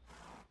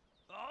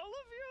 All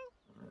of you?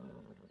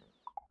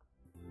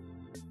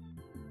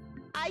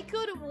 I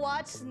could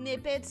watch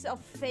snippets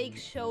of fake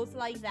shows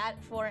like that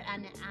for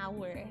an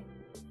hour.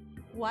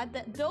 What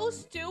the?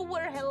 Those two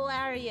were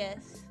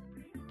hilarious.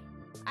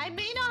 I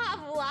may not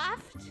have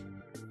laughed.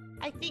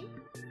 I think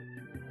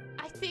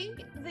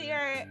they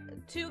are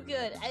too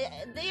good.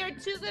 They are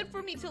too good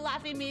for me to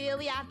laugh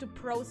immediately. I have to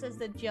process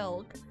the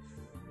joke.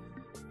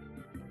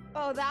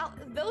 Oh,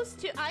 those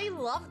two. I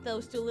love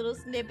those two little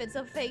snippets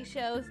of fake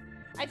shows.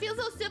 I feel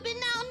so stupid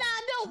now.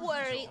 Nah, don't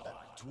worry.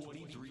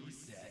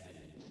 23/7.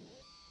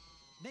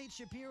 Nate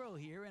Shapiro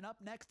here, and up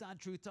next on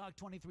Truth Talk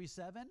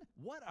 23/7,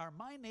 what are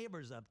my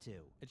neighbors up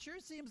to? It sure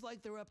seems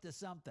like they're up to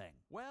something.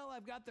 Well,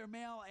 I've got their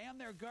mail and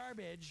their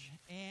garbage,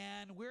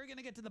 and we're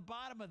gonna get to the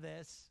bottom of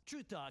this.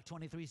 Truth Talk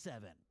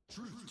 23/7.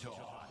 Truth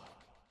Talk.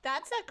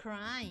 That's a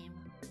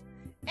crime.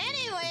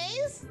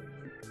 Anyways,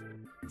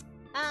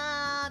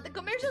 the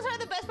commercials are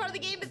the best part of the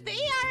game, but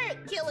they are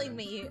killing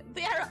me.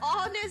 They are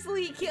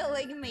honestly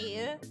killing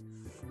me.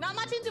 Not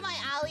much into my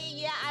alley.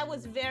 Yeah, I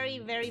was very,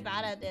 very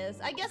bad at this.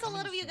 I guess a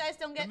lot of you guys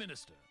don't get... The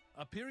Minister,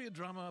 a period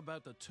drama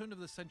about the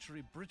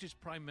turn-of-the-century British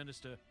Prime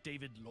Minister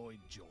David Lloyd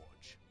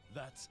George.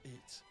 That's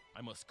it.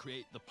 I must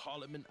create the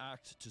Parliament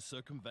Act to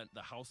circumvent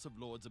the House of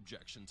Lords'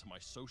 objection to my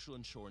social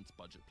insurance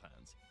budget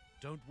plans.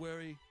 Don't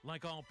worry,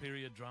 like all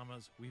period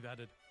dramas, we've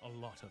added a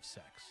lot of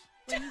sex.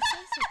 When you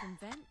say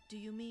circumvent, do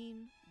you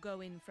mean go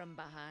in from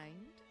behind?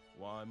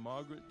 Why,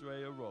 Margaret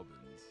Dreyer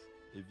Robbins,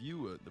 if you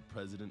were the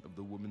president of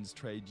the Women's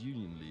Trade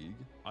Union League,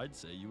 I'd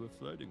say you were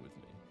flirting with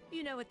me.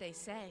 You know what they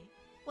say.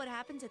 What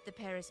happens at the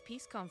Paris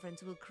Peace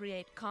Conference will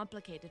create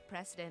complicated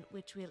precedent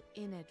which will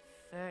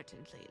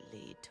inadvertently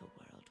lead to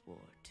World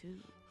War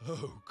II.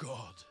 Oh,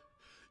 God.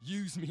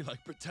 Use me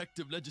like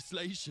protective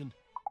legislation.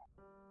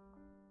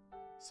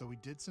 So we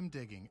did some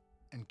digging,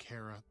 and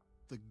Kara,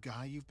 the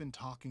guy you've been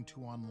talking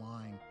to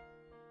online,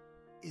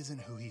 isn't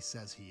who he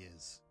says he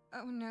is.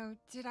 Oh no,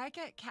 did I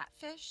get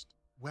catfished?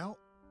 Well,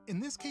 in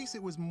this case,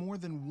 it was more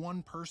than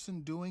one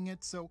person doing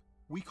it, so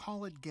we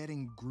call it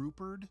getting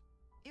groupered.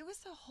 It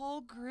was a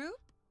whole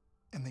group?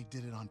 And they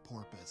did it on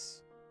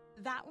purpose.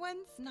 That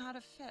one's not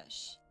a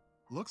fish.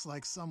 Looks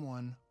like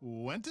someone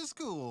went to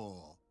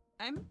school.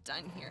 I'm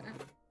done here.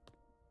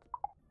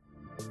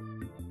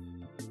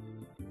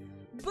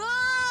 Boo!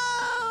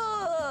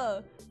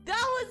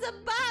 That was a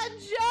bad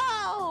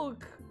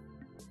joke!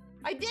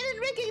 I didn't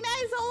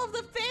recognize all of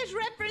the fish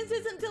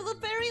references until the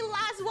very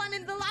last one,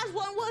 and the last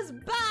one was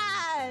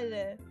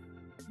bad.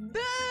 Boo!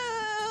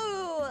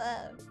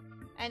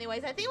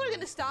 Anyways, I think we're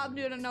gonna stop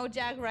doing a no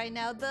Jack right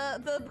now.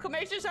 The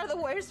commercials are the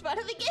worst part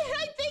of the game.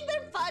 I think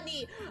they're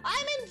funny.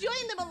 I'm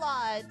enjoying them a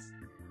lot.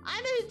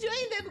 I'm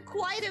enjoying them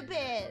quite a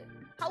bit.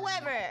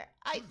 However,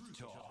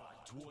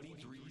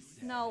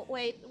 No,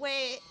 wait.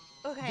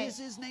 Okay. This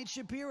is Nate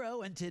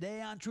Shapiro, and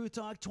today on Truth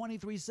Talk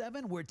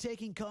 23/7, we're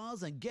taking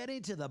calls and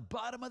getting to the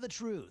bottom of the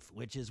truth,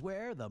 which is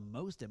where the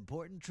most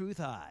important truth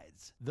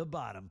hides. The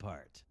bottom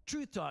part.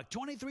 Truth Talk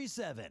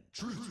 23/7.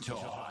 Truth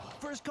Talk.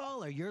 First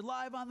caller, you're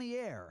live on the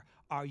air.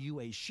 Are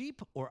you a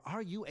sheep or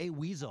are you a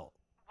weasel?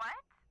 What?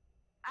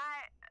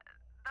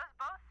 Those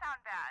both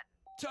sound bad.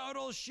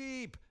 Total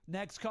sheep.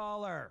 Next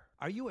caller.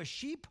 Are you a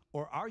sheep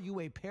or are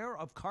you a pair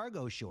of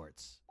cargo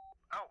shorts?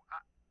 Oh,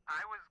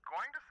 I was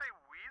going to say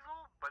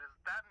weasel, but is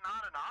that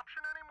not an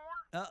option anymore?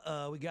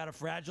 Uh-oh, we got a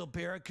fragile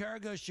pair of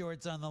cargo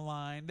shorts on the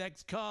line.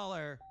 Next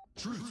caller.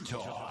 Truth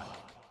Talk.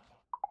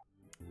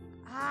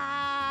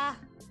 I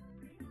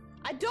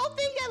don't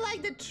think I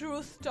like the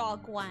Truth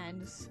Talk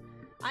ones.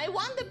 I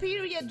want the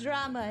period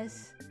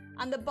dramas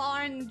and the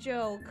barn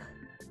joke.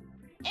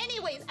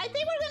 Anyways, I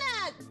think we're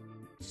gonna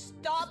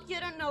stop You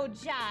Don't Know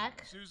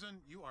Jack.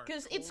 Susan, you are.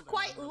 Because it's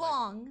quite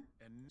long.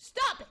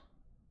 Stop it!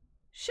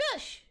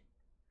 Shush!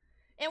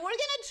 And we're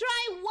gonna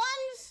try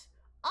Once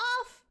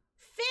Off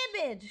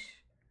Fibbage.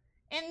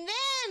 And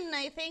then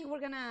I think we're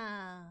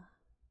gonna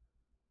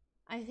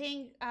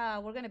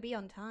be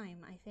on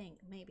time, I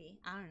think. Maybe.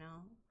 I don't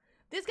know.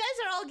 These guys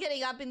are all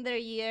getting up in their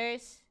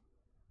years.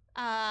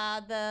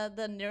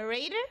 The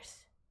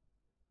narrators?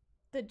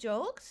 The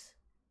jokes?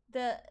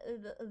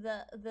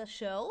 The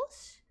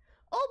shows?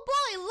 Oh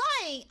boy,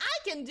 lying! I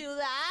can do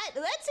that!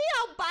 Let's see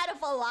how bad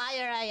of a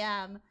liar I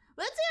am.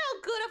 Let's see how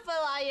good of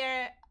a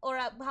liar or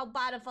how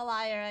bad of a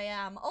liar I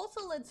am.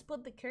 Also, let's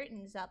put the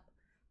curtains up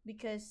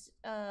because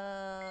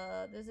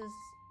this is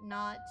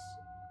not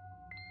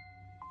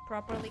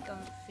properly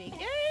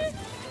configured.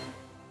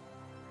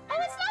 Oh,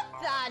 it's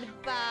not that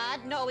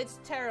bad. No, it's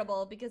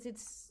terrible because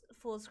it's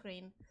full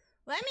screen.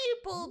 Let me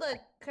pull the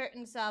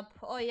curtains up.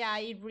 Oh yeah,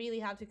 I really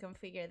have to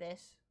configure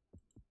this.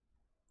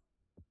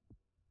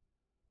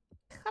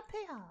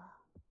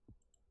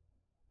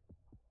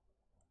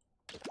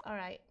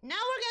 Alright, now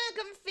we're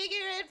gonna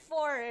configure it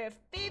for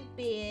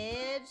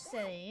Fibbage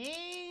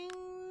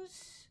settings.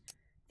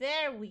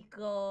 There we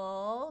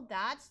go.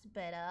 That's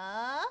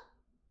better.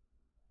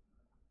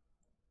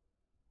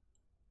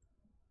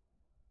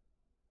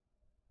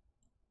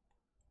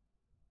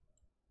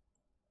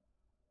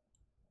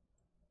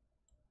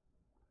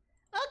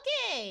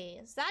 Okay,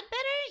 is that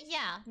better?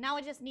 Yeah, now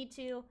I just need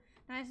to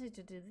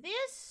do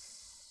this.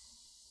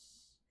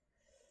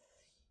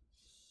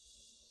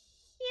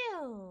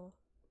 Phew.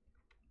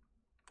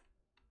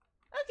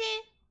 Okay.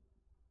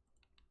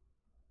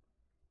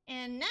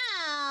 And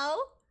now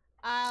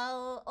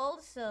I'll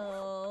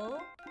also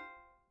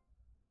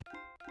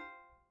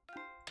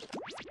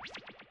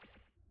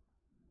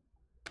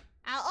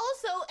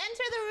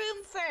enter the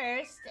room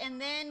first and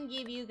then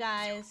give you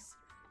guys.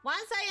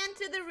 Once I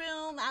enter the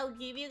room, I'll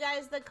give you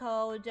guys the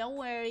code. Don't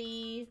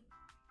worry.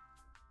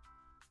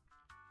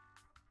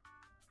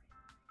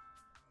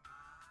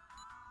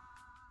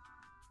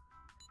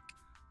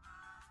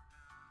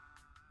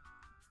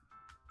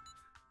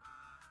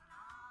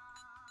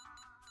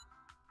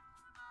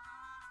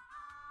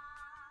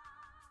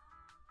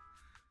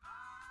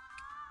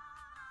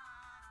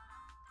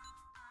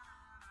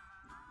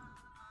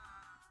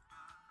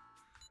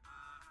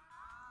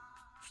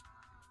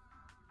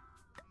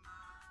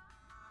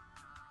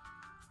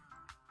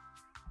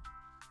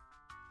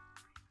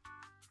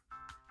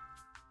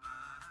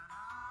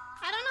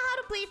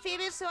 Play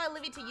Fibbage, so I'll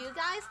leave it to you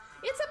guys.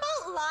 It's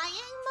about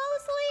lying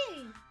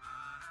mostly.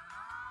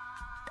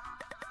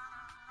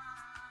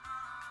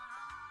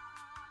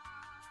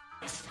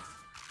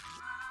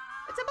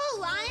 It's about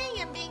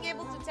lying and being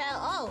able to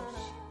tell.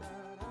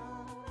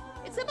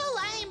 It's about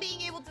lying and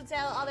being able to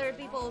tell other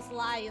people's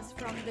lies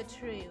from the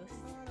truth.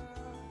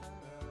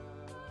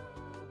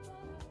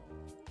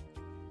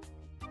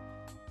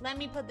 Let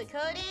me put the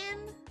code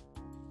in.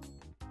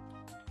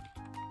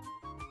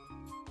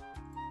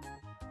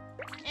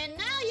 And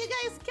now you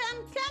guys can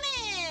come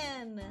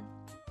in!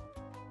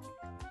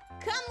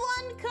 Come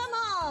one, come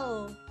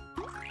all!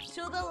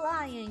 To the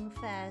Lying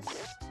Fest.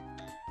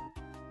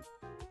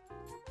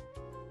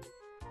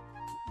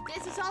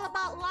 This is all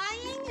about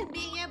lying and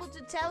being able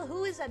to tell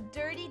who is a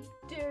dirty,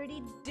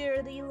 dirty,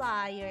 dirty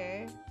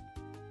liar.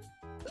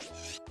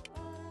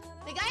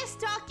 The guys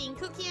talking,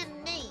 Cookie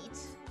and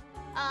Nate.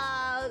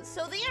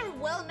 So they are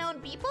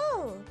well-known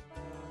people?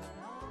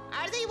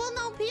 Are they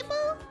well-known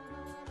people?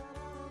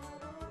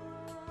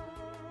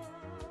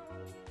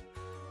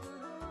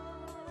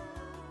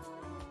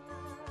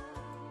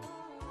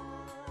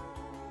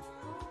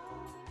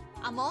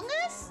 Among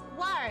Us?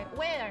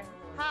 Where?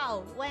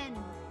 How? When?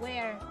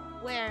 Where?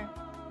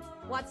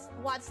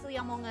 What's the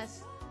Among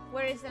Us?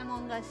 Where is the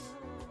Among Us?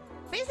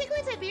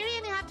 Basically,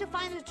 Tiberian, you have to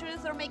find the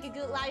truth or make a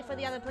good lie for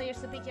the other players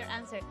to pick your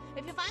answer.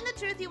 If you find the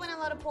truth, you win a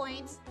lot of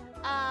points.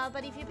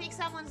 But if you pick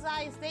someone's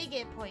lies, they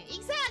get points.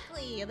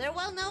 Exactly! They're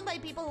well known by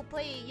people who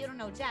play, you don't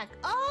know, Jack.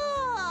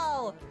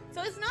 Oh!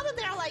 So it's not that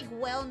they're, like,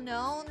 well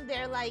known.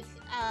 They're, like,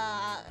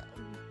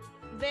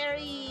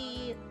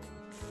 very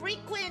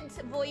frequent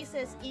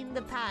voices in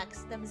the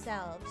packs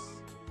themselves.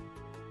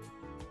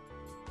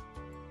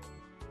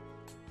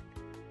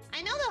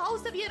 I know the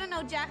host of You Don't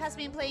Know Jack has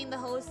been playing the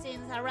host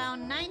since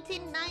around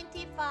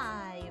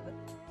 1995.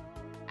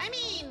 I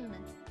mean,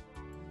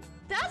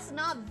 that's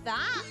not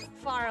that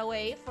far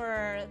away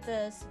for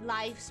the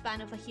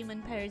lifespan of a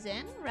human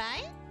person,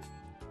 right?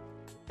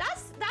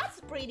 That's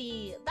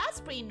pretty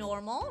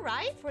normal,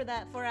 right? For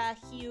a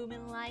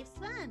human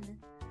lifespan.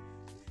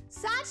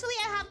 Sadly,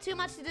 I have too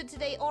much to do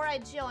today, or I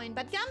join.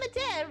 But Gambit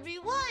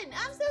everyone!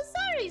 I'm so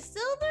sorry,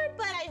 Silver,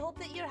 but I hope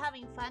that you're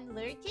having fun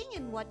lurking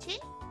and watching.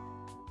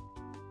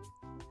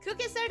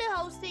 Cookie started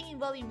hosting in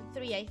Volume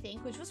 3, I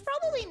think, which was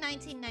probably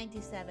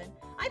 1997.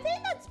 I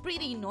think that's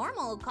pretty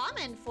normal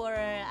comment for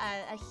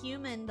a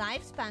human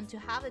lifespan to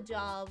have a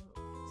job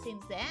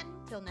since then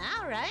till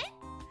now, right?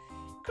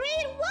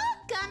 Creed,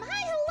 welcome!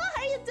 Hi, hello,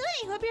 how are you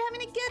doing? Hope you're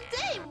having a good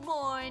day.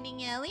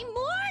 Morning, Ellie,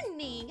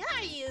 morning! How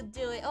are you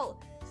doing? Oh,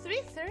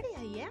 3:30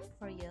 a.m.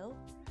 for you.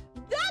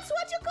 That's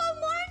what you call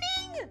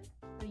morning?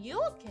 Are you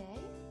okay?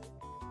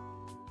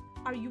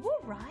 Are you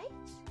alright?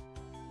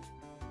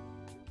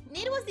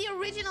 Nate was the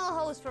original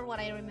host for what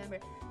I remember.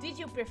 Did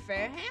you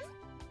prefer him?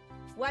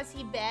 Was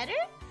he better?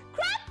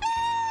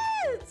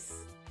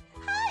 Crumpets!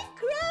 Hi,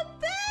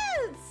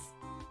 Crumpets!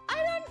 I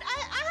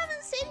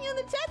haven't seen you in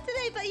the chat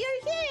today, but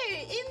you're here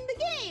in the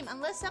game.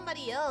 Unless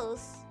somebody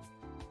else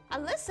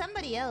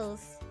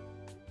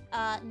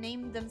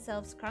named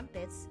themselves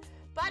Crumpets.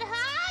 But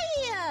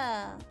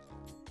hi!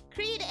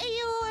 Creed,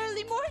 ayo,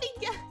 early morning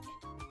guy.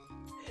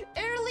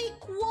 Early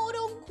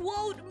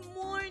quote-unquote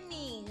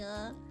morning.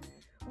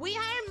 We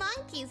hire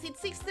monkeys. It's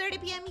 6:30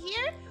 p.m.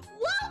 here.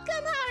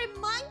 Welcome, hire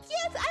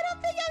monkeys. I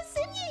don't think I've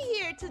seen you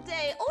here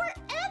today or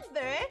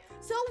ever.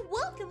 So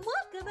welcome.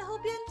 I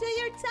hope you enjoy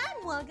your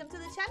time. Welcome to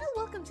the channel.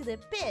 Welcome to the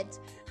pit.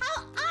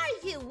 How are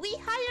you? We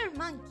hire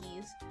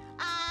monkeys.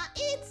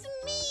 It's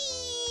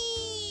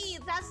me.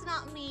 That's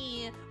not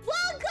me.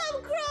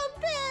 Welcome,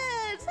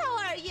 Crumpets. How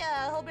are you?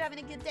 Hope you're having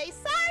a good day.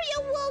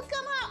 Saria,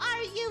 welcome. How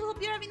are you?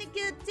 Hope you're having a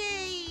good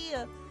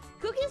day.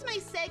 Cookie's my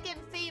second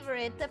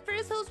favorite. The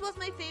first host was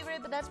my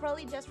favorite, but that's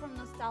probably just from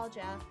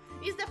nostalgia.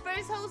 Is the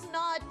first host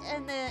not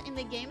in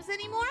the games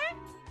anymore?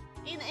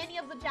 In any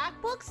of the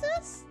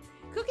Jackboxes?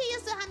 Cookie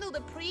used to handle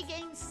the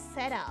pre-game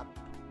setup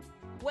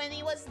when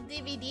it was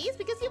DVDs,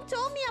 because you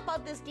told me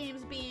about these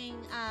games being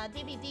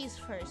DVDs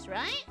first,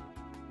 right?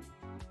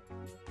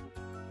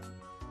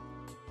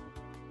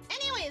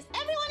 Anyways,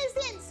 everyone is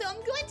in, so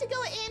I'm going to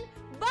go in,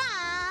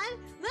 but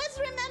let's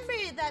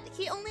remember that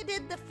he only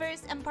did the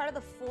first and part of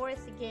the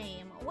fourth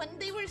game when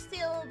they were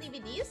still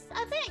DVDs,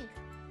 I think.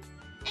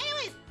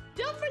 Anyways,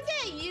 don't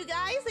forget, you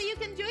guys, that you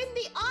can join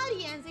the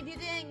audience if you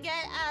didn't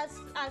get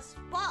a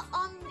spot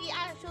on the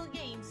actual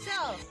game.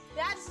 So,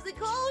 that's the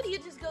code. You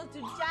just go to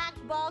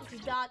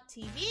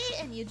jackbox.tv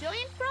and you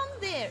join from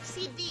there.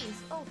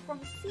 CDs. Oh, from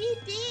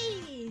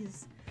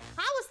CDs.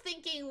 I was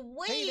thinking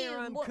way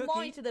more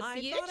into the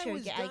future, I thought I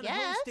was done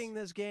guess. hosting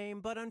this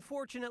game, but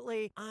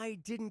unfortunately, I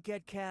didn't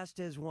get cast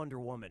as Wonder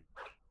Woman.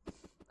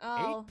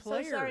 Oh, 8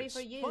 players. So sorry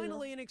for you.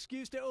 Finally, an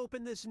excuse to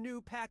open this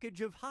new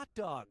package of hot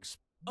dogs.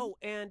 Oh,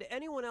 and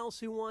anyone else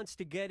who wants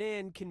to get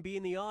in can be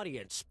in the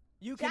audience.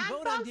 You can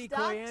vote on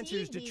decoy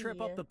answers to trip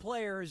up the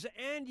players,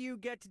 and you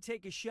get to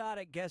take a shot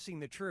at guessing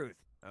the truth.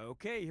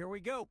 Okay, here we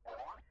go.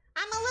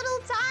 I'm a little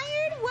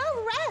tired.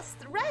 Well,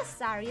 rest,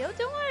 Sario.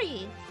 Don't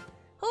worry.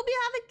 Hope you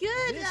have a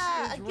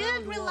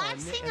good,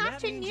 relaxing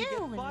afternoon. You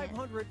get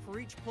 500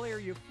 for each player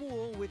you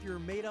fool with your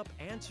made-up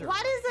answer.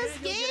 What is this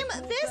game?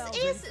 This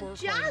is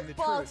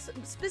Jackbox,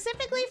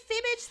 specifically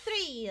Fibbage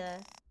 3.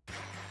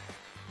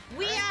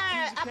 We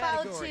are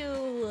about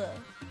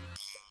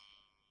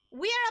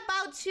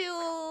to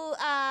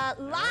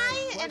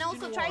lie and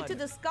also try to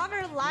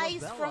discover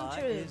lies from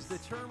truth. Is the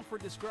term for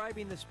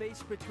describing the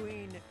space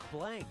between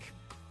blank.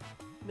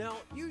 Now,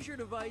 use your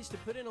device to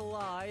put in a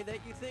lie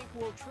that you think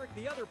will trick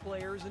the other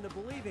players into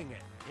believing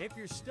it. If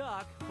you're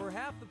stuck, for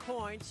half the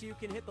points, you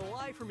can hit the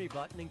Lie For Me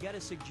button and get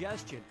a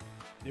suggestion.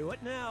 Do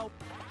it now.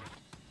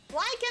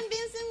 Lie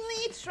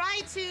convincingly, try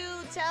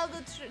to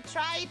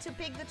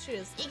pick the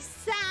truth.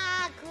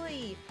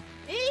 Exactly.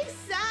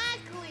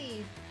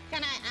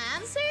 Can I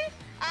answer?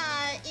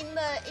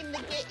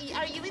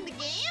 Are you in the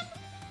game?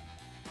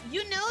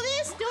 You know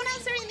this? Don't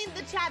answer it in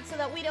the chat so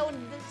that we don't.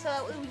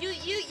 So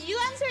you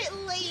answer it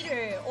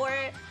later. Or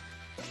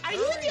are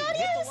you in the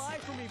audience?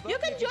 You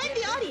can join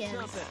the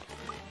audience.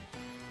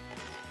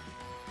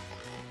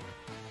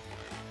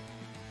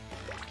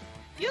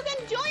 You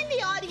can join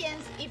the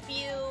audience if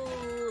you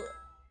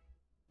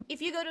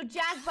go to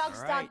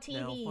jackbox.tv. Right,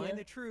 now find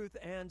the truth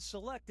and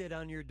select it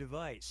on your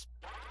device.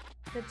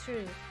 The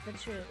truth.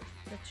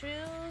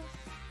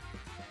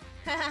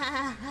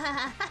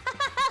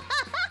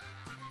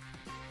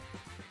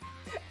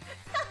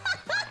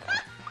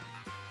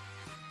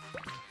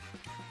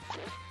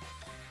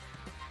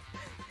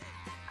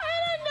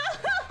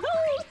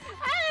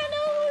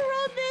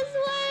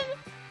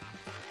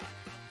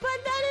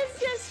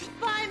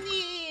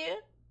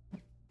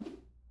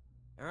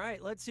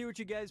 let's see what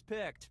you guys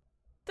picked.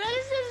 That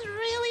is just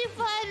really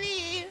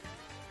funny.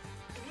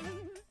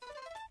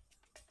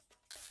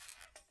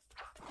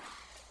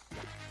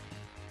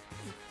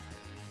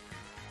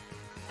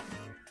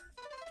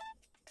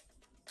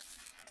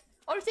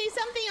 Or say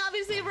something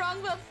obviously wrong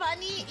but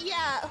funny.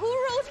 Yeah, who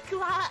wrote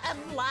gla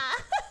and la?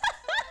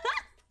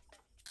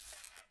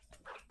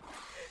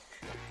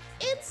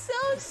 It's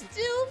so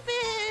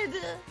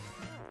stupid.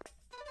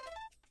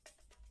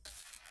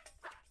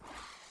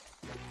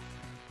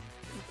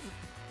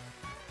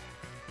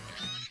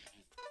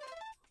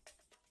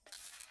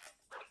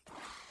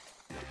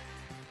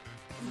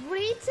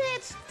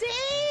 Retouch,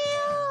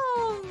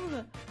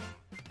 damn!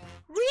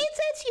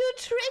 Retouch, you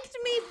tricked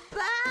me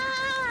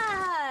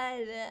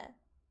bad!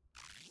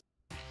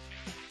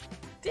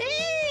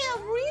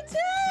 Damn,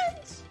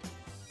 Retouch!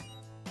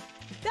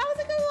 That was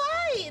a good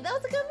lie! That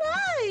was a good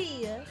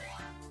lie!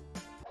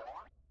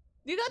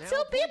 You got now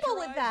 2 people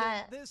with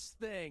that! This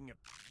thing.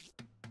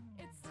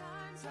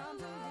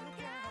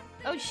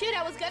 Oh shoot,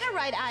 I was gonna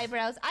write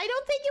eyebrows. I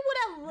don't think it would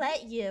have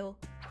let you.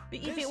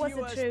 If it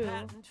wasn't US true.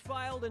 Patent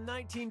filed in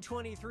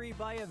 1923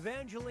 by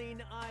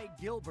Evangeline I.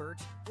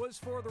 Gilbert was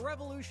for the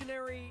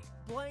revolutionary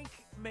blank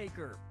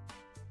maker.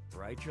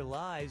 Write your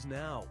lies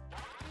now.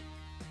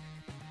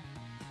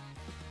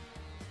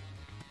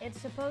 It's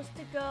supposed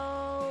to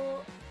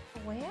go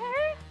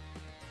where?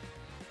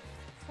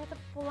 For the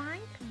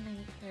blank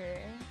maker.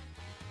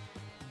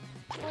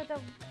 For the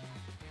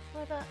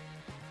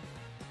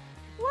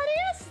what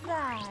is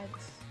that?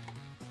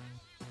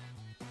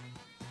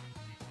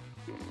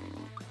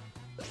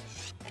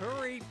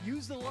 Hurry,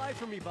 use the lie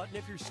for me button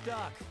if you're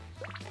stuck.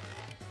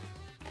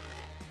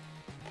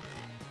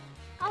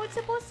 Oh, it's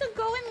supposed to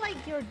go in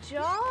like your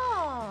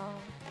jaw.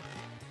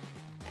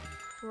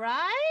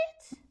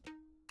 Right?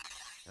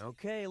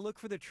 Okay, look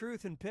for the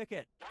truth and pick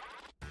it.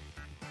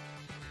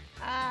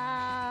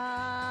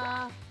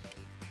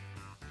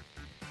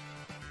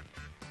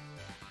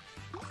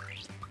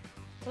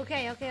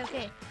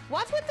 Okay.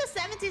 What's with the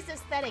 70s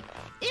aesthetic?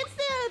 It's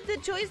the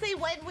choice they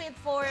went with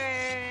for...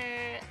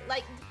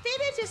 Like,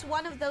 Fibbage is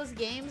one of those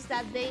games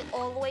that they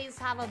always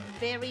have a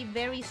very,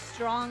 very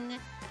strong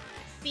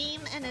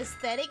theme and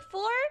aesthetic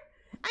for.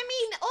 I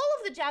mean, all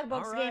of the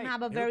Jackbox games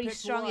have a very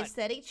strong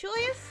aesthetic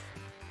choice.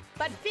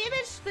 But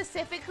Fibbage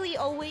specifically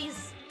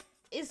always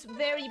is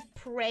very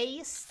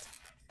praised.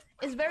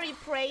 Is very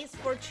praised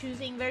for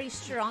choosing very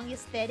strong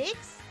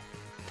aesthetics.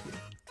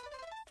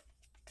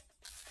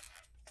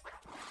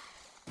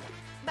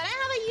 But I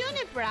have a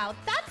unibrow.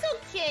 That's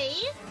okay.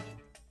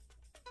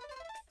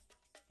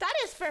 That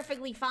is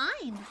perfectly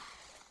fine.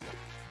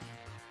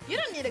 You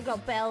don't need a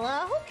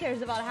glabella. Who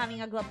cares about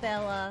having a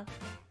glabella?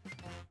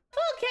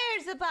 Who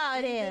cares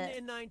about it?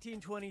 In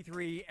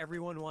 1923,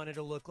 everyone wanted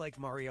to look like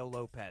Mario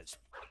Lopez.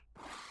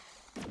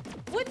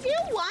 Would you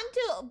want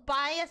to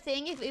buy a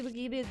thing if it would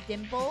give you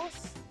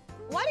dimples?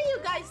 What do you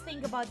guys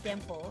think about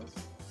dimples?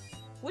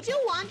 Would you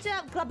want to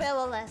have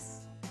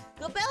glabella-less?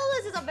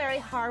 Glabella-less is a very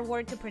hard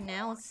word to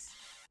pronounce.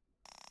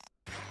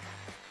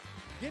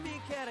 Give me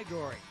a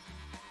category.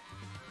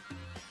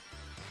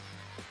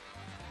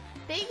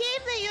 They gave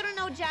the You Don't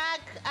Know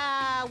Jack,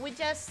 we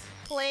just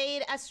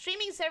played a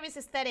streaming service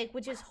aesthetic,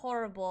 which is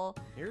horrible.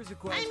 Here's a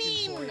question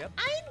for you.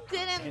 I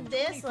didn't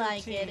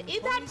dislike it.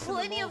 It had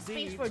plenty of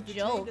space for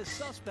jokes. A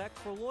suspect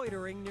for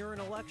loitering near an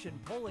election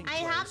polling I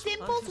place have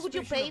dimples. Would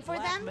you pay for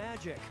them?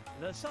 Magic.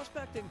 The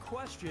suspect in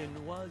question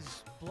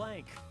was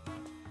blank.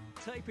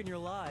 Type in your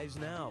lies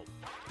now.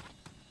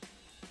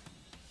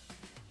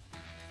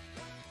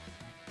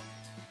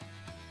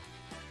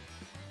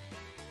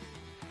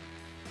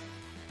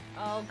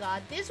 Oh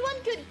god, this one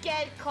could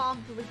get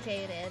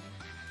complicated.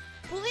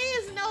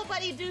 Please,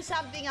 nobody do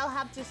something I'll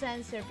have to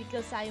censor,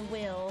 because I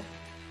will.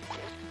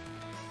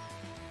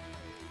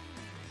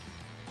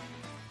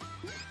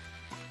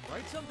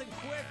 Write something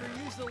quick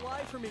or use the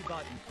lie for me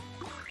button.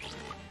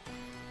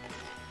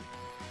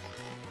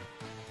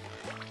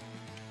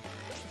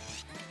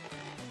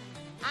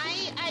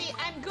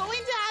 I'm going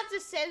to have to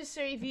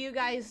censor if you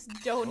guys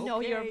don't know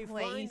your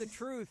place. Find the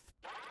truth.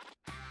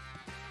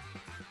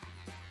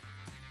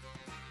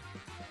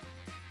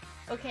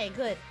 Okay,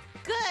 good.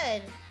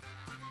 Good.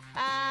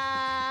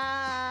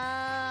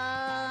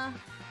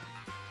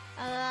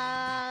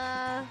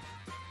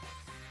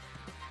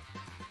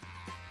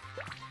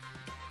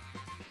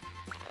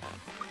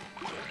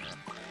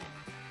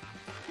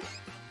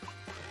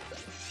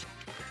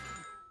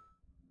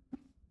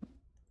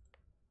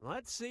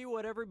 Let's see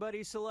what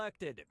everybody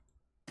selected.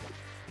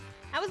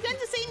 I was going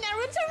to say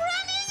Naruto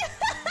running!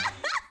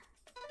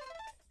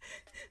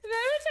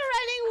 Naruto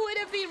running would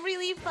have been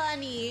really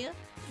funny.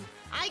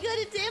 I got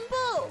a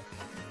dimple!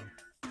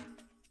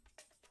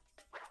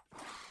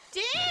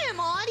 Damn,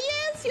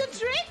 audience! You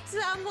tricked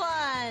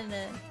someone!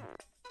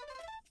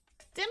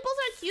 Dimples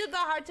are cute but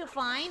hard to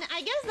find.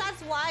 I guess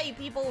that's why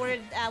people were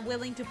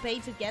willing to pay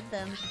to get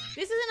them.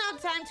 This isn't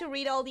enough time to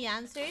read all the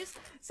answers.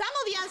 Some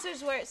of the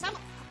answers were...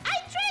 I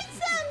tricked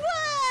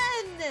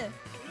someone!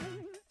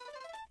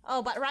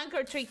 Oh, but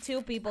Rancor tricked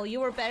 2 people. You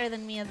were better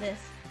than me at this.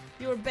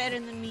 You're better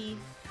than me.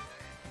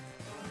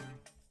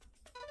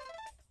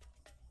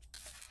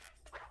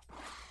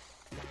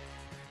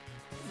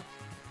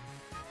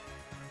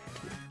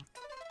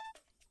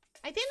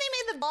 I think they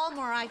made the ball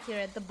more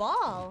accurate. The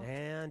ball.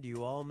 And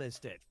you all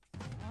missed it.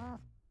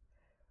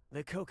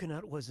 The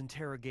coconut was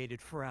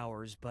interrogated for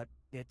hours, but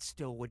it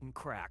still wouldn't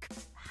crack.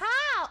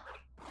 How?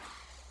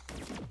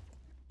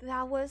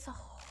 That was a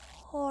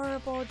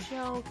horrible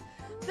joke.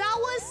 That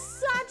was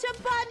such a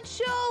bad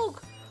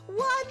joke.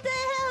 What the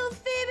hell,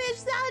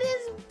 Fibbage? That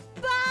is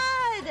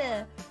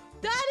bad.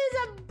 That is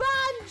a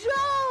bad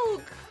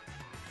joke.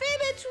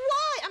 Fibbage,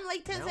 why? I'm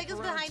like 10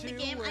 seconds behind the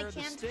game. I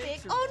can't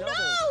pick. Oh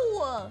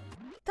no!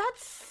 That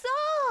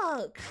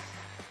sucks.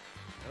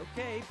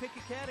 Okay, pick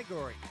a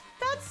category.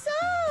 That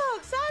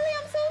sucks. Ali,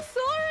 I'm so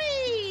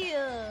sorry.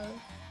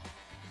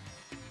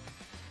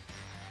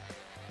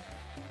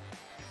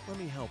 Let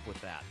me help with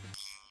that.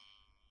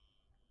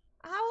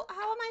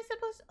 How am I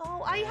supposed to?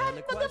 Oh, I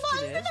hadn't put the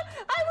question ball. is,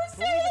 I was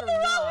staring at the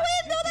wrong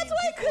window. That's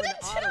why I couldn't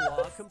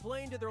Ottawa choose.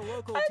 complained to their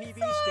local TV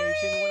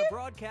station when a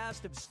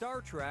broadcast of Star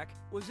Trek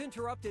was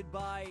interrupted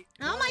by...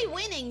 How am I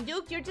winning,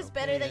 Duke? You're just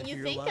better than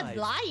you think at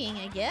lying,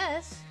 I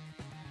guess.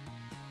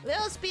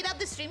 We'll speed up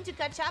the stream to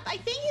catch up. I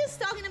think he's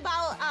talking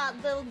about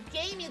the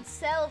game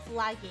itself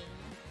lagging.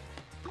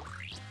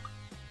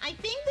 I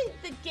think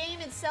the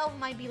game itself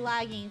might be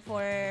lagging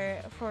for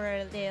a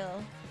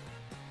little.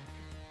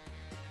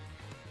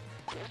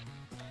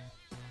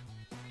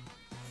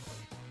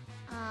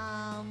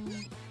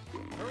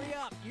 Hurry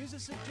up! Use a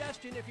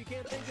suggestion if you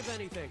can't think of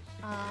anything.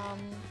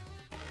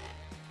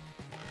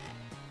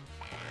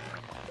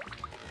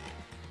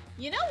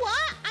 You know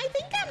what? I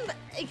think I'm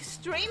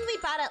extremely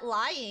bad at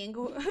lying.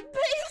 Based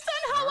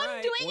on how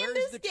I'm doing in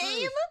this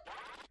game.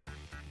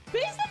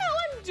 Based on how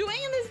I'm doing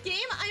in this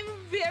game, I'm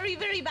very,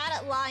 very bad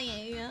at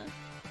lying.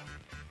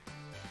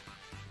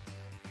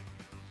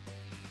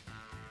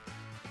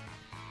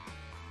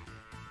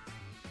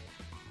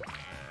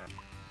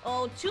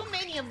 Oh, too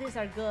many of these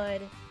are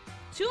good.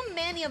 Too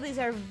many of these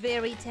are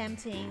very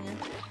tempting.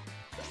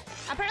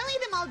 Apparently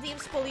the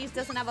Maldives police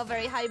doesn't have a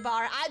very high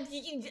bar. That's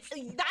a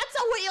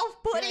way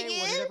of putting it.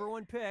 What did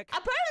everyone pick?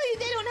 Apparently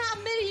they don't have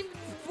many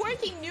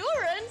working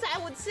neurons, I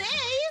would say.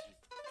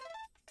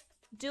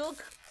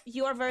 Duke,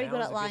 you are very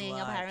good at lying,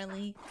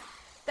 apparently.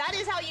 That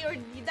is how you're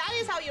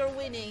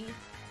winning.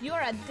 You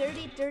are a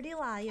dirty, dirty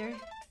liar.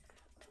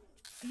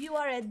 You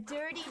are a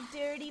dirty,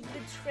 dirty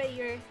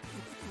betrayer.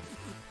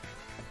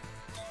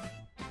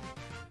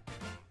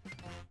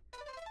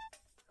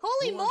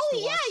 Holy moly,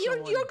 yeah,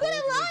 you're good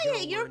at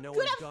lying. You're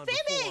good at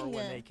fibbing.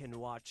 When they can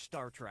watch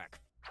Star Trek.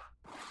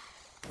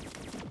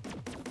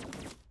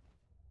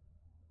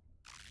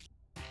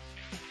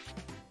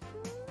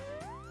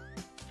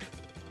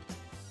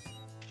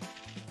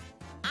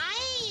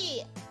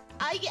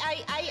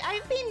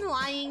 I've been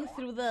lying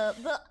through the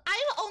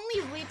I've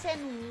only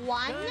written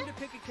one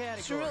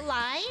true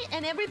lie,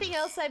 and everything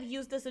else I've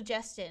used a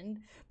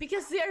suggestion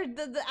because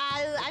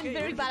I'm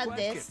very bad at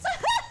this.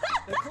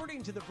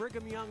 According to the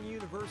Brigham Young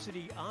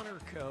University Honor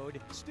Code,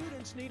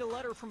 students need a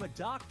letter from a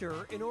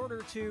doctor in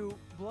order to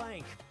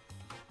blank.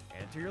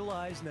 Enter your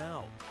lies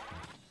now.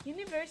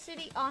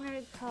 University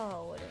Honor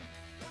Code.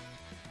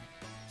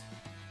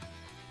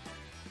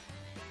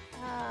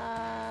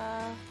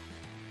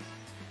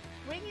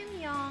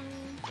 Brigham Young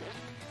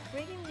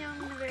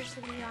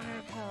University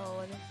Honor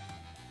Code.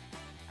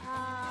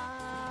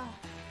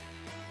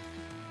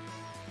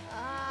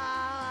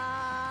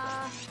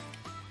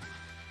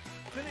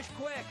 Finish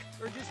quick,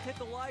 or just hit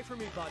the lie for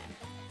me button.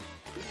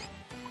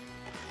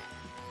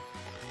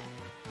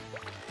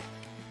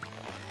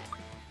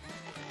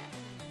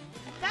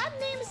 That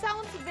name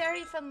sounds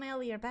very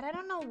familiar, but I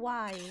don't know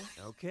why.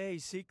 Okay,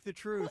 seek the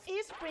truth. Who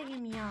is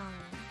Brigham Young?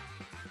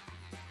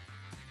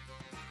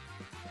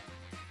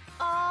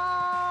 Oh,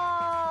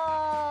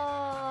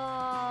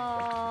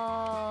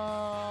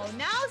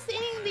 now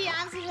seeing the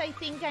answers, I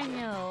think I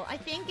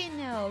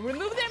know.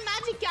 Remove their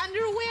magic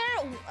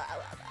underwear?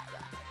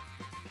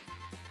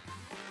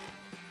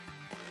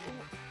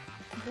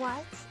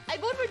 What? I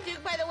vote for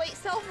Duke, by the way.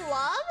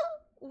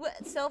 Self-love?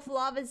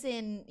 Self-love is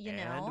in, you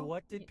know. And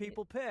what did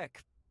people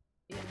pick?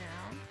 You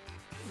know.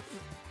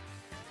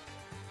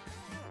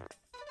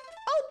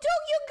 Oh,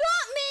 Duke, you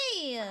got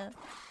me!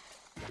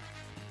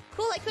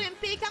 Cool, I couldn't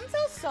pick. I'm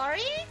so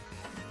sorry.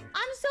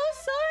 I'm so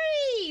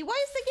sorry. Why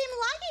is the game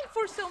lagging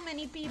for so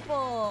many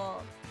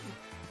people?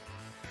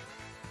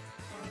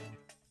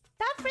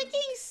 That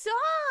freaking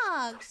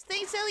sucks.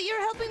 Thanks, Ellie. You're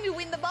helping me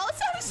win the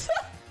boss.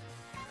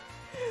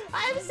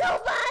 I'm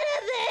so bad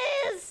at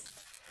this.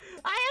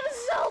 I am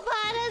so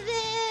bad at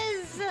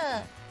this.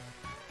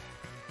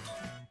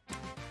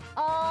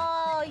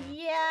 Oh,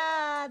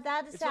 yeah.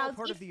 That It's sounds... all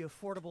part of the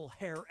Affordable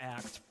Hair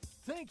Act.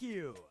 Thank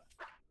you.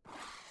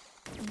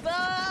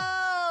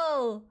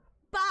 Boo!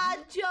 Bad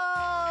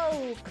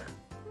joke!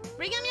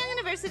 Brigham Young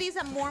University is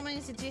a Mormon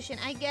institution.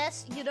 I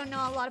guess you don't know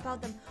a lot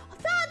about them. Oh,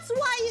 that's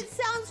why it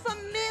sounds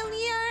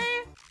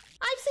familiar!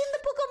 I've seen the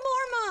Book of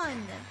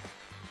Mormon!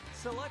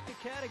 select a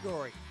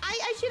category.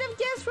 I should have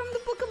guessed from the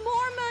Book of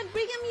Mormon.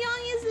 Brigham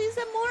Young is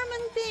a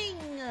Mormon thing.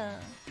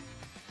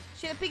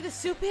 Should have picked the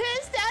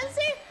stupidest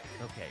answer.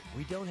 Okay,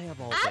 we don't have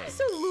all day.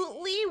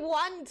 Absolutely,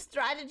 one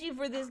strategy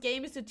for this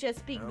game is to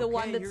just pick the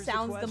one that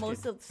sounds the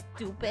most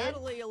stupid.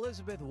 Natalie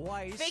Elizabeth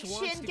Weiss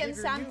Fiction can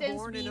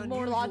sometimes be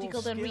more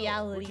logical than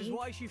reality. Which is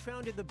why she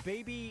founded the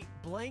Baby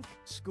Blank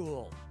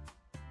School.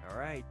 All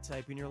right,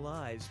 type in your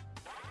lies.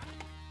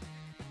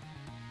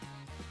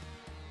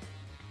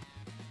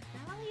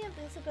 Natalie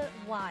Elizabeth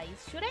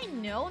Weiss. Should I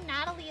know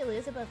Natalie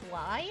Elizabeth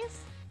Weiss?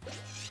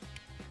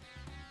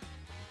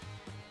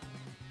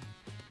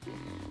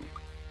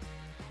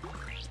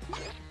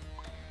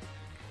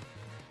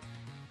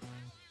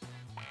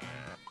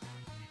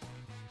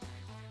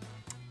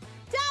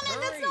 Damn it,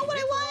 that's not what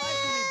I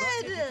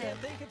wanted! You can't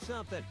think of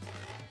something.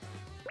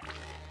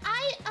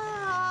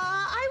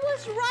 I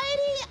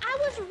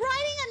was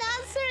writing an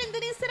answer, and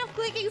then instead of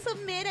clicking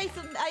submit,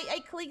 I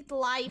clicked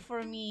lie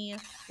for me.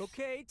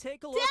 Okay,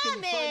 take a look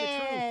and find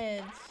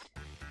the truth.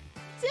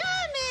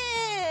 Damn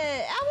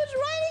it! I was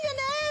writing an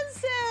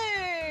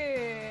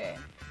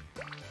answer!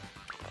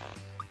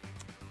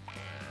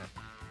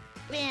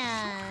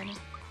 Man.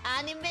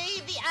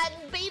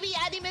 Baby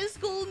anime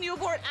school,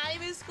 newborn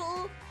anime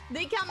school,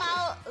 they come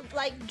out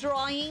like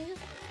drawing.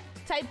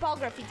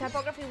 Typography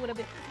would have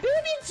been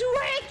baby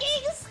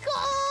twerking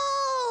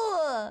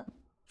school!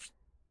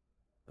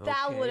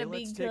 That would have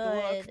been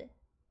good.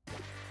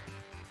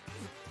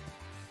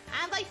 I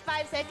have like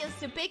 5 seconds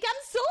to pick.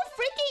 I'm so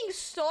freaking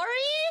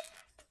sorry!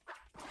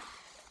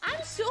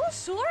 I'm so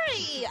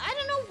sorry! I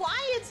don't know why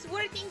it's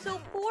working so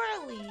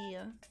poorly.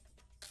 And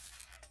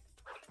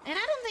I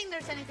don't think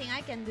there's anything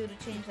I can do to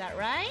change that,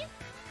 right?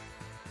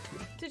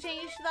 To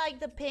change, like,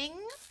 the ping?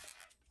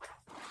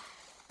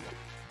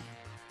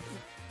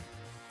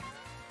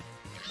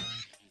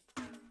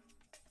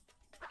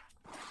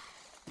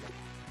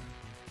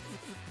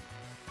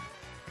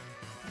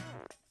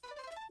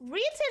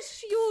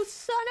 Ritis, you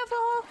son of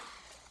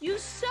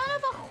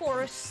a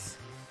horse.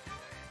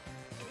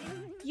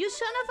 You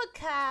son of a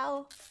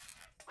cow.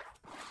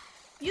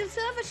 You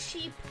son of a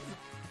sheep.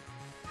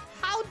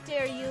 How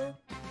dare you?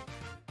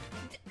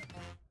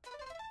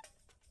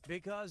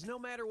 Because no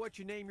matter what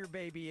you name your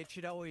baby, it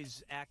should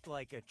always act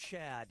like a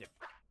Chad.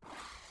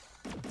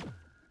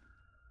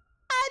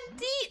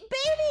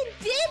 Baby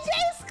DJ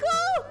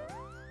school?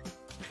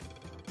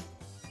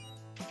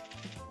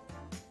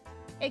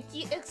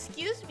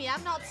 Excuse me,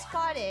 I'm not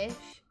Scottish.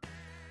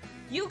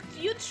 You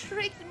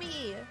tricked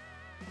me.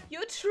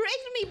 You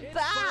tricked me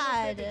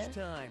bad. It's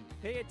time.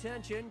 Pay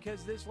attention,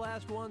 because this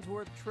last one's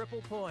worth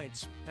triple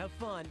points. Have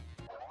fun.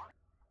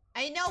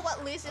 I know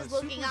what Liz is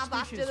looking up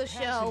after the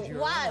show.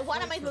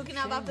 What am I looking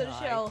up after the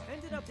show?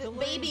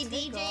 Baby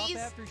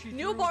DJs?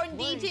 Newborn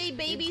DJ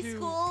baby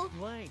school?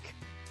 Blank.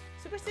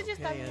 Superstitious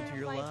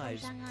passenger flight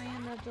from Shanghai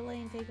and the delay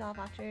in takeoff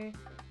after...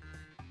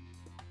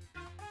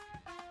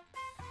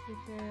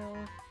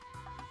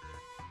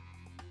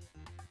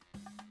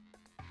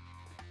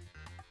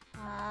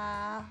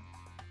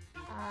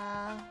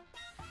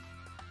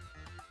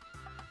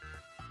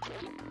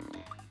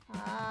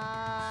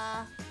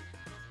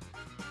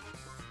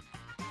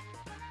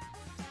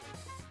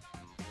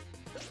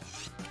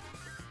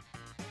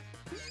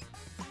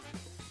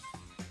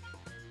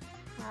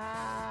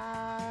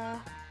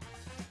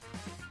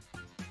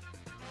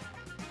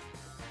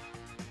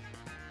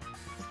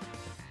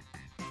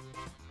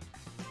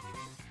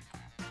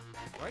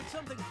 Write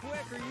something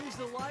quick or use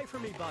the lie for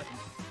me button.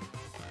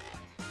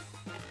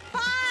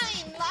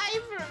 Fine, lie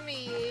for me.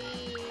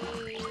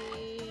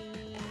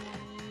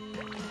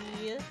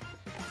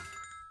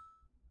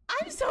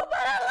 I'm so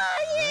bad at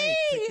lying. Right,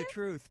 pick the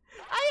truth.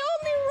 I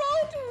only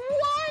wrote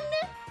one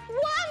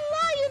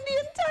lie in the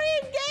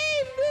entire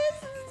game. This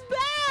is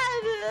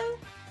bad.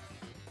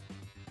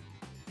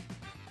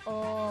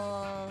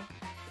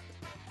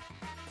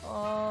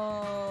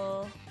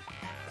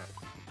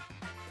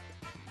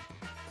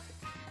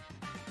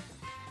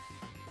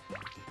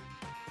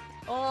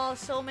 Oh,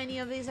 so many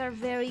of these are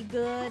very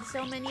good.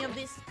 So many of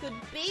these could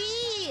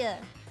be.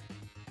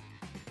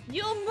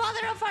 You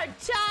mother of our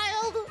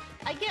child.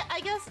 I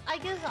guess I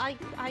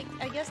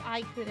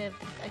could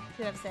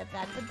have said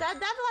that, but that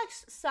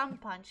lacks some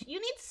punch.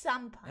 You need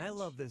some punch. I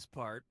love this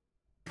part.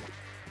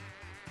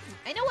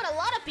 I know what a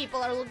lot of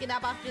people are looking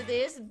up after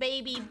this.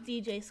 Baby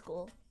DJ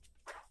school.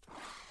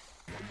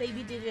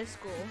 Baby DJ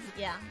school.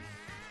 Yeah.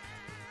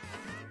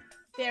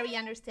 Very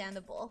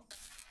understandable.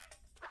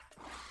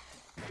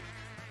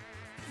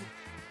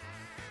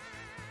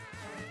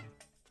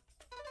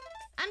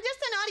 I'm just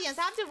an audience.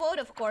 I have to vote,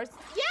 of course.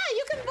 Yeah,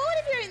 you can vote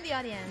if you're in the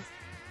audience.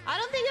 I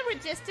don't think it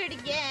registered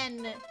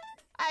again.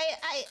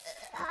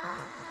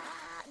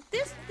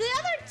 The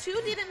other two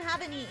didn't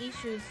have any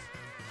issues.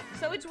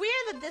 So it's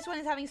weird that this one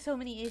is having so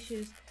many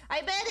issues.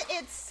 I bet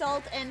it's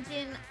Salt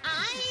Engine.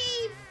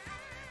 I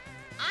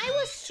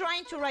was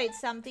trying to write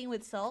something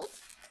with Salt.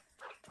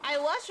 I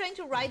was trying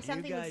to write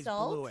something with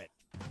Salt. Blew it.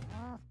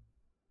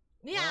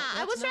 Yeah,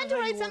 Well, I was trying to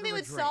write something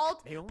with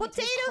salt.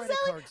 Potato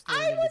salad.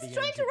 I was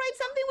trying to write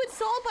something with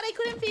salt, but I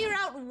couldn't figure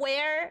out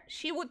where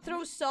she would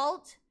throw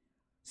salt.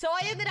 So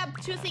I ended up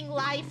choosing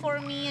lie for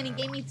me, and it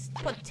gave me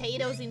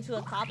potatoes into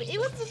a copy. It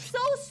was so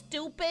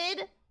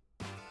stupid.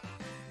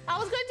 I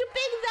was going to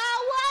pick that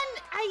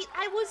one.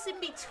 I was in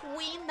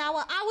between that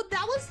one.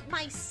 That was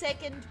my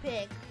second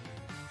pick.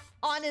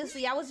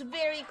 Honestly, I was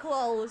very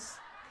close.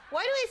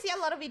 Why do I see a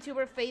lot of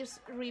VTuber face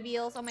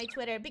reveals on my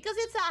Twitter? Because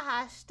it's a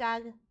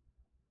hashtag.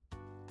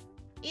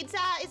 It's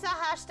a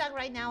hashtag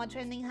right now, a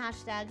trending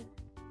hashtag.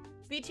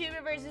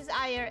 VTuber versus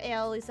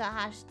IRL is a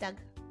hashtag.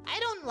 I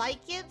don't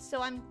like it,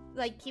 so I'm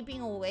like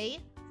keeping away.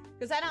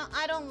 Because I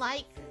don't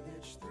like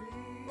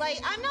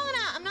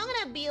I'm not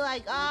gonna be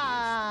like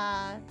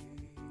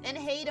and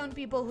hate on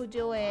people who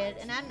do it.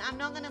 And I'm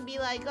not gonna be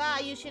like,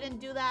 you shouldn't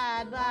do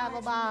that, blah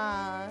blah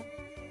blah.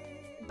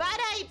 But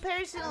I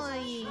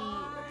personally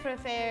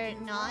prefer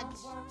not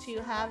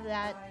to have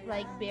that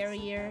like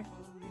barrier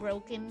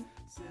broken.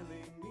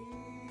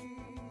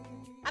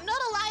 I'm not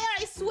a liar,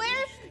 I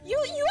swear. You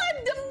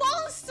are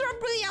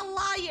demonstrably a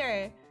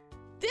liar.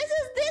 This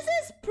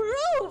is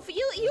proof.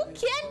 You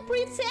can't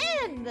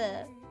pretend.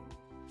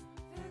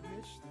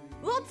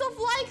 Lots of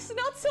likes,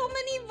 not so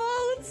many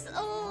votes.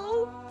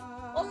 Oh,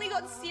 only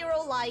got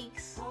 0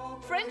 likes.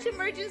 French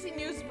emergency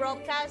news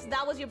broadcast.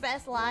 That was your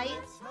best lie.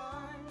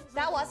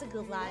 That was a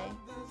good lie.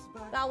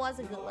 That was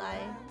a good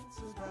lie.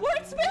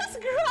 World's best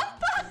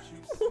grandpa.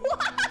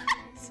 What?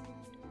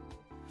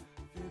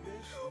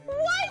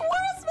 Why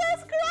world's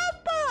best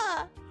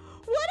grandpa?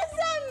 What does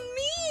that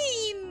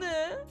mean?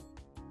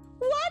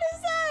 What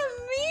does that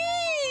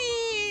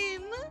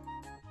mean?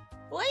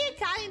 Why are you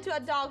cat into a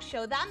dog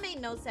show? That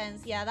made no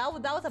sense. Yeah, that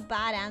was a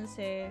bad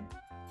answer.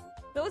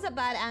 That was a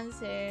bad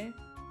answer.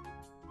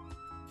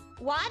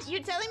 What?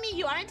 You're telling me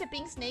you aren't a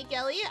pink snake,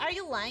 Ellie? Are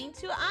you lying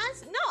to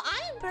us? No,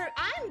 I'm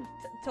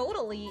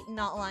totally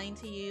not lying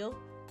to you.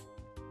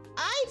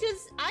 I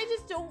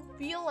just don't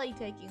feel like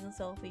taking a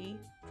selfie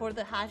for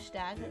the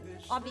hashtag.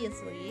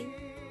 Obviously,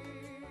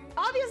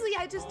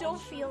 I just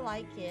don't feel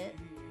like it.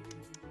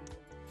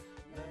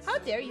 How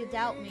dare you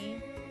doubt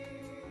me?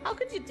 How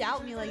could you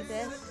doubt me like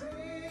this?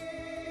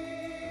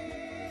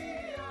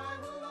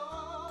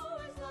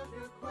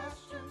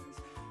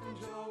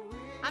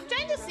 I'm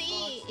trying to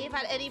see if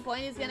at any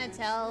point it's gonna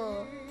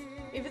tell...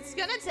 If it's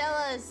gonna tell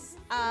us...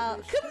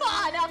 come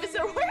on, Officer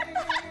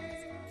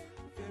Wormbat!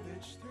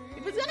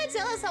 If it's gonna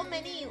tell us how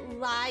many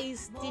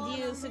lies did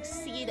you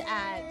succeed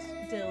at,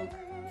 Duke.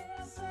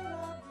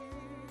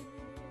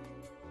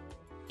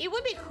 It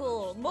would be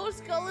cool.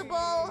 Most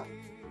gullible...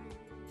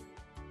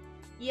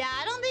 Yeah,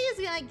 I don't think it's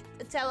gonna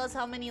tell us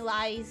how many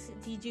lies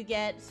did you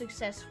get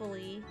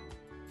successfully.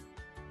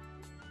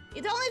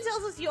 It only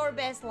tells us your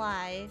best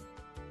lie.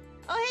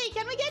 Oh hey,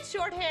 can we get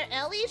short hair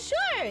Ellie?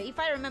 Sure, if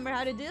I remember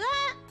how to do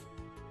that.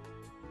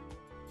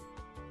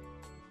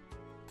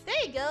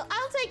 There you go.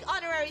 I'll take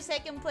honorary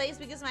second place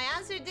because my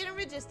answer didn't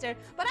register,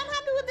 but I'm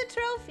happy with the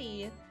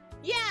trophy.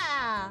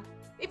 Yeah,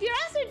 if your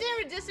answer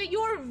didn't register,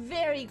 you were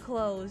very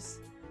close.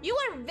 You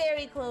were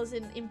very close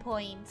in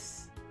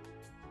points.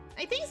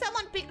 I think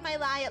someone picked my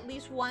lie at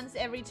least once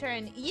every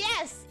turn.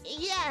 Yes,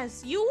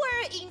 yes, you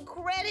were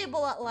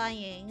incredible at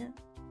lying.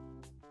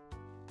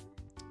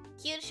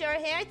 Cute short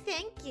hair,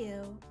 thank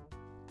you.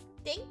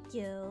 Thank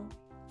you.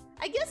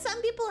 I guess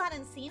some people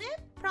hadn't seen it,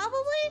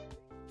 probably?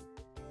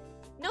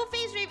 No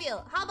face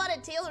reveal. How about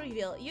a tail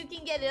reveal? You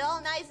can get it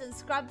all nice and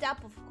scrubbed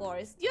up, of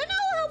course. Do you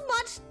know how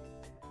much,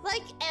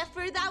 like,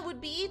 effort that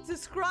would be to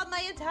scrub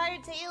my entire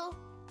tail?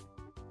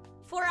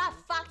 For a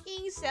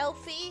fucking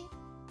selfie?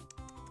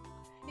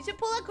 You should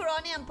pull a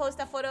Corona and post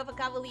a photo of a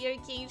Cavalier,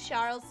 King,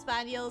 Charles,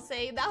 Spaniel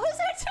saying that was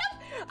our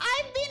trip.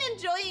 I've been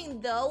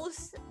enjoying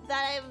those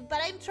I've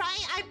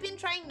been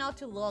trying not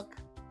to look.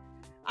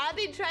 I've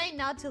been trying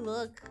not to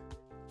look.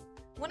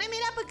 When I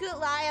made up a good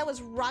lie, I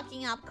was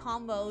rocking up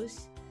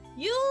combos.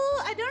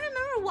 I don't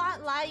remember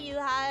what lie you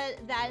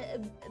had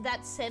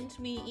that sent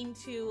me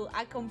into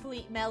a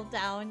complete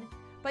meltdown.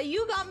 But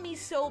you got me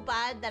so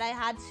bad that I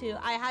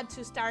had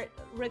to start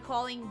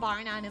recalling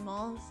barn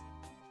animals.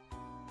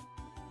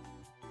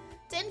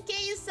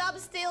 10k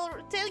subs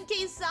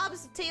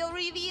tail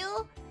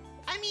reveal.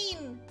 I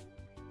mean,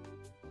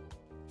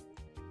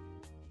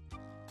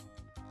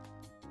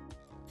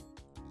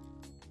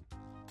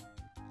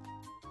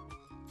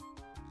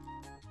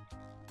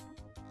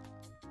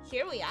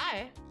 here we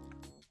are.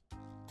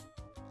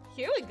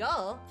 Here we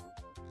go.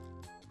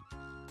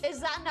 Is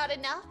that not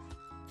enough?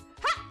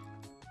 Ha!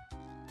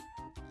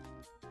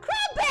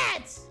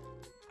 Crumpets!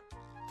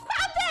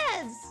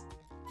 Crumpets!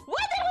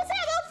 What did we say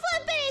about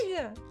flipping?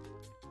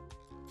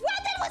 What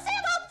did we say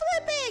about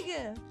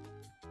flipping?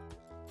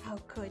 How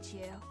could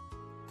you?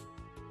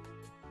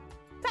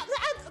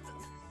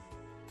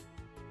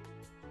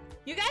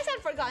 You guys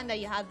had forgotten that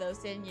you had those,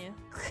 didn't you?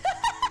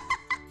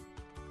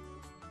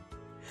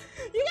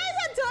 You guys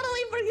had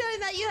totally forgotten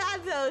that you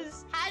had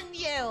those, hadn't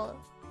you?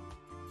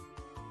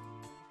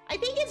 I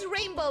think it's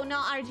rainbow,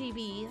 not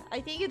RGB.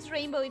 I think it's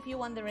rainbow if you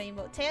want the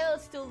rainbow.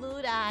 Tails to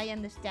loot. I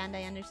understand.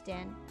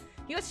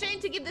 He was trying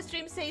to keep the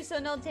stream safe, so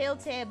no tail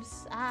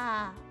tips.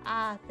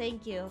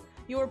 Thank you.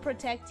 You were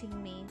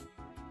protecting me.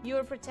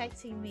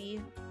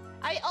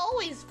 I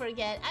always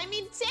forget. I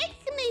mean,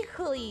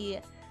 technically,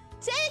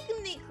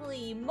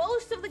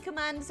 most of the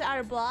commands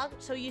are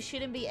blocked, so you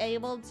shouldn't be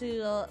able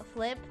to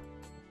flip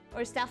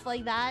or stuff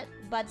like that,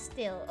 but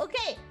still.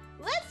 Okay,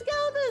 let's go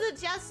to the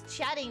just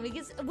chatting,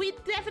 because we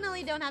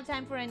definitely don't have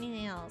time for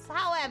anything else.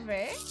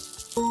 However...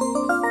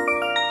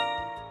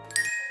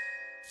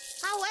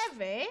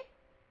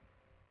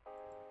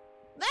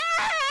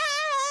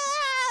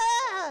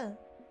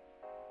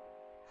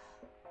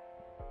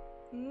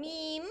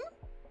 Mean.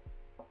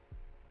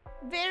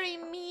 Very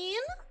mean.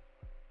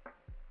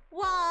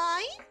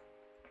 Why?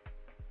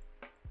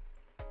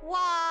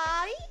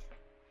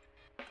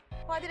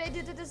 What did I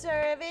do to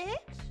deserve it?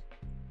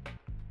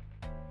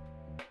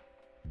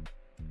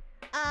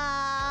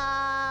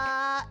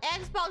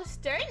 Xbox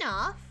turn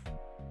off?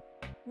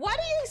 What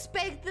do you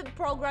expect the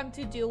program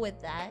to do with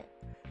that?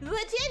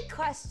 Legit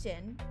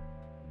question.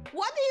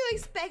 What do you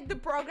expect the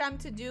program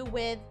to do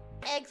with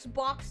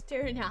Xbox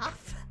turn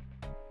off?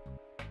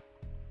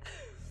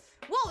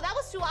 Whoa, that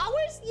was 2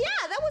 hours?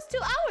 Yeah, that was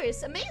 2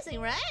 hours.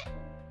 Amazing, right?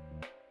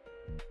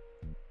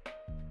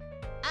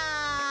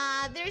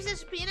 There's a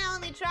spin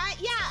only try.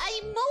 Yeah,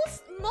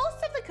 most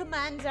of the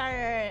commands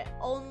are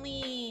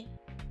only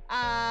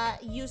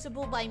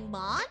usable by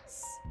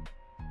mods.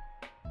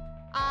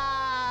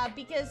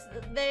 Because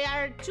they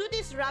are too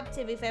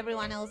disruptive if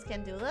everyone else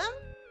can do them.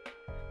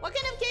 What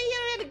kind of cake are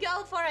you gonna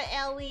go for,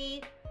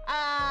 Ellie?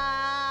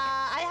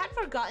 I had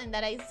forgotten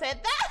that I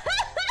said that.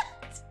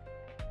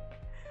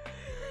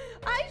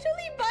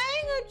 Actually,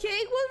 buying a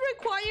cake would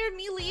require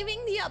me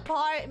leaving the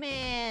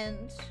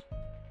apartment.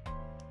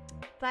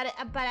 But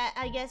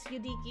I guess you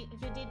did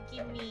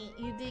give me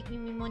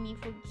money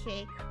for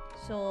cake.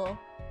 So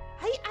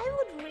I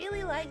would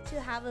really like to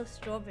have a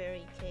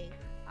strawberry cake.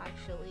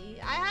 Actually,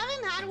 I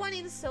haven't had one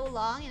in so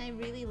long, and I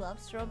really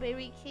love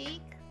strawberry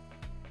cake.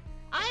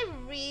 I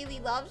really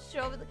love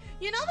strawberry.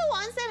 You know the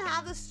ones that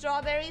have the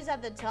strawberries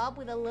at the top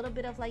with a little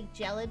bit of like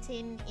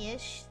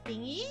gelatin-ish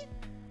thingy?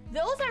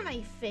 Those are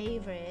my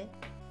favorite.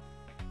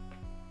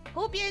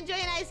 Hope you enjoy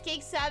an ice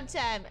cake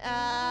sometime.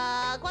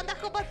 ¿Cuántas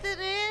copas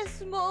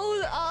tenés?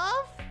 Mode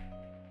off?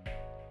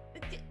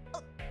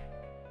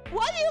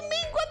 What do you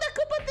mean, ¿cuántas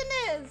copas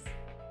tenés?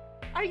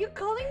 Are you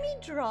calling me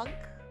drunk?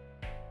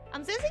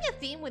 I'm sensing a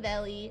theme with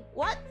Ellie.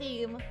 What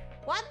theme?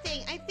 What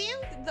thing? I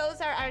think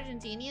those are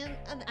Argentinian.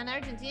 An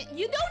Argentinian.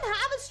 You don't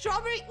have a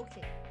strawberry.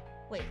 Okay.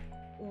 Wait.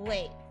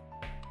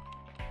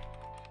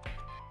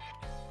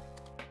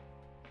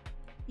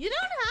 You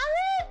don't have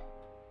it?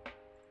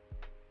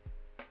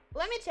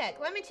 Let me check.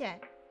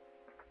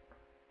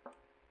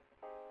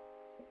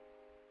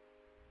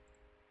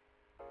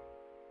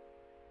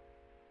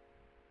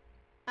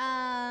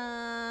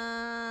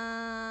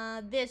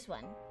 This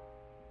one.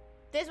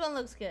 This one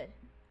looks good.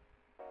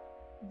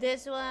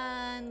 This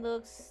one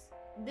looks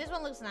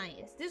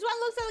nice. This one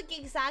looks like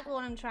exactly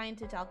what I'm trying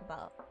to talk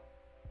about.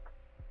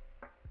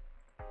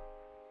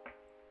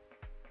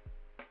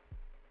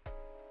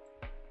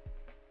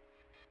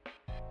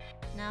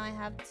 Now I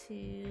have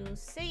to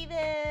save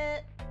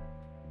it.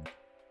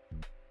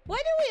 Why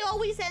do we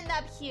always end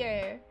up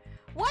here?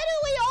 Why do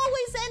we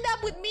always end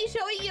up with me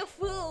showing you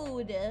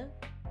food?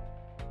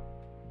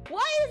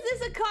 Why is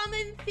this a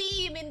common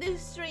theme in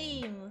this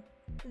stream?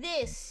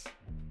 This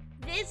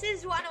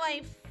is one of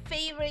my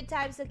favorite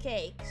types of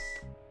cakes.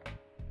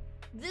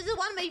 This is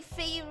one of my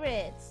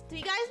favorites. Do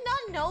you guys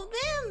not know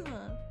them?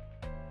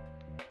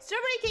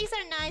 Strawberry cakes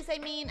are nice. I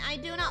mean, I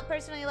do not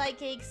personally like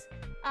cakes.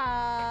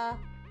 I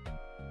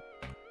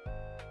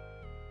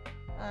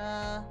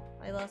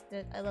lost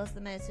it. I lost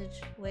the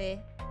message.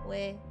 Wait.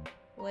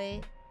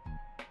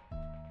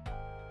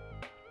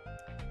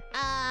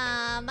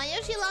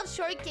 Mayoshi loves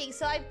shortcake,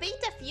 so I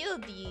baked a few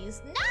of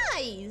these.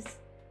 Nice!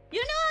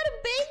 You know how to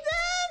bake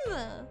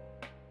them?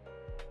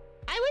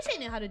 I wish I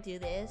knew how to do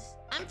this.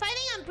 I'm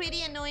fighting a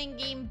pretty annoying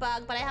game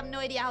bug, but I have no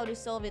idea how to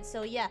solve it,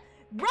 so yeah.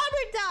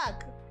 Robert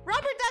Duck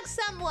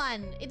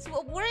someone! It's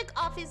working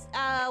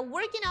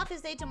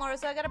office day tomorrow,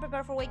 so I gotta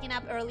prepare for waking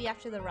up early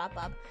after the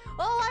wrap-up.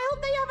 Oh, I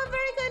hope that you have a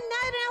very good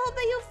night, and I hope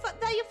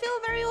that you feel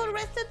very well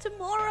rested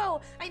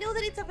tomorrow. I know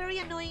that it's a very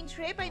annoying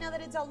trip, I know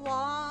that it's a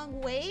long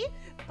way,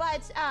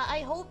 but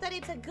I hope that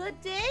it's a good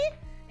day,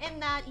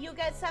 and that you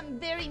get some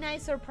very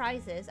nice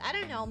surprises. I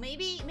don't know,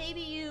 maybe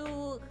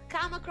you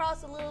come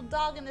across a little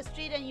dog in the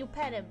street and you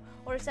pet him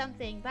or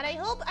something. But I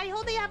hope that you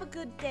have a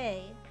good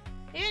day,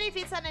 even if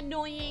it's an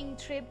annoying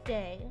trip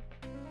day.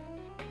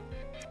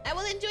 I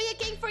will enjoy a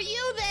cake for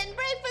you then,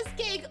 breakfast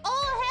cake.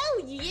 Oh hell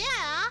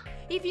yeah!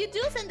 If you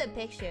do send a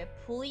picture,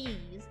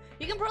 please.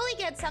 You can probably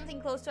get something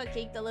close to a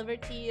cake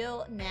delivered to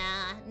you.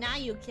 Nah,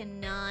 you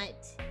cannot.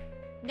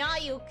 No,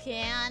 you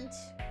can't.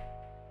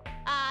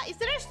 Is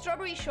there a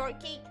strawberry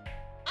shortcake?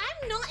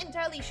 I'm not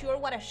entirely sure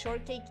what a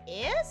shortcake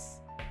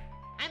is.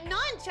 I'm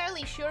not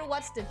entirely sure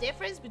what's the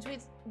difference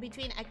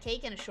between a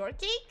cake and a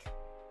shortcake.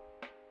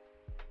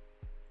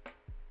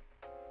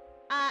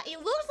 It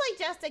looks like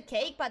just a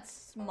cake, but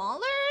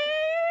smaller?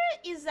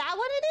 Is that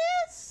what it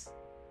is?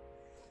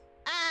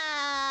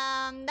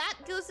 That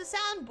goes to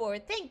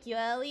soundboard. Thank you,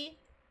 Ellie.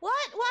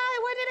 What? Why?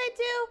 What did I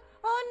do?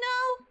 Oh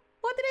no!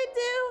 What did I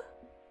do?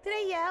 Did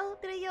I yell?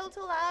 Did I yell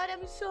too loud?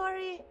 I'm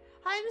sorry.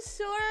 I'm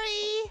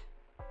sorry.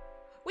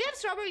 We have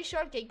strawberry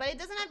shortcake, but it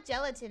doesn't have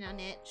gelatin on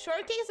it.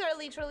 Shortcakes are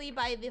literally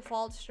by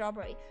default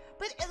strawberry.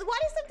 But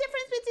what is the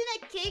difference between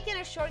a cake and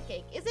a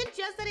shortcake? Is it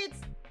just that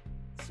it's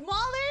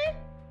smaller?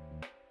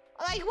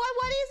 Like,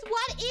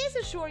 what is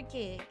a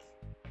shortcake?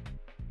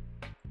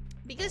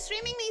 Because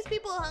streaming makes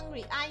people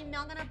hungry. I'm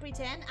not gonna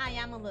pretend I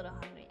am a little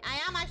hungry. I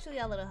am actually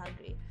a little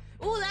hungry.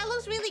 Ooh, that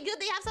looks really good.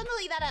 They have something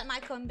like that at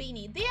my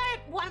conveni. They are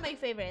one of my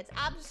favorites.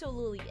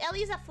 Absolutely.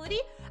 Ellie's a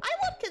foodie? I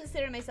would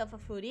consider myself a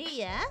foodie,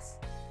 yes.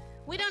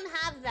 We don't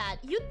have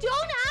that. You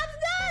don't have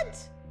that?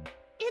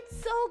 It's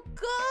so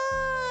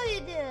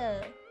good.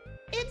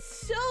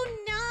 It's so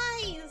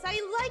nice.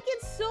 I like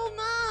it so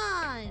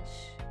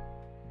much.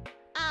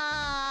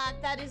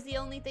 That is the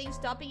only thing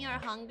stopping your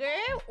hunger?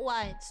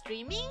 What,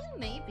 streaming?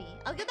 Maybe.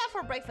 I'll get that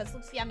for breakfast.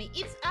 Looks yummy.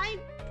 I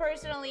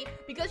personally,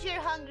 because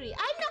you're hungry.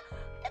 I'm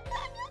a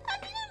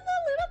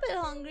little bit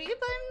hungry,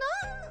 but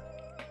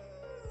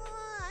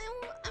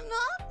I'm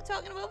not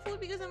talking about food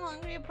because I'm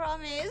hungry, I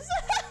promise.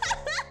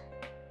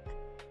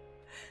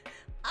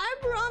 I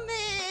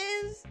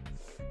promise.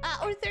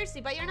 Or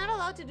thirsty, but you're not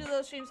allowed to do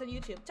those streams on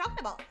YouTube. Talking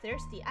about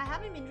thirsty, I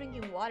haven't been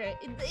drinking water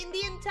in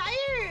the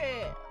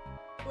entire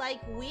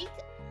week.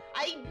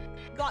 I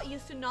got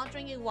used to not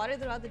drinking water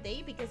throughout the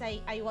day because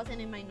I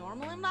wasn't in my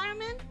normal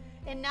environment,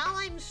 and now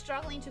I'm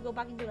struggling to go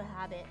back into the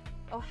habit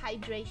of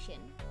hydration.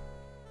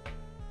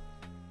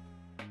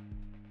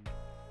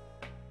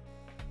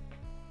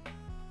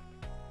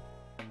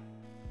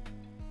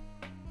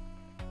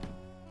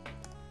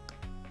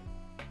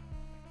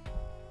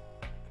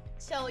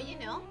 So, you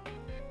know,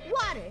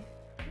 water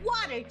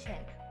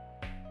check.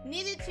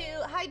 Needed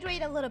to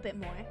hydrate a little bit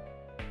more.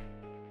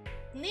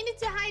 Needed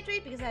to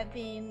hydrate because I've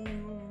been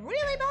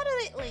really bad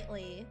at it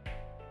lately.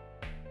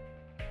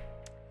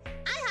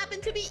 I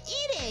happen to be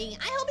eating.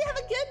 I hope you have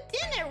a good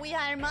dinner, we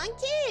are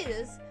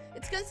monkeys.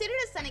 It's considered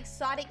as an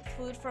exotic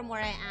food from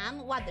where I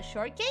am. What, the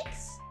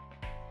shortcakes?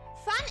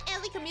 Fun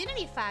Ellie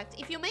community fact.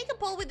 If you make a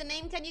poll with the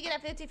name, can you get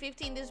a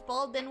 50-50 in this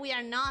poll? Then we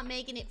are not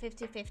making it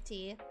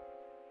 50-50.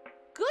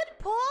 Good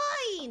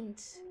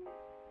point!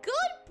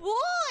 Good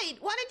point!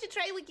 Why don't you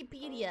try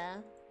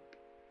Wikipedia?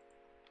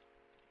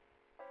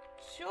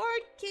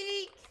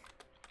 Shortcake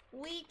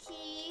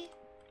Wikipedia.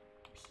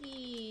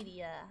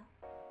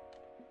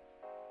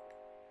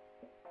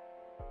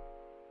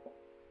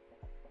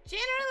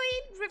 Generally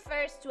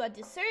refers to a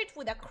dessert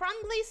with a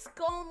crumbly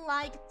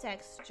scone-like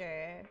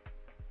texture.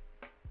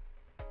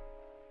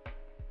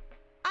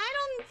 I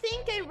don't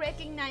think I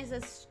recognize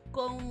a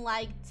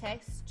scone-like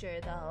texture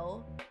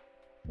though.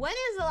 When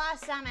is the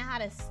last time I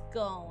had a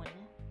scone?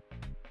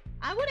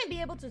 I wouldn't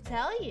be able to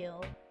tell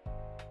you.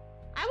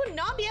 I would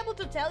not be able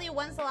to tell you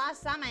when's the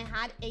last time I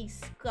had a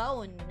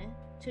scone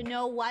to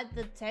know what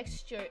the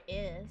texture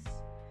is.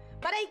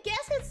 But I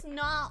guess it's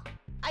not...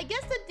 I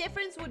guess the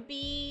difference would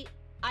be...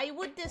 I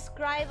would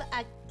describe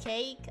a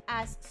cake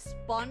as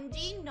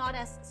spongy, not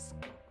as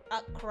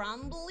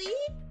crumbly.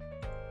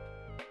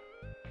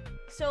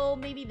 So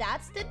maybe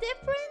that's the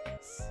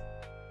difference?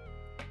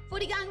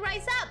 Foodie gang,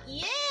 rise up!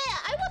 Yeah!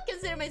 I would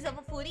consider myself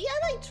a foodie. I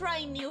like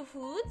trying new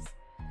foods.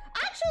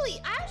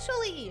 Actually,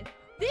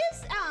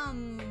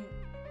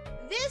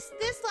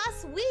 this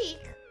last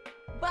week,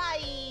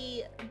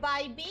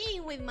 by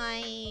being with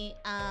my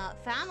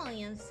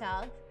family and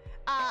stuff,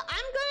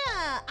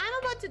 I'm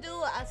about to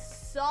do a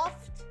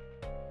soft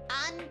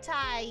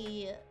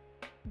anti-dox.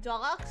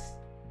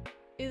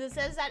 In the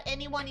sense that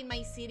anyone in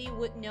my city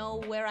would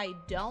know where I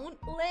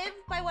don't live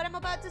by what I'm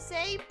about to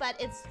say, but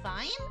it's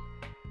fine.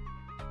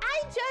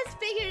 I just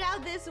figured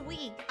out this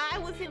week, I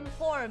was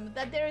informed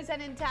that there is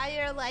an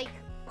entire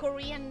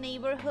Korean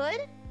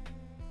neighborhood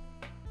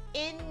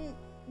in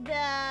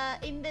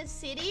the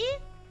city,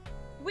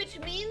 which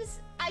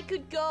means I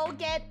could go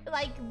get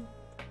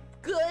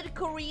good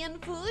Korean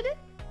food.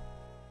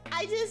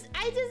 I just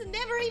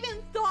never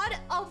even thought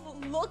of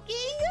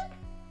looking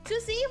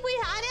to see if we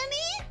had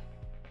any.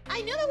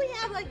 I know that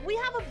we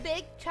have a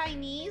big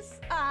Chinese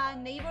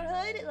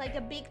neighborhood, like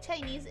a big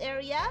Chinese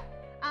area.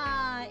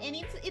 And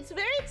it's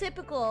very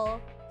typical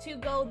to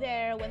go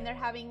there when they're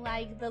having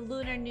the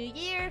Lunar New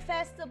Year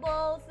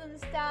festivals and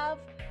stuff.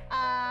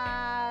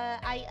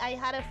 I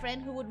had a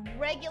friend who would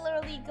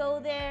regularly go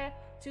there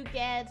to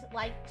get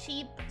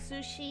cheap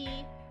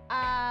sushi.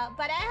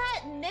 But I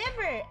had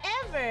never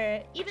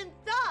ever even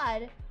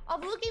thought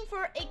of looking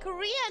for a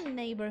Korean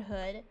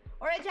neighborhood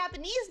or a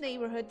Japanese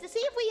neighborhood to see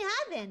if we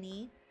have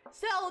any.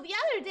 So the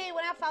other day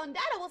when I found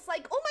out, I was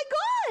like, oh my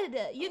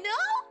god, you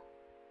know?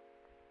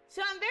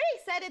 So I'm very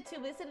excited to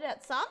visit it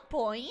at some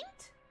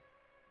point.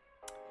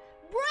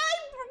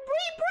 Bread!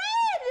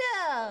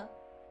 Have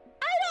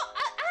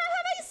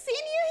I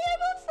seen you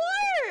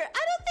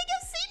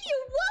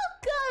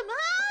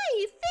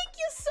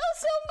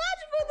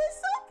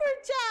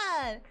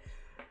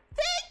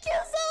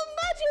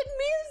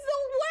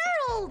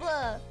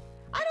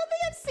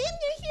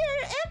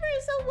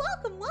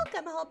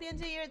hope you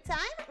enjoy your time.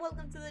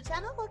 Welcome to the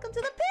channel. Welcome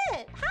to the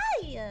pit.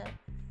 Hi.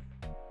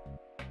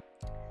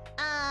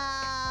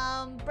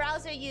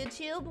 Browser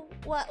YouTube.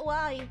 What?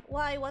 Why?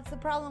 What's the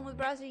problem with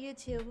browser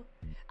YouTube?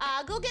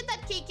 Go get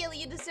that cake, Ellie.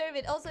 You deserve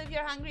it. Also, if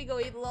you're hungry,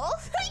 go eat lol.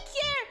 Take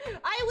care.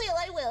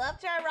 I will.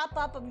 After I wrap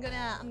up, I'm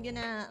gonna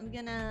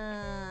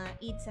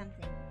eat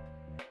something.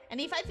 And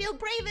if I feel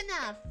brave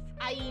enough,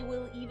 I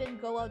will even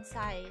go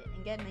outside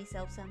and get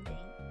myself something.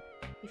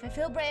 If I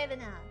feel brave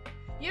enough.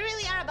 You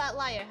really are a bad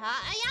liar, huh?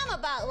 I am a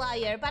bad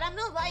liar, but I'm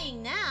not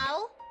lying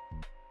now.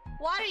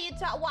 Why are you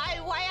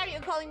why are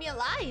you calling me a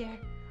liar?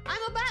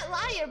 I'm a bad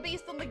liar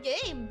based on the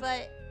game,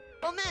 but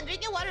oh man,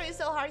 drinking water is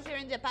so hard here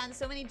in Japan.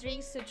 So many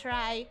drinks to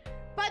try,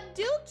 but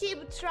do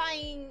keep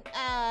trying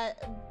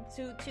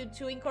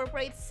to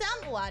incorporate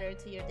some water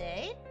to your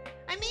day.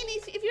 I mean,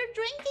 if you're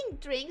drinking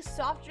drinks,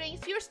 soft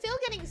drinks, you're still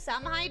getting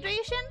some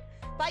hydration,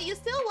 but you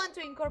still want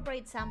to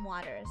incorporate some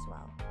water as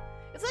well.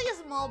 It's like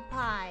a small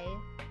pie.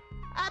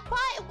 A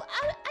pie,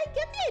 I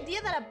get the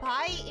idea that a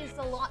pie is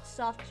a lot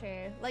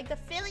softer. Like the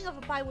filling of a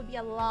pie would be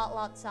a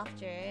lot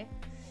softer.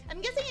 I'm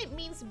guessing it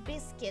means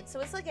biscuit, so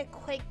it's like a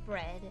quick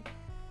bread.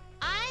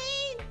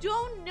 I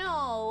don't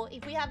know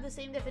if we have the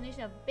same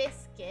definition of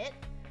biscuit,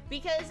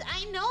 because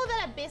I know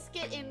that a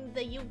biscuit in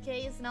the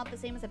UK is not the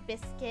same as a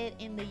biscuit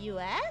in the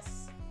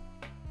US.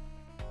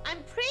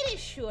 I'm pretty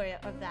sure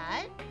of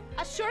that.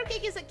 A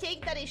shortcake is a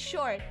cake that is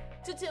short.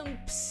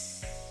 Tutum psst.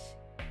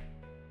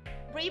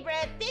 Brie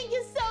Bread, thank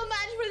you so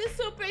much for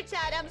the super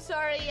chat. I'm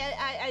sorry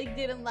I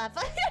didn't laugh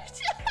at your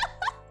chat.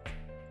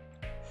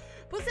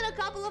 Posted a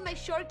couple of my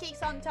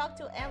shortcakes on Talk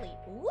to Ellie.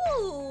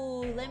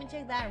 Ooh, let me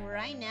check that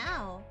right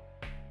now.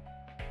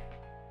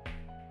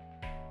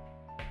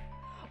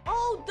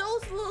 Oh,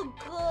 those look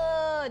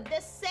good.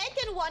 The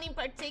second one in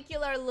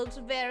particular looks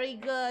very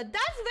good.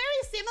 That's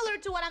very similar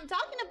to what I'm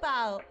talking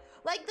about.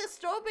 Like the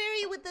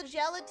strawberry with the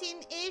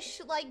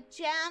gelatin-ish, like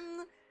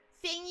jam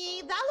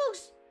thingy.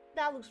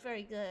 That looks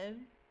very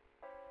good.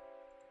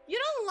 You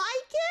don't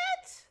like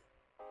it?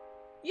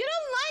 You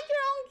don't like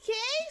your own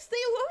cakes?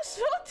 They look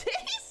so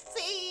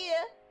tasty.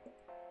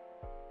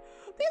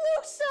 They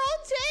look so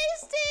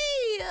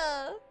tasty.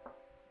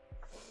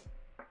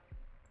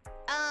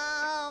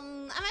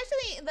 I'm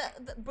actually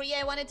Brie,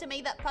 I wanted to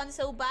make that pun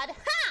so bad.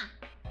 Ha!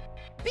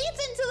 Beat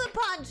into the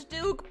punch,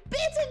 Duke. Beat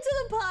into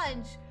the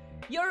punch.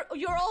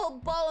 Your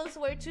old bones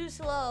were too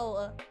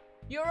slow.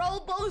 Your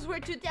old bones were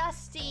too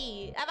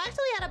dusty. I've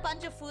actually had a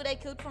bunch of food I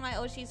cooked for my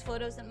Oshi's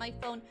photos and my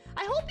phone.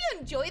 I hope you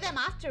enjoy them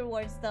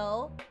afterwards,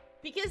 though,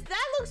 because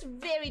that looks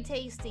very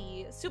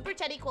tasty. Super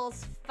chat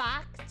equals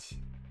fact.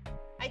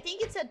 I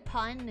think it said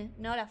pun,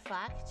 not a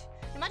fact.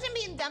 Imagine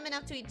being dumb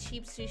enough to eat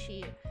cheap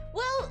sushi.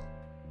 Well,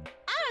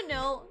 I don't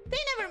know. They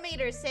never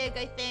made her sick,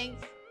 I think.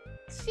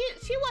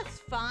 She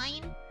was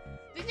fine.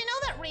 Did you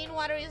know that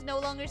rainwater is no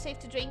longer safe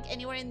to drink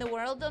anywhere in the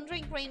world? Don't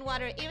drink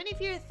rainwater even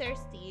if you're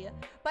thirsty.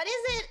 But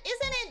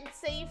isn't it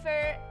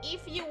safer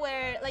if you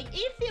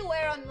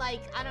were on,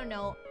 like, I don't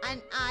know,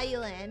 an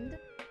island?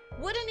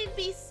 Wouldn't it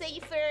be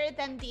safer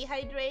than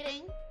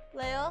dehydrating,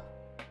 Leo?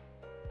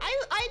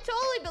 I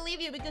totally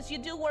believe you because you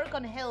do work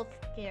on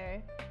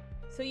healthcare.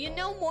 So you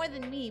know more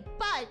than me.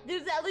 But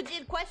there's a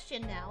legit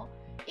question now.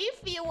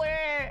 If you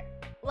were,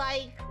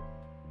 like,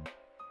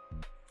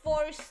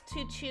 forced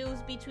to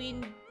choose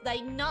between,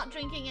 like, not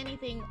drinking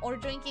anything or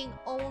drinking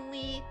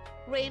only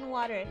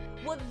rainwater,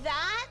 would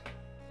that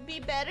be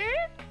better?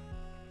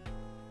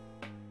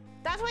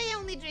 That's why I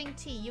only drink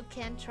tea. You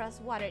can't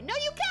trust water. No,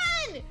 you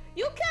can!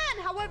 You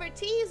can! However,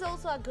 tea is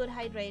also a good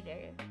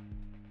hydrator.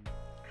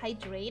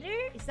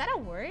 Hydrator? Is that a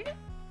word?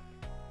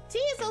 Tea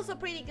is also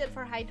pretty good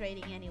for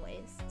hydrating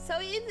anyways. So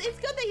it's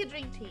good that you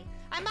drink tea.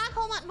 I'm back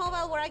home at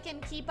mobile where I can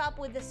keep up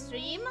with the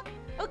stream.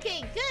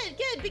 Okay,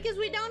 good, because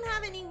we don't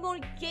have any more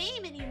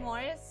game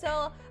anymore.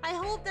 So I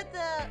hope that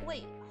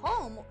wait,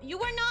 home? You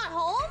were not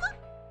home?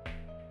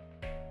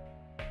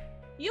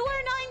 You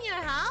were not in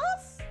your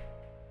house?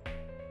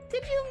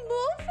 Did you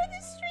move for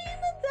the stream?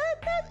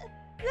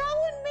 That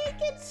would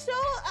make it so,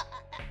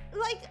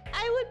 like,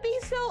 I would be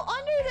so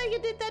honored that you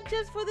did that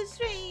just for the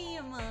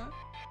stream.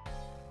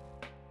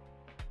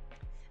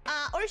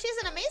 Or she's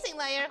an amazing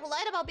liar who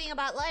lied about being a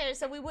bad liar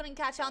so we wouldn't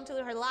catch on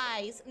to her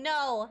lies.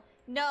 No,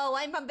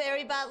 I'm a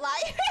very bad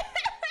liar.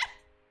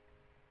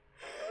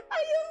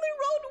 I only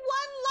wrote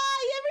one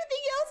lie.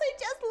 Everything else I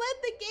just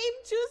let the game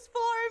choose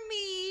for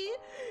me.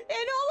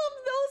 And all of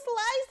those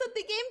lies that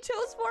the game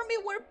chose for me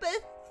were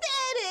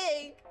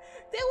pathetic.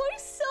 They were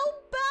so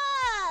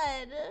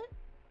bad.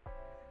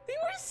 They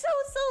were so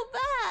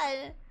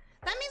bad.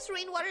 That means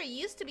rainwater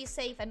used to be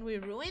safe and we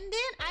ruined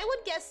it? I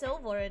would guess so,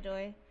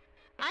 Vorador.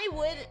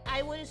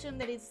 I would assume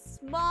that it's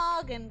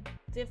smog and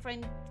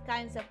different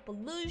kinds of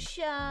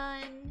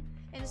pollution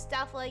and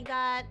stuff like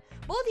that.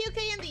 Both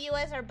UK and the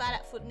US are bad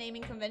at food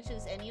naming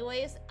conventions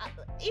anyways.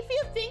 If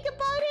you think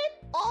about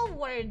it, all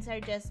words are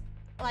just,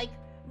 like,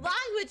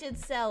 language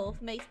itself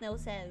makes no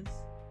sense.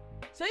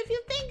 So if you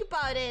think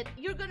about it,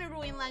 you're gonna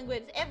ruin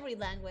language, every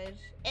language,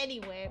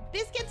 anywhere.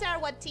 Biscuits are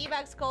what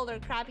teabags call their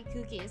crappy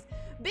cookies.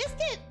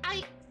 Biscuit,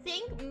 I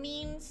think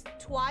means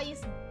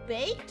twice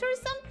baked or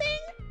something.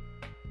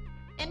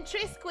 And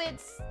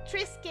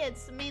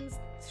Triscuits means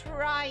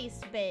thrice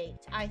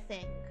baked, I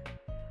think.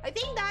 I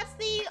think that's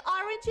the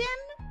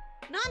origin.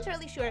 Not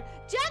entirely sure.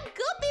 Jack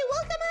Guppy,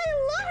 welcome.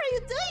 Hello, how are you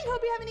doing?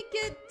 Hope you're having a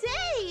good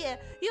day.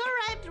 You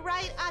arrived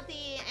right at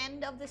the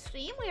end of the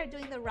stream. We are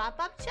doing the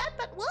wrap-up chat,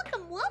 but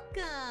welcome,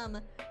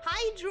 welcome.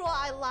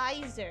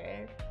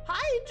 Hydrolyzer.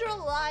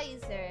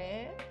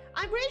 Hydrolyzer.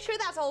 I'm pretty sure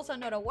that's also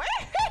not a word.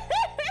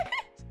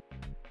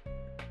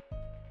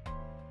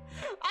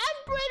 I'm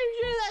pretty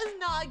sure that's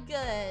not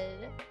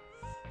good.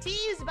 Tea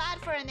is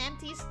bad for an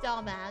empty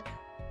stomach.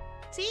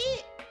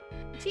 Tea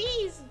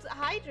is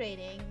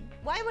hydrating.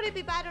 Why would it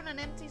be bad on an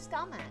empty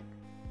stomach?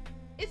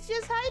 It's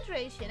just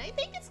hydration. I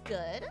think it's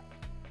good.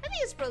 I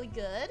think it's probably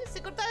good. ¿Se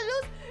corta la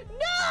luz?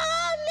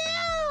 ¡No,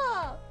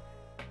 Leo!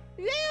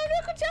 ¡Leo, no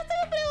escuchaste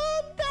la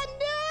pregunta!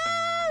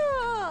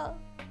 ¡No!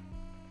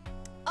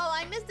 Oh,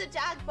 I missed the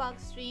Jackbox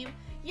stream.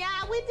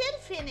 Yeah, we did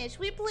finish.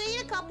 We played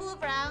a couple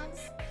of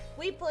rounds.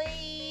 We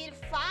played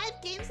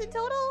 5 games in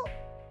total?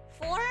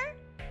 4?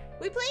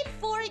 We played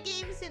 4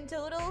 games in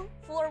total.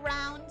 4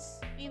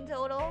 rounds in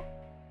total.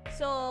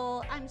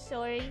 So, I'm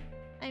sorry.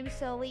 I'm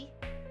sorry.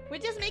 We're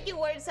just making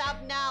words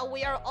up now.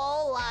 We are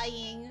all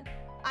lying.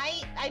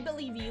 I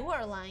believe you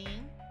are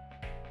lying.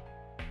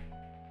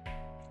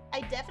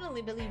 I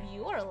definitely believe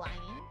you are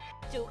lying.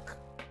 Duke.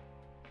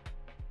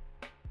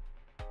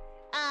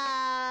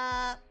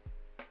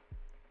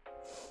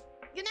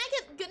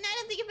 Good night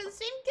and thank you for the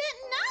stream. Good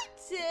night,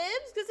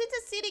 Tibbs. Because it's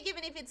acidic,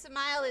 even if it's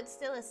mild, it's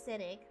still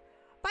acidic.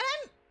 But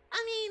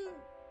I mean,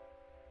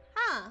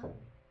 huh?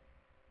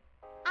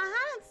 I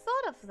hadn't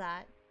thought of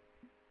that.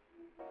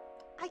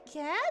 I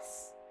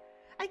guess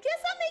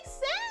that makes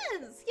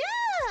sense.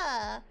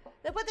 Yeah.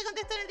 Después te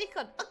contesto en el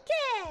Discord.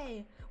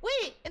 Okay.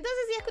 Wait,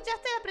 entonces ¿sí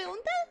escuchaste la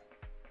pregunta?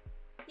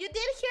 You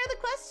did hear the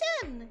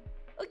question.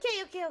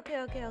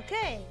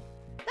 Okay.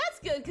 That's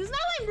good, because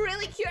now I'm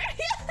really curious.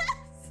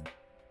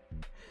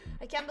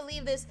 I can't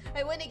believe this.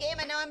 I win a game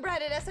and now I'm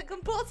branded as a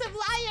compulsive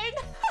liar.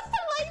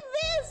 Like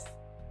this.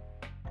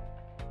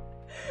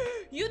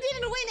 You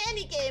didn't win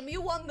any game. You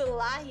won the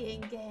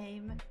lying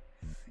game.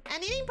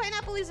 And eating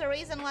pineapple is a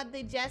reason what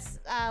they just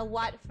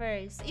what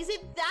first. Is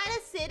it that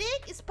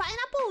acidic? Is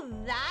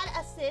pineapple that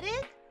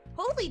acidic?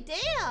 Holy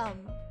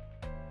damn.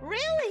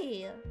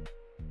 Really?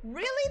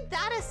 Really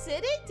that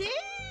acidic?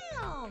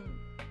 Damn.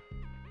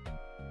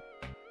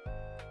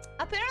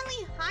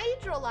 Apparently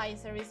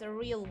hydrolyzer is a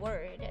real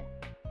word.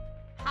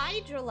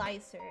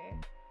 Hydrolyzer.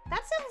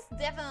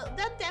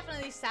 That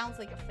definitely sounds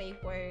like a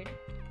fake word.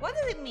 What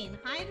does it mean?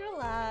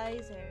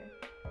 Hydrolyzer.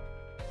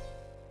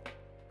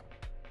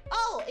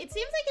 Oh, it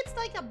seems like it's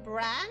like a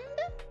brand?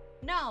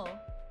 No.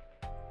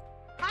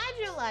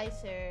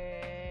 Hydrolyzer.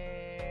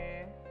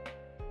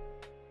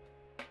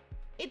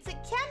 It's a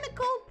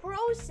chemical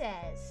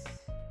process.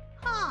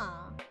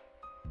 Huh.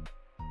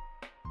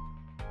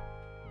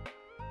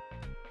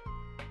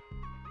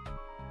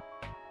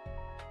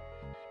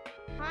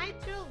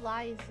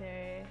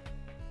 Hydrolyzer.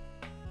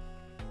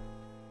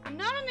 I'm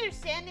not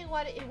understanding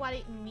what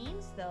it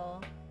means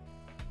though.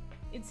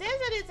 It says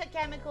that it's a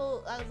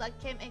chemical, a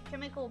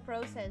chemical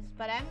process,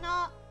 but I'm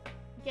not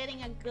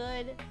getting a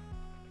good.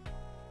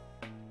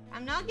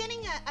 I'm not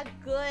getting a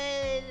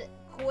good,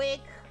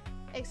 quick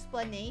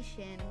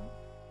explanation.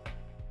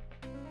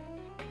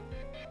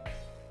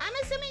 I'm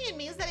assuming it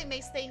means that it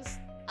makes things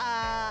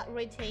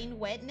retain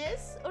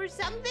wetness or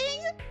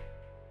something.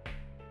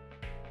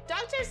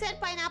 Doctor said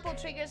pineapple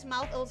triggers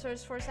mouth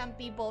ulcers for some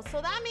people,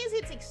 so that means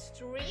it's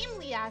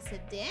extremely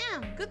acid.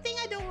 Damn. Good thing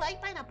I don't like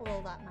pineapple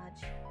all that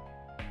much.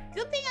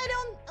 Good thing I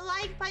don't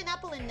like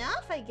pineapple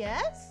enough, I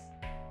guess.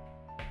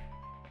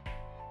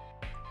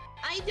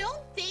 I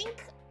don't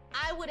think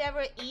I would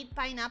ever eat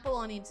pineapple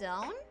on its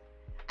own.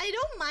 I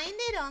don't mind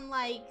it on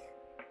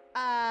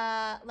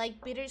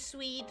like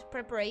bittersweet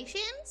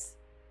preparations.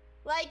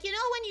 Like, you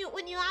know,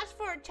 when you ask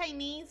for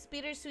Chinese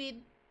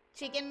bittersweet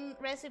chicken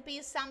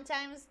recipes,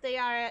 sometimes they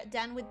are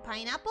done with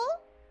pineapple.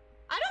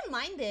 I don't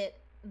mind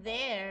it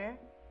there,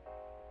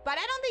 but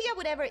I don't think I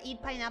would ever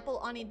eat pineapple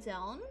on its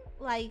own.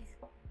 Like,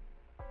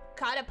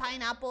 cut a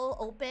pineapple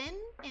open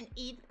and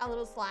eat a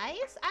little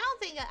slice. I don't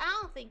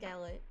think I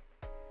would.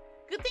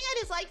 Good thing I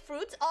dislike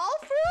fruits. All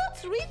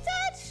fruits?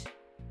 Retouch?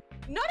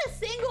 Not a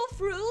single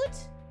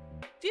fruit?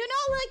 Do you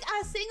know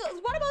like a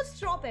single? What about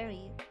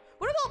strawberry?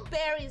 What about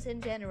berries in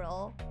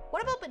general?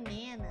 What about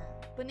banana?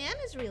 Banana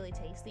is really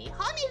tasty.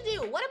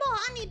 Honeydew. What about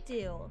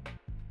honeydew?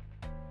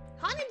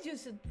 Honeydew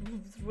is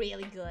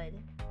really good.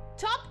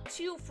 Top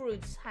 2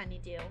 fruits,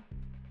 honeydew.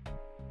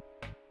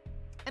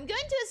 I'm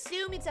going to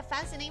assume it's a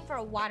fancy name for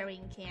a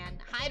watering can.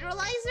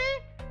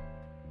 Hydrolyzer?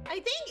 I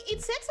think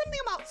it said something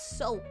about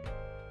soap,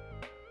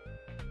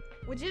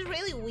 which is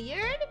really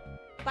weird,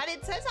 but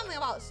it said something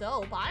about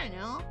soap. I don't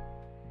know.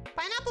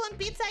 Pineapple and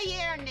pizza,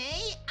 yeah or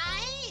nay?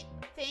 I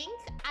think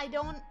I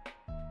don't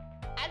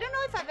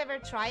know if I've ever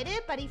tried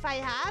it, but if I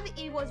have,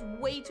 it was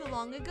way too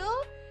long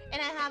ago,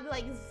 and I have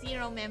like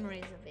 0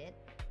 memories of it.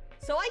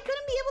 So I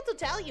couldn't be able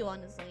to tell you,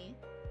 honestly.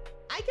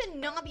 I could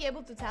not be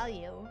able to tell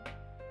you.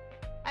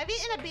 I've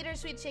eaten a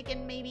bittersweet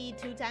chicken maybe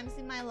 2 times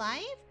in my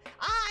life.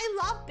 I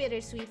love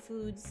bittersweet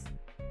foods.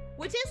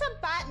 Which is a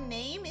bad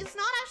name. It's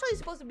not actually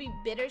supposed to be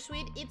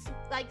bittersweet. It's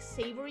like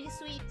savory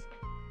sweet.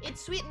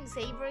 It's sweet and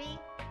savory.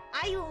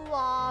 I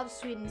love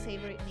sweet and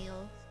savory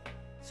meals.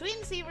 Sweet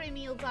and savory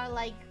meals are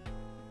like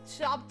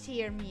top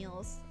tier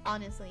meals,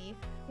 honestly.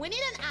 We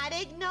need an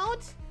addict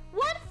note.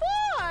 What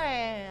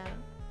for?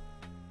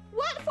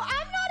 What for?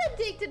 I'm not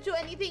addicted to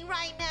anything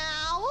right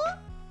now.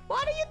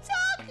 What are you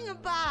talking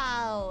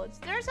about?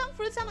 There are some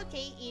fruits I'm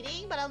okay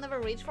eating, but I'll never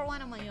reach for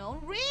one on my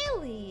own.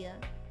 Really?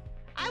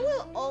 I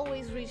will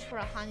always reach for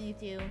a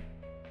honeydew.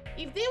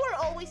 If they were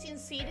always in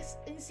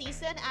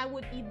season, I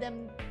would eat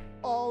them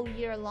all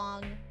year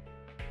long.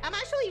 I'm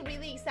actually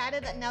really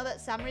excited that now that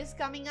summer is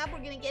coming up, we're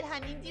gonna get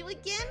honeydew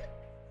again.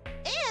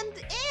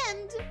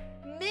 And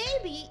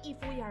maybe if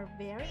we are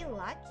very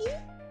lucky,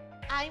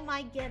 I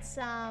might get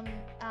some,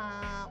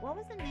 what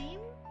was the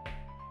name?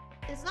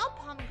 It's not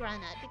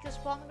pomegranate, because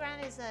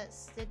pomegranate is a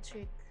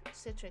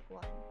citric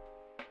one.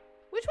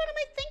 Which one am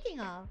I thinking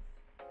of?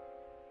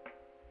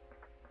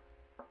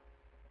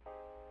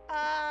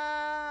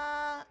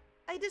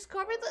 I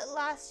discovered it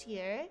last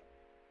year.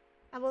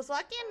 I was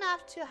lucky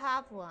enough to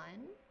have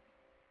one.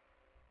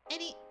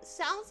 And it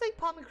sounds like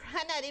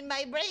pomegranate in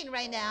my brain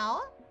right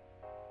now.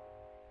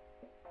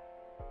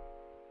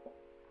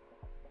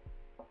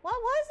 What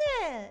was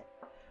it?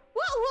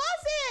 What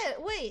was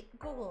it? Wait,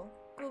 Google.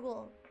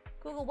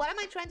 What am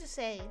I trying to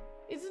say?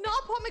 It's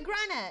not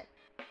pomegranate.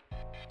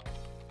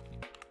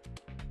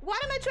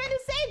 What am I trying to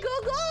say,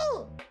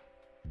 Google?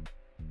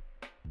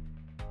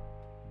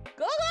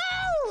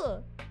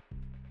 Google!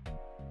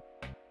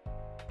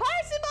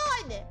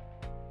 Parsimon!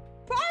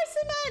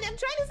 Parsimon! I'm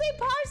trying to say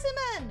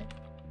parsimon!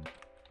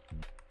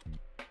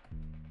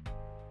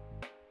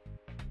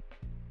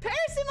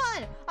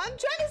 Persimmon! I'm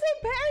trying to say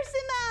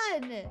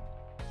persimmon!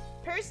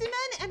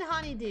 Persimmon and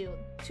honeydew.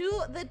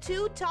 The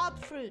two top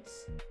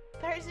fruits.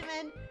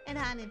 Persimmon and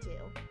honeydew.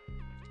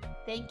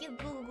 Thank you,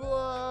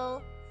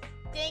 Google.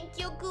 Thank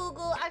you,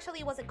 Google. Actually,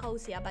 it was a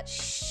Ecosia, but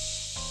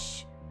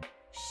shh.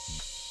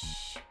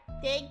 Shh.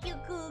 Thank you,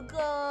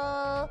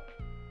 Google.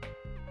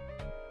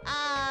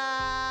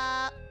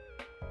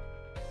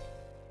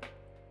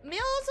 Mil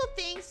also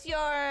thinks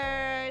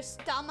your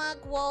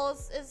stomach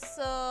walls is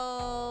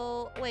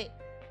so... Wait.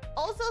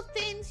 Also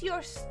thinks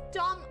your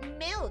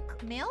milk?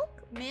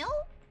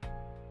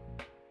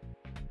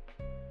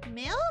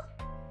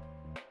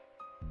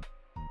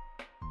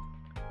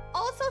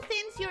 Also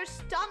thins your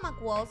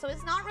stomach wall, so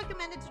it's not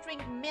recommended to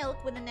drink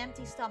milk with an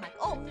empty stomach.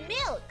 Oh,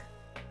 milk!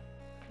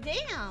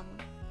 Damn!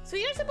 So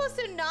you're supposed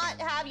to not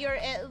have your,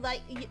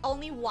 like,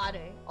 only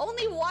water.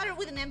 Only water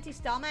with an empty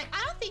stomach?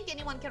 I don't think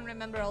anyone can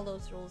remember all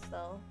those rules,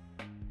 though.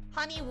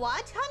 Honey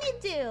what?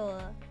 Honeydew!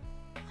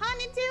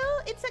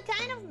 Honeydew? It's a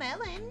kind of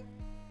melon.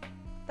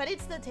 But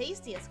it's the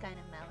tastiest kind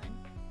of melon.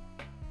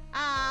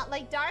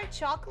 Like dark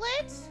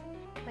chocolate?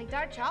 Like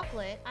dark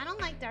chocolate? I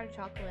don't like dark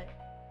chocolate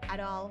at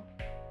all.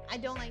 I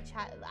don't like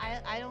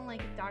I don't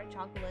like dark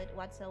chocolate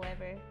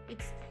whatsoever.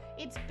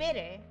 It's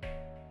bitter.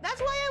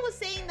 That's why I was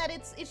saying that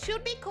it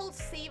should be called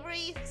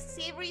savory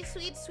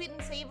sweet, sweet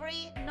and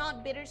savory,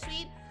 not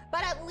bittersweet.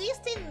 But at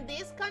least in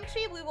this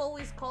country, we've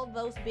always called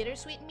those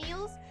bittersweet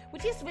meals,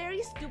 which is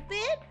very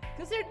stupid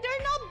because they're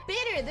not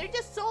bitter. They're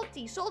just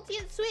salty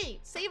and sweet,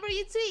 savory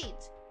and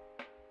sweet.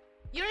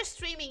 You're a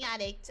streaming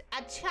addict,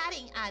 a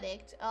chatting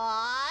addict.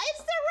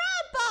 It's the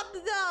wrap-up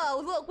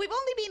though. Look, we've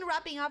only been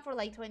wrapping up for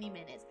like 20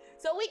 minutes.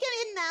 So we can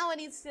end now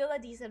and it's still a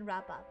decent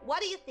wrap-up.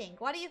 What do you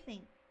think? What do you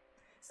think?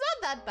 It's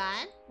not that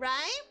bad,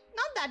 right?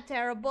 Not that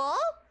terrible.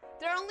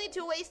 There are only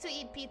 2 ways to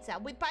eat pizza.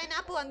 With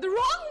pineapple and the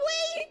wrong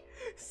way!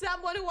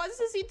 Someone who wants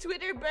to see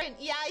Twitter burn.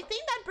 Yeah, I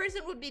think that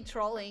person would be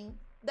trolling.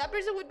 That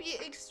person would be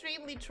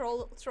extremely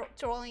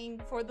trolling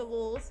for the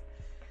lulz.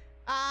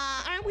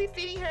 Aren't we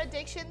feeding her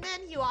addiction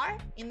then? You are?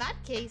 In that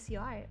case, you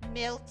are.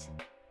 Milk.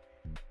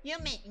 You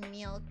make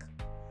milk.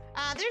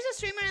 There's a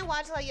streamer I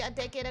watched like a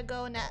decade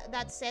ago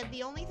that said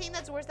the only thing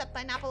that's worse than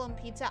pineapple on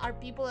pizza are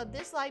people that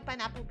dislike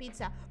pineapple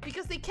pizza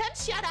because they can't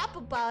shut up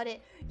about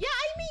it. Yeah,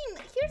 I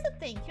mean, here's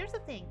the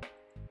thing.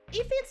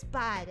 If it's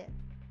bad,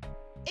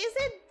 is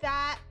it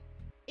that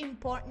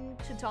important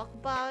to talk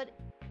about?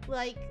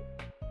 Like,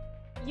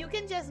 you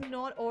can just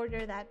not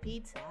order that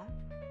pizza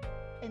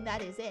and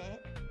that is it.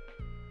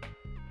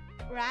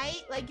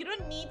 Right? Like, you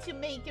don't need to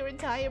make your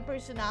entire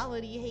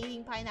personality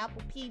hating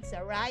pineapple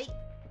pizza, right?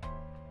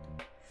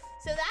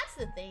 So that's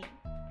the thing.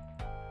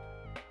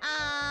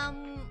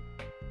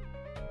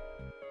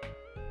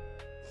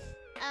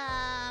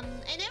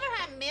 I never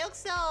had milk,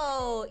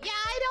 so yeah,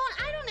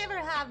 I don't ever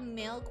have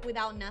milk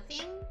without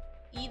nothing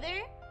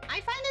either.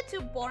 I find it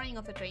too boring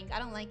of a drink. I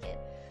don't like it.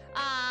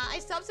 I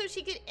stopped so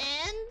she could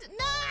end.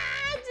 No,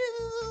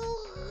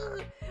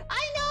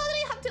 I know that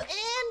I have to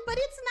end, but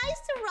it's nice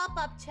to wrap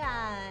up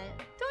chat.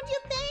 Don't you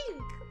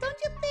think? Don't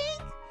you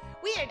think?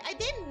 Weird. I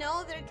didn't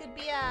know there could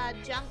be a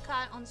jump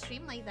cut on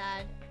stream like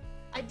that.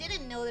 I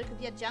didn't know there could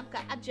be a jump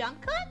cut. A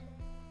jump cut?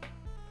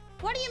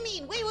 What do you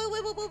mean? Wait.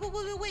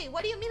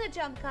 What do you mean a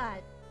jump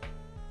cut?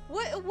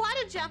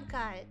 What a jump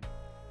cut?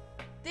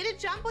 Did it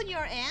jump on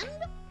your end?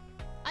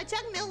 I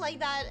checked milk like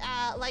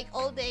that like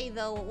all day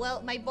though.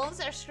 Well, my bones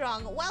are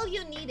strong. Well,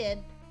 you need it.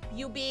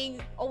 You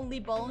being only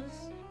bones.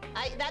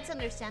 That's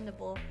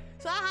understandable.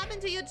 So that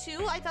happened to you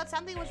too? I thought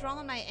something was wrong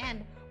on my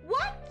end.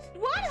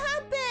 What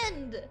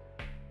happened?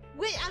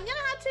 Wait, I'm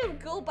gonna have to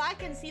go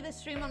back and see the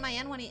stream on my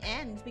end when it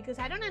ends because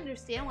I don't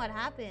understand what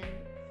happened.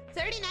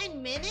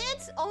 39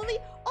 minutes? Only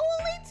 20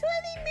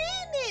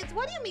 minutes!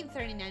 What do you mean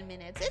 39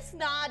 minutes? It's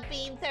not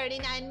been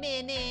 39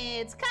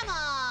 minutes! Come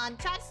on!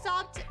 Chat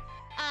stopped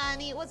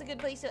and it was a good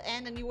place to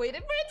end and you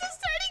waited for it to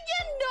start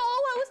again! No!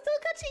 I was still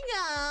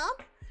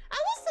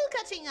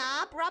catching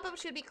up! Wrap-up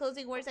should be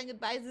closing words and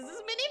goodbyes. This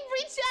is mini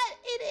free chat!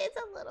 It is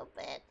a little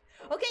bit.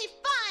 Okay,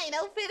 fine!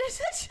 I'll finish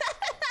the chat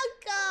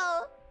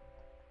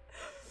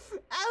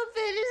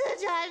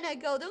and I'll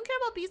go. Don't care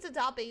about pizza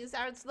toppings.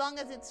 As long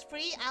as it's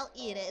free, I'll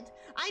eat it.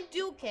 I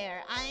do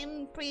care.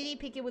 I'm pretty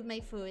picky with my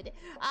food.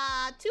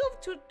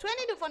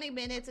 20 to 40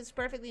 minutes is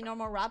perfectly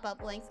normal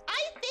wrap-up length.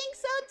 I think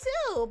so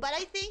too, but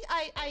I think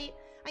I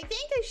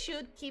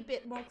should keep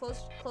it more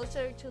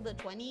closer to the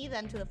 20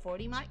 than to the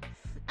 40 mark.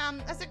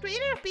 As the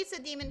creator of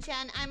Pizza Demon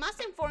Chan, I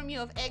must inform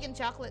you of egg and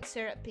chocolate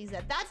syrup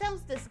pizza. That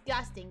sounds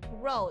disgusting.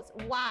 Gross.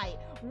 Why?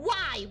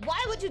 Why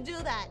would you do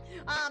that?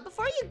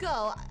 Before you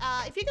go,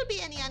 if you could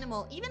be any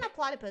animal, even a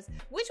platypus,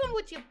 which one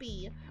would you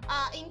be?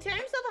 In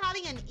terms of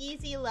having an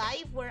easy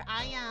life where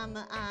I am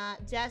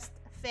just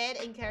fed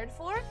and cared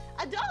for,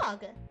 a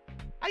dog.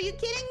 Are you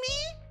kidding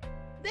me?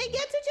 They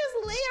get to just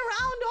lay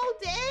around all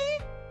day,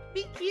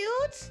 be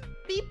cute,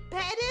 be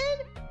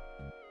petted.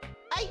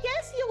 I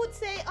guess you would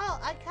say, oh,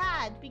 a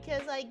cat,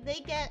 because like they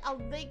get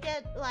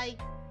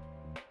like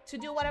to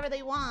do whatever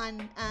they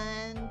want,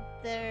 and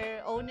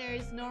their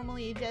owners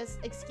normally just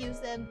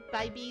excuse them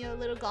by being a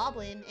little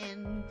goblin,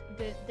 and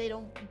they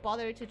don't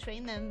bother to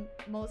train them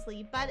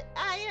mostly. But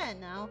I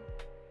don't know.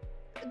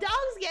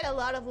 Dogs get a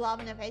lot of love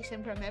and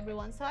affection from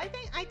everyone, so I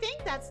think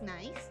that's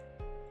nice.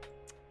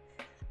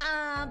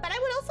 But I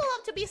would also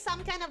love to be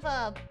some kind of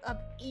a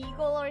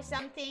eagle or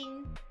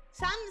something.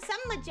 Some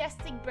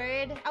majestic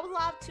bird. I would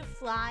love to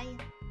fly.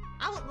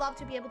 I would love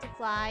to be able to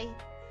fly.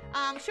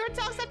 Short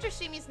talks after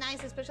stream is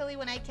nice, especially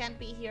when I can't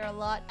be here a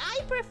lot.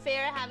 I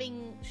prefer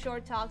having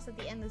short talks at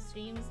the end of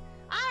streams.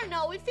 I don't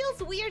know, it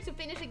feels weird to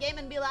finish a game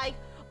and be like,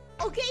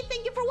 okay,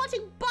 thank you for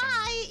watching,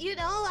 bye! You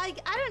know, like,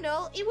 I don't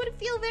know, it would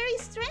feel very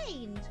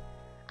strange.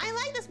 I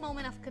like this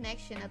moment of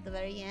connection at the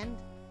very end.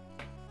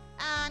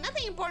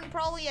 Nothing important,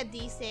 probably a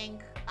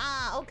desync.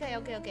 Okay.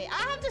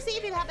 I have to see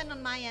if it happened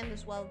on my end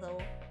as well,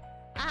 though.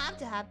 I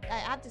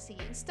have to see.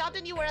 It stopped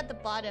and you were at the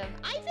bottom.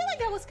 I feel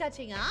like I was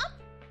catching up.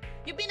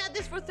 You've been at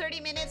this for 30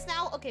 minutes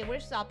now? Okay, we're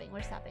stopping.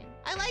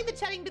 I like the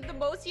chatting bit the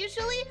most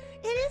usually.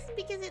 It is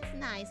because it's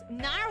nice.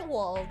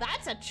 Narwhal,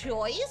 that's a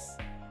choice.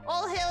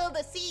 All hail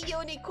the sea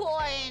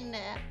unicorn.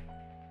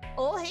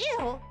 All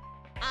hail.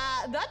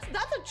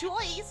 That's a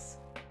choice.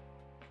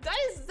 That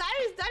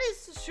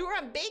is sure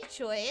a big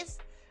choice.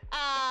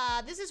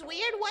 This is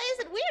weird. Why is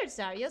it weird,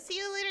 Sorry? I'll see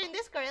you later in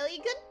Discord, Ellie.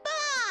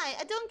 Goodbye!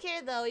 I don't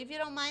care, though. If you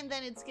don't mind,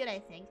 then it's good, I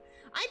think.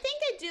 I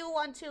do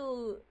want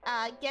to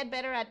get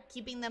better at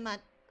keeping them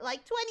at,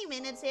 like, 20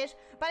 minutes-ish.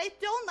 But I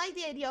don't like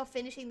the idea of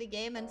finishing the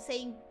game and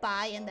saying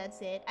bye and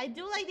that's it. I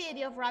do like the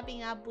idea of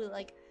wrapping up with,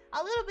 like,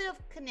 a little bit of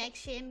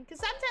connection. Because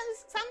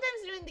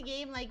sometimes during the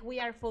game, like, we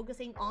are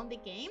focusing on the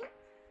game.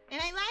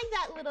 And I like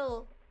that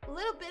little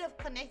bit of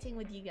connecting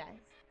with you guys.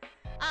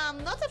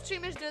 Lots of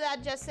streamers do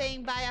that, just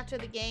saying bye after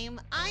the game.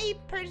 I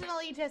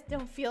personally just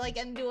don't feel I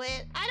can do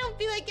it. I don't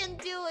feel I can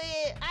do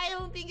it. I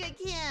don't think I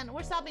can.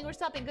 We're stopping.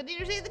 Continue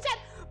to say the chat.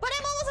 But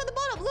I'm almost at the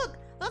bottom. Look,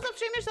 lots of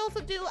streamers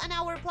also do an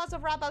hour plus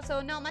of wrap up,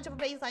 so not much of a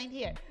baseline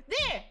here.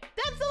 There!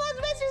 That's the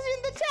last message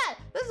in the chat.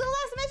 That's the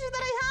last message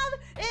that I have.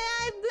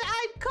 And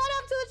I caught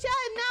up to the chat,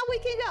 and now we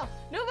can go.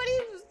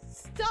 Nobody's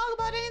talking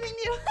about anything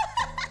new.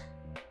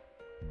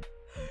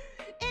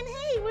 And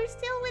hey, we're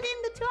still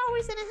within the 2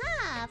 hours and a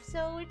half,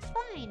 so it's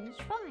fine.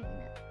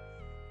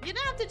 You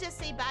don't have to just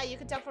say bye. You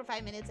could talk for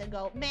 5 minutes and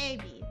go,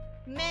 maybe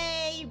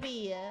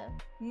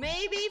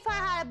if I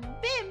had a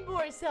bit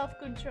more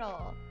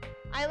self-control.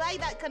 I like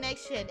that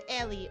connection,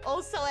 Ellie.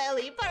 Also,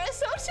 Ellie,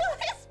 parasocial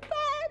is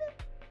bad.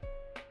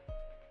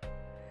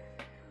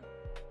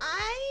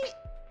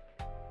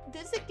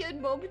 This is a good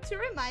moment to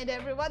remind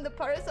everyone that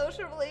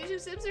parasocial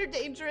relationships are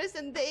dangerous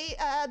and they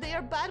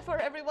are bad for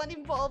everyone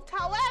involved.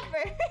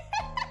 However,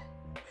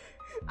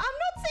 I'm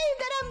not saying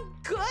that I'm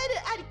good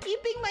at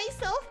keeping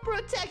myself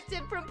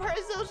protected from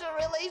parasocial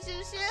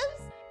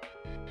relationships.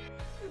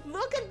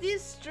 Look at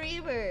this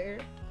streamer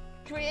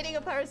creating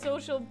a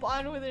parasocial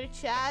bond with her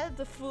chat,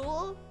 the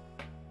fool.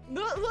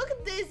 Look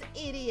at this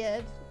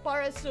idiot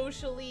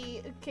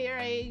parasocially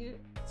caring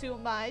too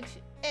much.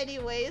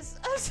 Anyways,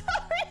 I'm sorry.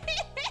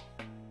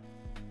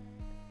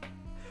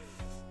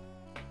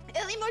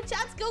 Ellie, more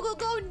chats, go.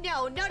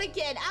 No, not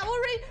again. I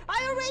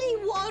already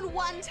won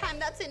one time.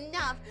 That's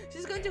enough.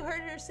 She's going going to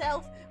hurt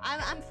herself.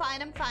 I'm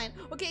fine.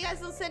 Okay,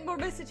 guys, let's send more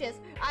messages.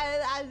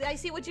 I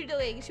see what you're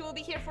doing. She will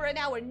be here for an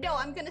hour. No,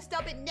 I'm gonna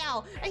stop it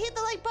now. I hit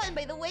the like button,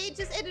 by the way. It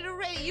just ended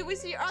already. You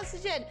wasted your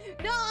oxygen.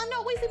 No, I'm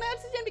not wasting my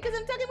oxygen because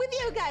I'm talking with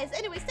you guys.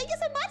 Anyways, thank you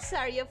so much,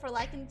 Sario, for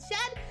liking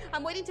chat.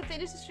 I'm waiting to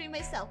finish the stream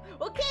myself.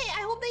 Okay,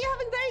 I hope that you're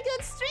having a very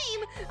good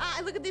stream.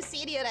 I look at this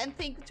idiot and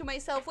think to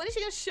myself, when is she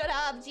gonna shut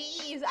up?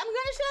 Jeez, I'm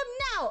gonna shut up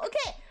now.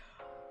 Okay.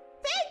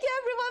 Thank you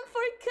everyone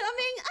for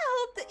coming. I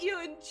hope that you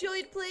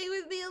enjoyed playing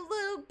with me a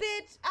little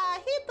bit.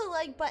 Hit the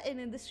like button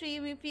in the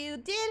stream if you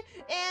did.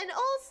 And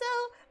also,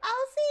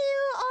 I'll see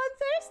you on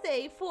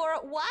Thursday for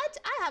what?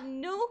 I have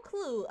no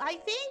clue. I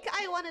think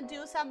I want to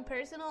do some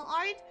personal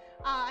art.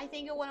 I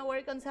think I want to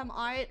work on some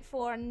art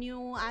for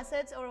new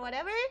assets or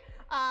whatever.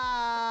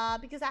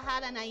 Because I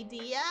had an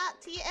idea,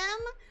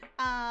 TM.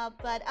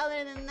 But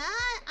other than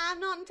that, I'm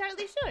not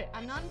entirely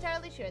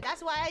sure.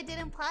 That's why I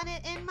didn't plan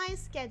it in my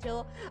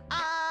schedule.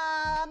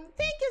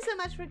 Thank you so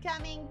much for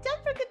coming.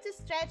 Don't forget to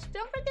stretch.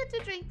 Don't forget to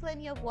drink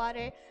plenty of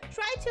water.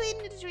 Try to eat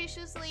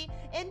nutritiously.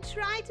 And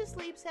try to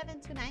sleep 7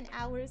 to 9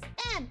 hours.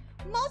 And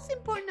most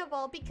important of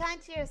all, be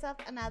kind to yourself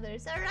and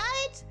others,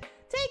 alright?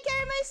 Take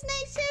care, my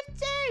snake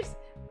shifters.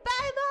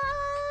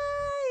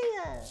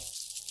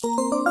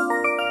 Bye-bye.